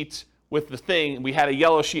white sheet with the thing, we had a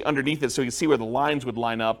yellow sheet underneath it so you could see where the lines would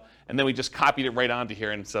line up, and then we just copied it right onto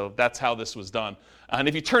here, and so that's how this was done. And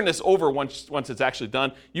if you turn this over once it's actually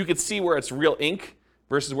done, you could see where it's real ink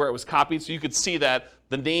versus where it was copied, so you could see that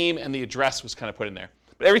the name and the address was kind of put in there.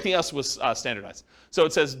 But everything else was standardized. So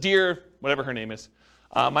it says, dear, whatever her name is,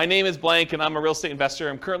 my name is blank, and I'm a real estate investor.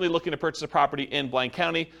 I'm currently looking to purchase a property in blank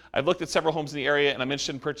county. I've looked at several homes in the area, and I'm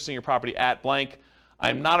interested in purchasing your property at blank.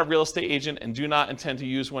 I'm not a real estate agent and do not intend to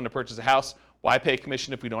use one to purchase a house. Why pay a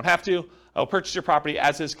commission if we don't have to? I will purchase your property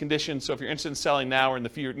as is conditioned, so if you're interested in selling now or in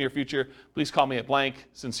the near future, please call me at blank,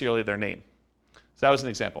 sincerely their name. So that was an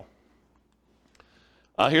example.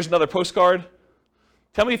 Here's another postcard.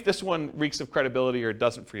 Tell me if this one reeks of credibility or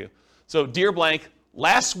doesn't for you. So, dear blank,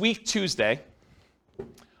 last week Tuesday,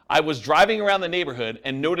 I was driving around the neighborhood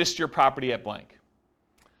and noticed your property at blank.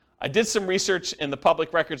 I did some research in the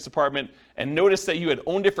public records department and noticed that you had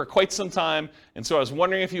owned it for quite some time, and so I was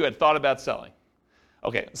wondering if you had thought about selling.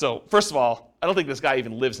 Okay, so first of all, I don't think this guy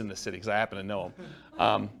even lives in this city because I happen to know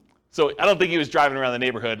him. So I don't think he was driving around the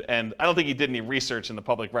neighborhood, and I don't think he did any research in the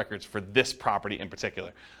public records for this property in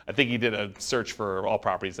particular. I think he did a search for all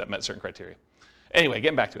properties that met certain criteria. Anyway,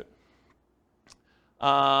 getting back to it.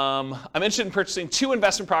 I'm interested in purchasing 2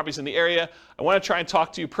 investment properties in the area. I want to try and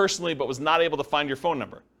talk to you personally, but was not able to find your phone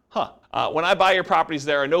number. When I buy your properties,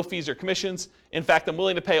 there are no fees or commissions. In fact, I'm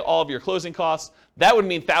willing to pay all of your closing costs. That would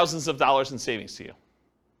mean thousands of dollars in savings to you.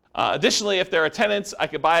 Additionally, if there are tenants, I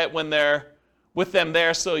could buy it when they're with them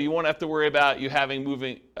there, so you won't have to worry about you having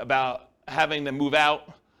them move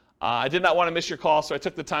out. I did not want to miss your call, so I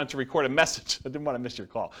took the time to record a message. I didn't want to miss your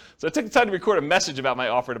call. So I took the time to record a message about my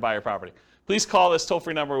offer to buy your property. Please call this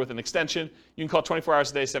toll-free number with an extension. You can call 24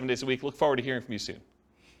 hours a day, 7 days a week. Look forward to hearing from you soon.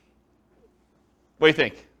 What do you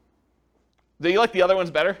think? Do you like the other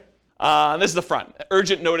ones better? This is the front.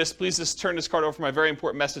 Urgent notice. Please just turn this card over for my very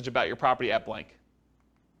important message about your property at blank.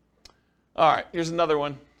 All right, here's another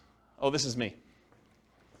one. Oh, this is me.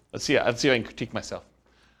 Let's see if I can critique myself.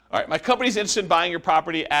 All right, my company's interested in buying your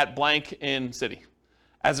property at blank in city.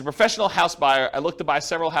 As a professional house buyer, I look to buy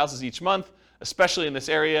several houses each month, especially in this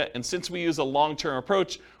area, and since we use a long-term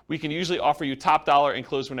approach, we can usually offer you top dollar and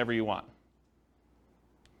close whenever you want.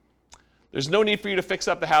 There's no need for you to fix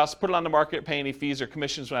up the house, put it on the market, pay any fees or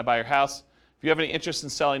commissions when I buy your house. If you have any interest in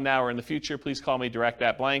selling now or in the future, please call me direct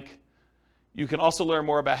at blank. You can also learn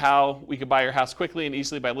more about how we can buy your house quickly and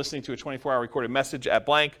easily by listening to a 24-hour recorded message at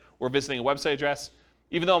blank or visiting a website address.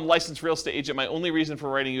 Even though I'm a licensed real estate agent, my only reason for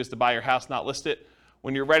writing you is to buy your house, not list it.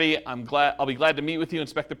 When you're ready, I'll be glad to meet with you,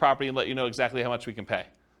 inspect the property, and let you know exactly how much we can pay.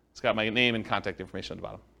 It's got my name and contact information on the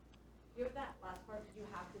bottom. You have that last part, you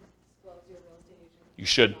have to disclose your real estate agent. You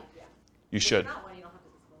should. Yeah. You should. If not one, you don't have to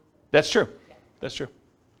disclose it. That's true. Yeah. That's true.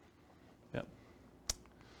 Yep.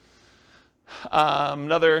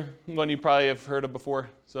 Another one you probably have heard of before.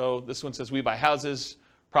 So this one says, we buy houses,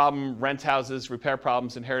 problem, rent houses, repair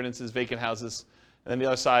problems, inheritances, vacant houses. And then the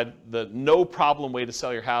other side, the no problem way to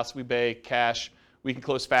sell your house. We pay cash. We can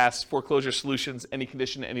close fast. Foreclosure solutions, any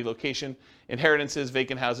condition, any location. Inheritances,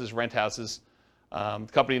 vacant houses, rent houses. The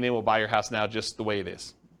company name will buy your house now just the way it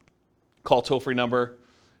is. Call toll-free number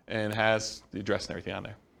and has the address and everything on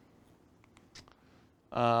there.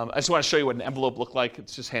 I just want to show you what an envelope looked like.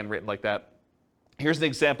 It's just handwritten like that. Here's an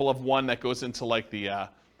example of one that goes into like the,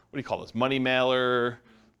 what do you call this, money mailer,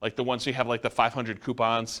 like the ones you have like the 500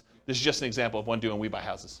 coupons. This is just an example of one doing We Buy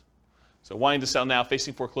Houses. So wanting to sell now,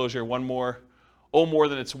 facing foreclosure, one more, owe more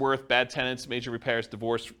than it's worth, bad tenants, major repairs,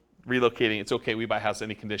 divorce, relocating. It's okay, We Buy House,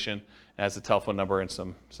 any condition. It has a telephone number and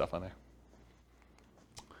some stuff on there.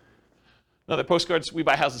 Another postcards, We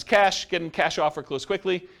Buy Houses cash, get in cash offer, close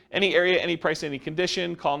quickly. Any area, any price, any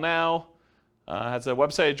condition, call now. Has a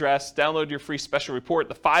website address, download your free special report,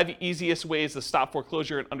 the 5 easiest ways to stop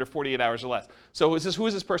foreclosure in under 48 hours or less. So who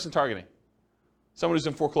is this person targeting? Someone who's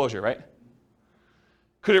in foreclosure, right?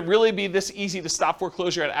 Could it really be this easy to stop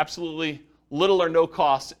foreclosure at absolutely little or no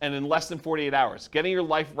cost and in less than 48 hours? Getting your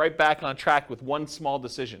life right back on track with one small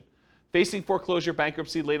decision. Facing foreclosure,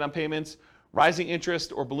 bankruptcy, late on payments, rising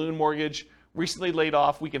interest, or balloon mortgage, recently laid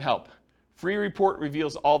off, we can help. Free report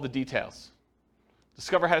reveals all the details.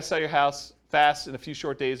 Discover how to sell your house fast in a few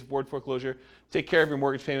short days, avoid foreclosure, take care of your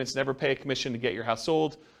mortgage payments, never pay a commission to get your house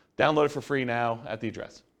sold. Download it for free now at the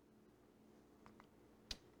address.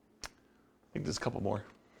 I think there's a couple more.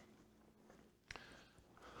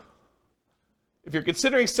 If you're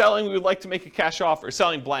considering selling, we would like to make a cash offer,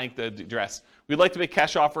 selling blank the address. We'd like to make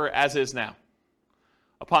cash offer as is now.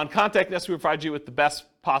 Upon contacting us, we provide you with the best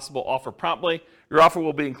possible offer promptly. Your offer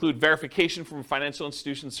will include verification from a financial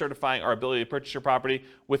institution certifying our ability to purchase your property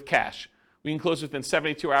with cash. We can close within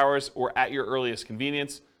 72 hours or at your earliest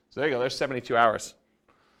convenience. So there you go, there's 72 hours.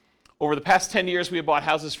 Over the past 10 years, we have bought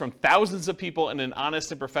houses from thousands of people in an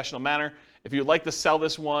honest and professional manner. If you'd like to sell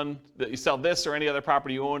this one, that you sell this or any other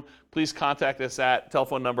property you own, please contact us at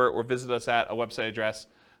telephone number or visit us at a website address.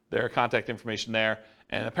 There are contact information there.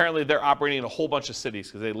 And apparently they're operating in a whole bunch of cities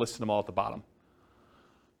because they listed them all at the bottom.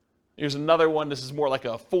 Here's another one. This is more like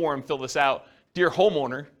a form. Fill this out. Dear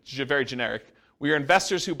homeowner, very generic. We are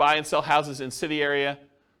investors who buy and sell houses in city area.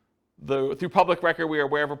 Through public record, we are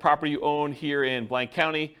aware of a property you own here in blank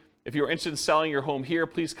county. If you are interested in selling your home here,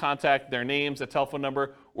 please contact their names, a telephone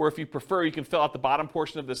number, or if you prefer, you can fill out the bottom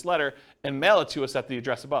portion of this letter and mail it to us at the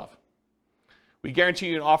address above. We guarantee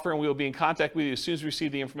you an offer and we will be in contact with you as soon as we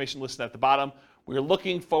receive the information listed at the bottom. We are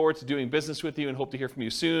looking forward to doing business with you and hope to hear from you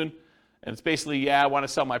soon. And it's basically, yeah, I want to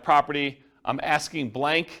sell my property. I'm asking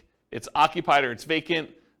blank. It's occupied or it's vacant.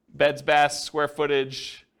 Beds, baths, square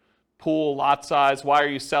footage, pool, lot size. Why are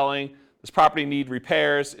you selling? Does property need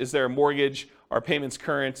repairs? Is there a mortgage? Are payments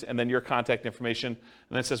current? And then your contact information. And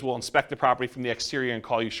then it says, we'll inspect the property from the exterior and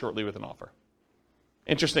call you shortly with an offer.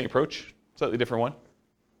 Interesting approach. Slightly different one.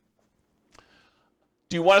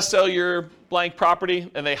 Do you want to sell your blank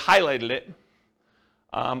property? And they highlighted it.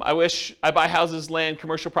 I buy houses, land,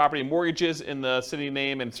 commercial property, and mortgages in the city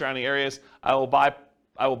name and surrounding areas. I will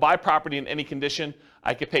buy property in any condition.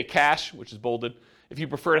 I could pay cash, which is bolded. If you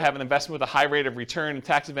prefer to have an investment with a high rate of return and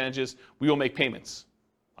tax advantages, we will make payments.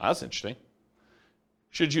 Wow, that's interesting.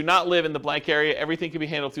 Should you not live in the blank area, everything can be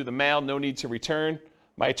handled through the mail, no need to return.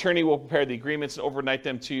 My attorney will prepare the agreements and overnight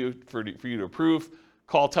them to you for you to approve.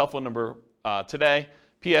 Call telephone number today.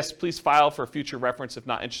 P.S. Please file for future reference if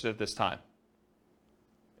not interested at this time.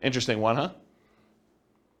 Interesting one, huh?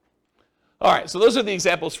 All right, so those are the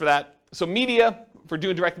examples for that. So media for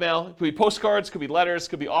doing direct mail, it could be postcards, could be letters,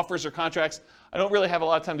 could be offers or contracts. I don't really have a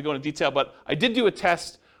lot of time to go into detail, but I did do a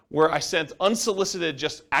test where I sent unsolicited,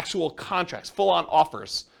 just actual contracts, full-on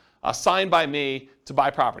offers, signed by me to buy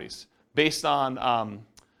properties based on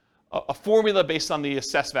a formula based on the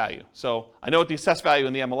assessed value. So I know what the assessed value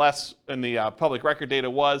in the MLS and the public record data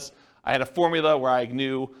was. I had a formula where I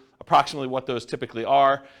knew approximately what those typically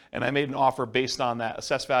are, and I made an offer based on that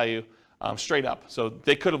assessed value straight up. So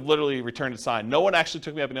they could have literally returned it signed. No one actually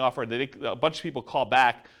took me up on the offer. A bunch of people called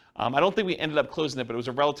back. I don't think we ended up closing it, but it was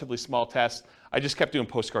a relatively small test. I just kept doing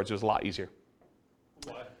postcards. It was a lot easier.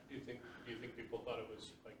 Why? Do you think people thought it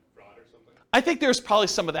was like fraud or something? I think there's probably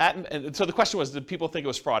some of that. And so the question was, did people think it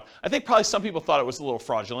was fraud? I think probably some people thought it was a little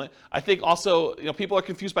fraudulent. I think also, people are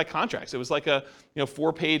confused by contracts. It was like a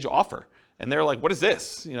 4-page offer. And they're like, what is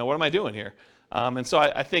this? What am I doing here? And so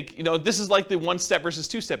I think, this is like the 1-step versus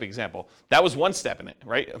 2-step example. That was 1 step in it,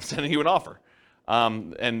 right? I'm sending you an offer.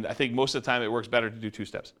 And I think most of the time it works better to do 2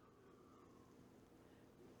 steps.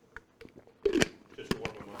 Just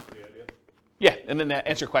warm them up to the idea. Yeah, and then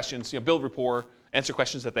answer questions, build rapport, answer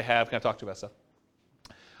questions that they have, kind of talk to about stuff.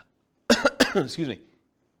 Excuse me.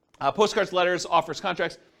 Postcards, letters, offers,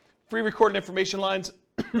 contracts, free recorded information lines,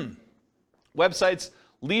 websites,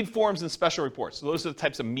 lead forms, and special reports. So those are the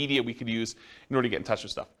types of media we could use in order to get in touch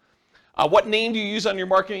with stuff. What name do you use on your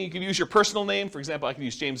marketing? You can use your personal name. For example, I could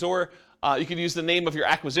use James Orr. You could use the name of your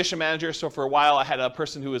acquisition manager. So for a while, I had a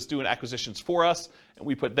person who was doing acquisitions for us, and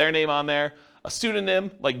we put their name on there. A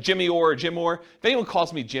pseudonym like Jimmy Orr or Jim Orr. If anyone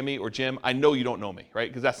calls me Jimmy or Jim, I know you don't know me, right?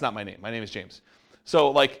 Because that's not my name. My name is James.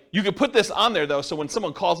 So you could put this on there, though, so when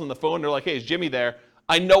someone calls on the phone, they're like, hey, is Jimmy there?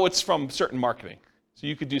 I know it's from certain marketing. So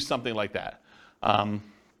you could do something like that.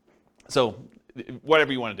 So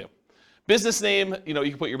whatever you want to do. Business name, you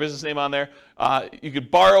can put your business name on there. You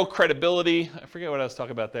could borrow credibility. I forget what I was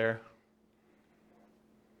talking about there.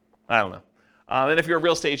 I don't know. And if you're a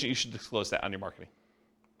real estate agent, you should disclose that on your marketing.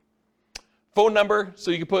 Phone number,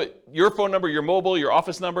 so you can put your phone number, your mobile, your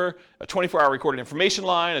office number, a 24-hour recorded information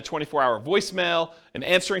line, a 24-hour voicemail, an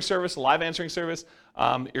answering service, a live answering service,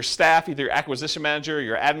 your staff, either your acquisition manager,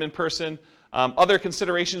 your admin person. Other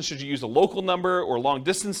considerations, should you use a local number or long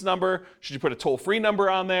distance number? Should you put a toll-free number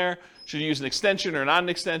on there? Should you use an extension or not an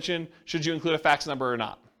extension? Should you include a fax number or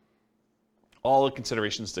not? All the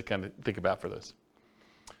considerations to kind of think about for this.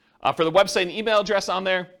 For the website and email address on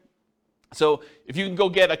there, so if you can go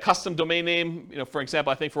get a custom domain name, for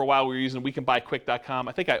example, I think for a while we were using wecanbuyquick.com.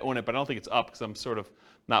 I think I own it, but I don't think it's up because I'm sort of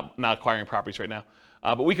not acquiring properties right now.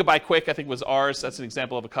 But We Could Buy Quick, I think, was ours. That's an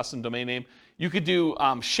example of a custom domain name. You could do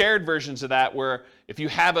shared versions of that where if you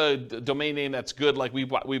have a domain name that's good, like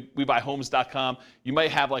webuyhomes.com, you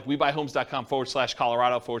might have like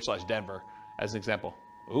webuyhomes.com/Colorado/Denver as an example.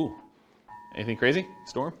 Ooh, anything crazy?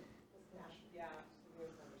 Storm?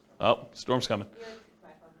 Oh, storm's coming.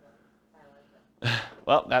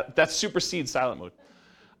 Well, that supersedes silent mode.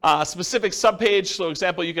 Specific subpage, so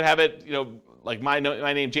example, you could have it, like my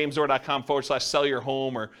name, jamesorr.com/sell your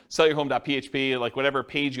home or sellyourhome.php, like whatever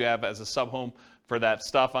page you have as a sub-home for that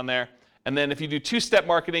stuff on there. And then if you do 2-step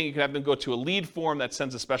marketing, you can have them go to a lead form that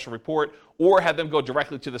sends a special report, or have them go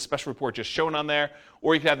directly to the special report just shown on there,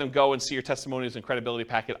 or you can have them go and see your testimonials and credibility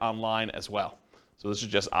packet online as well. So those are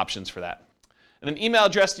just options for that. And then email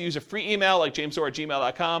address, do you use a free email like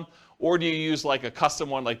jamesorr@gmail.com, or do you use like a custom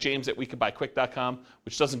one like james@wecanbuyquick.com,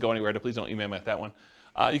 which doesn't go anywhere, so please don't email me at that one.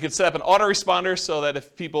 You can set up an autoresponder so that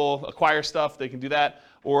if people acquire stuff, they can do that.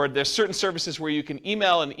 Or there's certain services where you can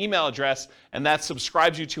email an email address, and that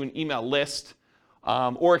subscribes you to an email list,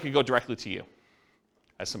 or it can go directly to you,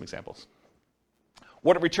 as some examples.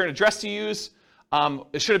 What return address to use?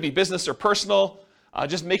 Should it be business or personal?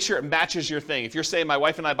 Just make sure it matches your thing. If you're saying my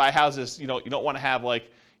wife and I buy houses, you don't want to have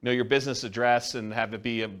like your business address and have it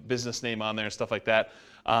be a business name on there and stuff like that.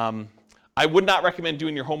 I would not recommend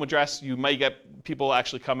doing your home address. You might get people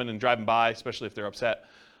actually coming and driving by, especially if they're upset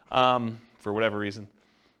for whatever reason.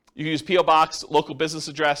 You can use P.O. Box, local business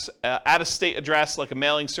address, out-of-state address, like a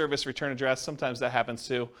mailing service return address. Sometimes that happens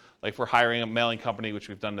too, like if we're hiring a mailing company, which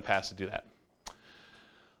we've done in the past to do that.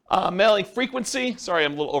 Mailing frequency. Sorry,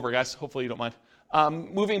 I'm a little over, guys. Hopefully you don't mind.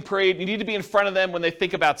 Moving parade. You need to be in front of them when they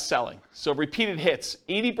think about selling. So repeated hits.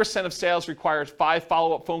 80% of sales requires 5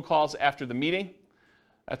 follow-up phone calls after the meeting.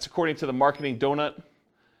 That's according to the Marketing Donut.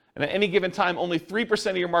 And at any given time, only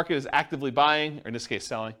 3% of your market is actively buying, or in this case,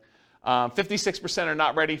 selling. 56% are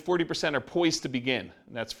not ready. 40% are poised to begin.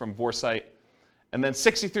 And that's from Vorsight. And then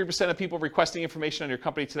 63% of people requesting information on your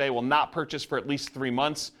company today will not purchase for at least 3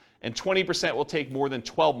 months. And 20% will take more than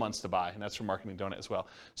 12 months to buy. And that's from Marketing Donut as well.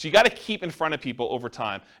 So you got to keep in front of people over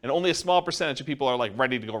time. And only a small percentage of people are like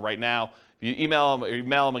ready to go right now. If you email them or you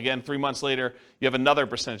mail them again 3 months later, you have another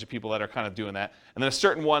percentage of people that are kind of doing that. And then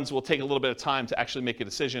certain ones will take a little bit of time to actually make a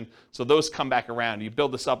decision. So those come back around. You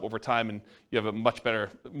build this up over time and you have a much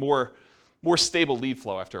better, more stable lead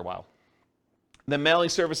flow after a while. Then mailing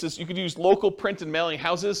services, you could use local print and mailing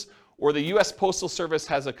houses, or the U.S. Postal Service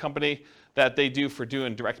has a company that they do for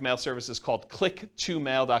doing direct mail services called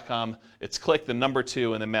click2mail.com. It's click, the number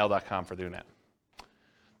 2, and then mail.com for doing that.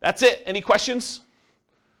 That's it. Any questions?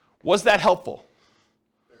 Was that helpful?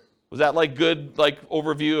 Was that like good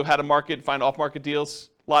overview of how to market, find off-market deals?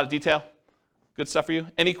 A lot of detail? Good stuff for you?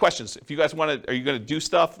 Any questions? If you guys want to, are you going to do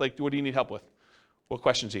stuff? Like, what do you need help with? What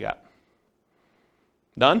questions you got?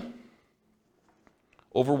 None?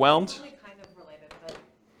 Overwhelmed? Only kind of related, but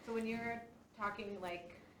so when you're talking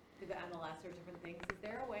like to the MLS or different things, is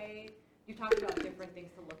there a way, you talked about different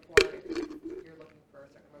things to look for if you're looking for a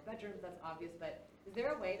certain number of bedrooms, that's obvious, but is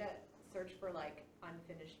there a way to search for like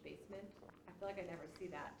unfinished basement? I feel like I never see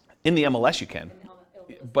that. In the MLS you can,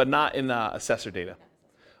 but not in assessor data.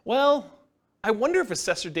 Well, I wonder if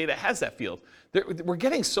assessor data has that field. We're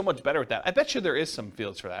getting so much better at that. I bet you there is some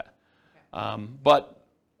fields for that. Okay. But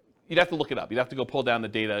you'd have to look it up. You'd have to go pull down the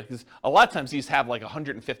data, because a lot of times these have like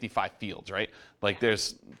 155 fields, right? Like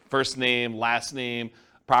there's first name, last name,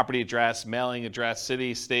 property address, mailing address,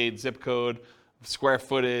 city, state, zip code, square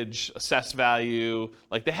footage, assessed value.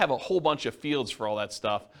 Like they have a whole bunch of fields for all that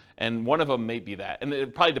stuff, and one of them may be that. And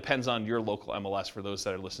it probably depends on your local MLS for those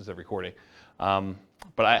that are listening to the recording.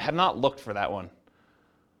 But I have not looked for that one.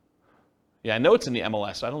 Yeah, I know it's in the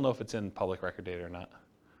MLS. So I don't know if it's in public record data or not.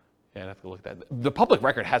 Yeah, I'd have to look at that. The public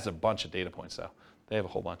record has a bunch of data points, though. They have a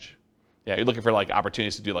whole bunch. Yeah, you're looking for like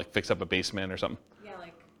opportunities to do like fix up a basement or something. Yeah,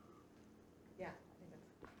 like, yeah.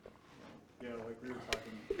 Yeah, like we were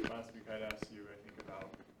talking last week, I'd asked you, I think,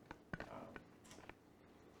 about,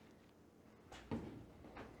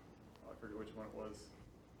 I forget which one it was,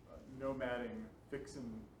 nomading, fix and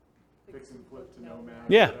flip to nomad,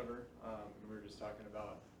 Yeah. or whatever. We were just talking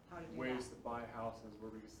about ways to buy houses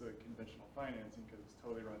where we use the conventional financing because it's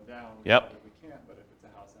totally run down. We probably can't, but if it's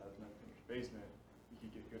a house that has an unfinished basement, you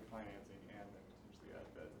could get good financing and then potentially add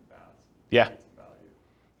beds and baths. Yeah. Get some value.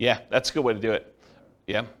 Yeah, that's a good way to do it.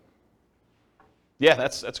 Yeah. Yeah,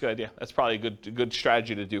 that's a good idea. That's probably a good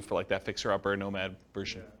strategy to do for like that fixer-upper nomad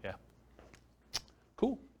version. Yeah.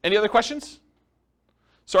 Cool. Any other questions?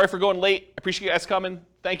 Sorry for going late. I appreciate you guys coming.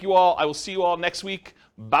 Thank you all. I will see you all next week.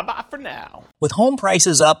 Bye-bye for now. With home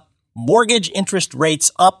prices up, mortgage interest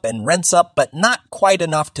rates up, and rents up, but not quite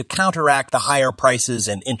enough to counteract the higher prices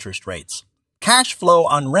and interest rates. Cash flow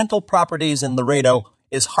on rental properties in Laredo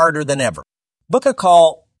is harder than ever. Book a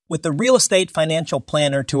call with the Real Estate Financial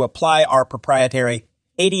Planner to apply our proprietary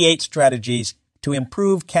 88 strategies to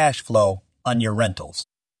improve cash flow on your rentals.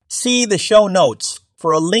 See the show notes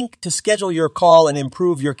for a link to schedule your call and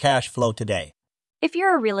improve your cash flow today. If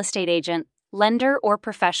you're a real estate agent, lender, or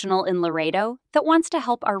professional in Laredo that wants to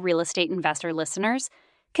help our real estate investor listeners,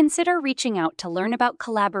 consider reaching out to learn about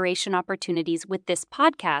collaboration opportunities with this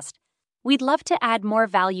podcast. We'd love to add more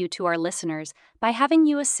value to our listeners by having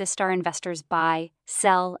you assist our investors buy,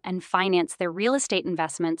 sell, and finance their real estate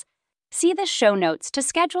investments. See the show notes to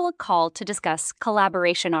schedule a call to discuss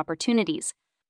collaboration opportunities.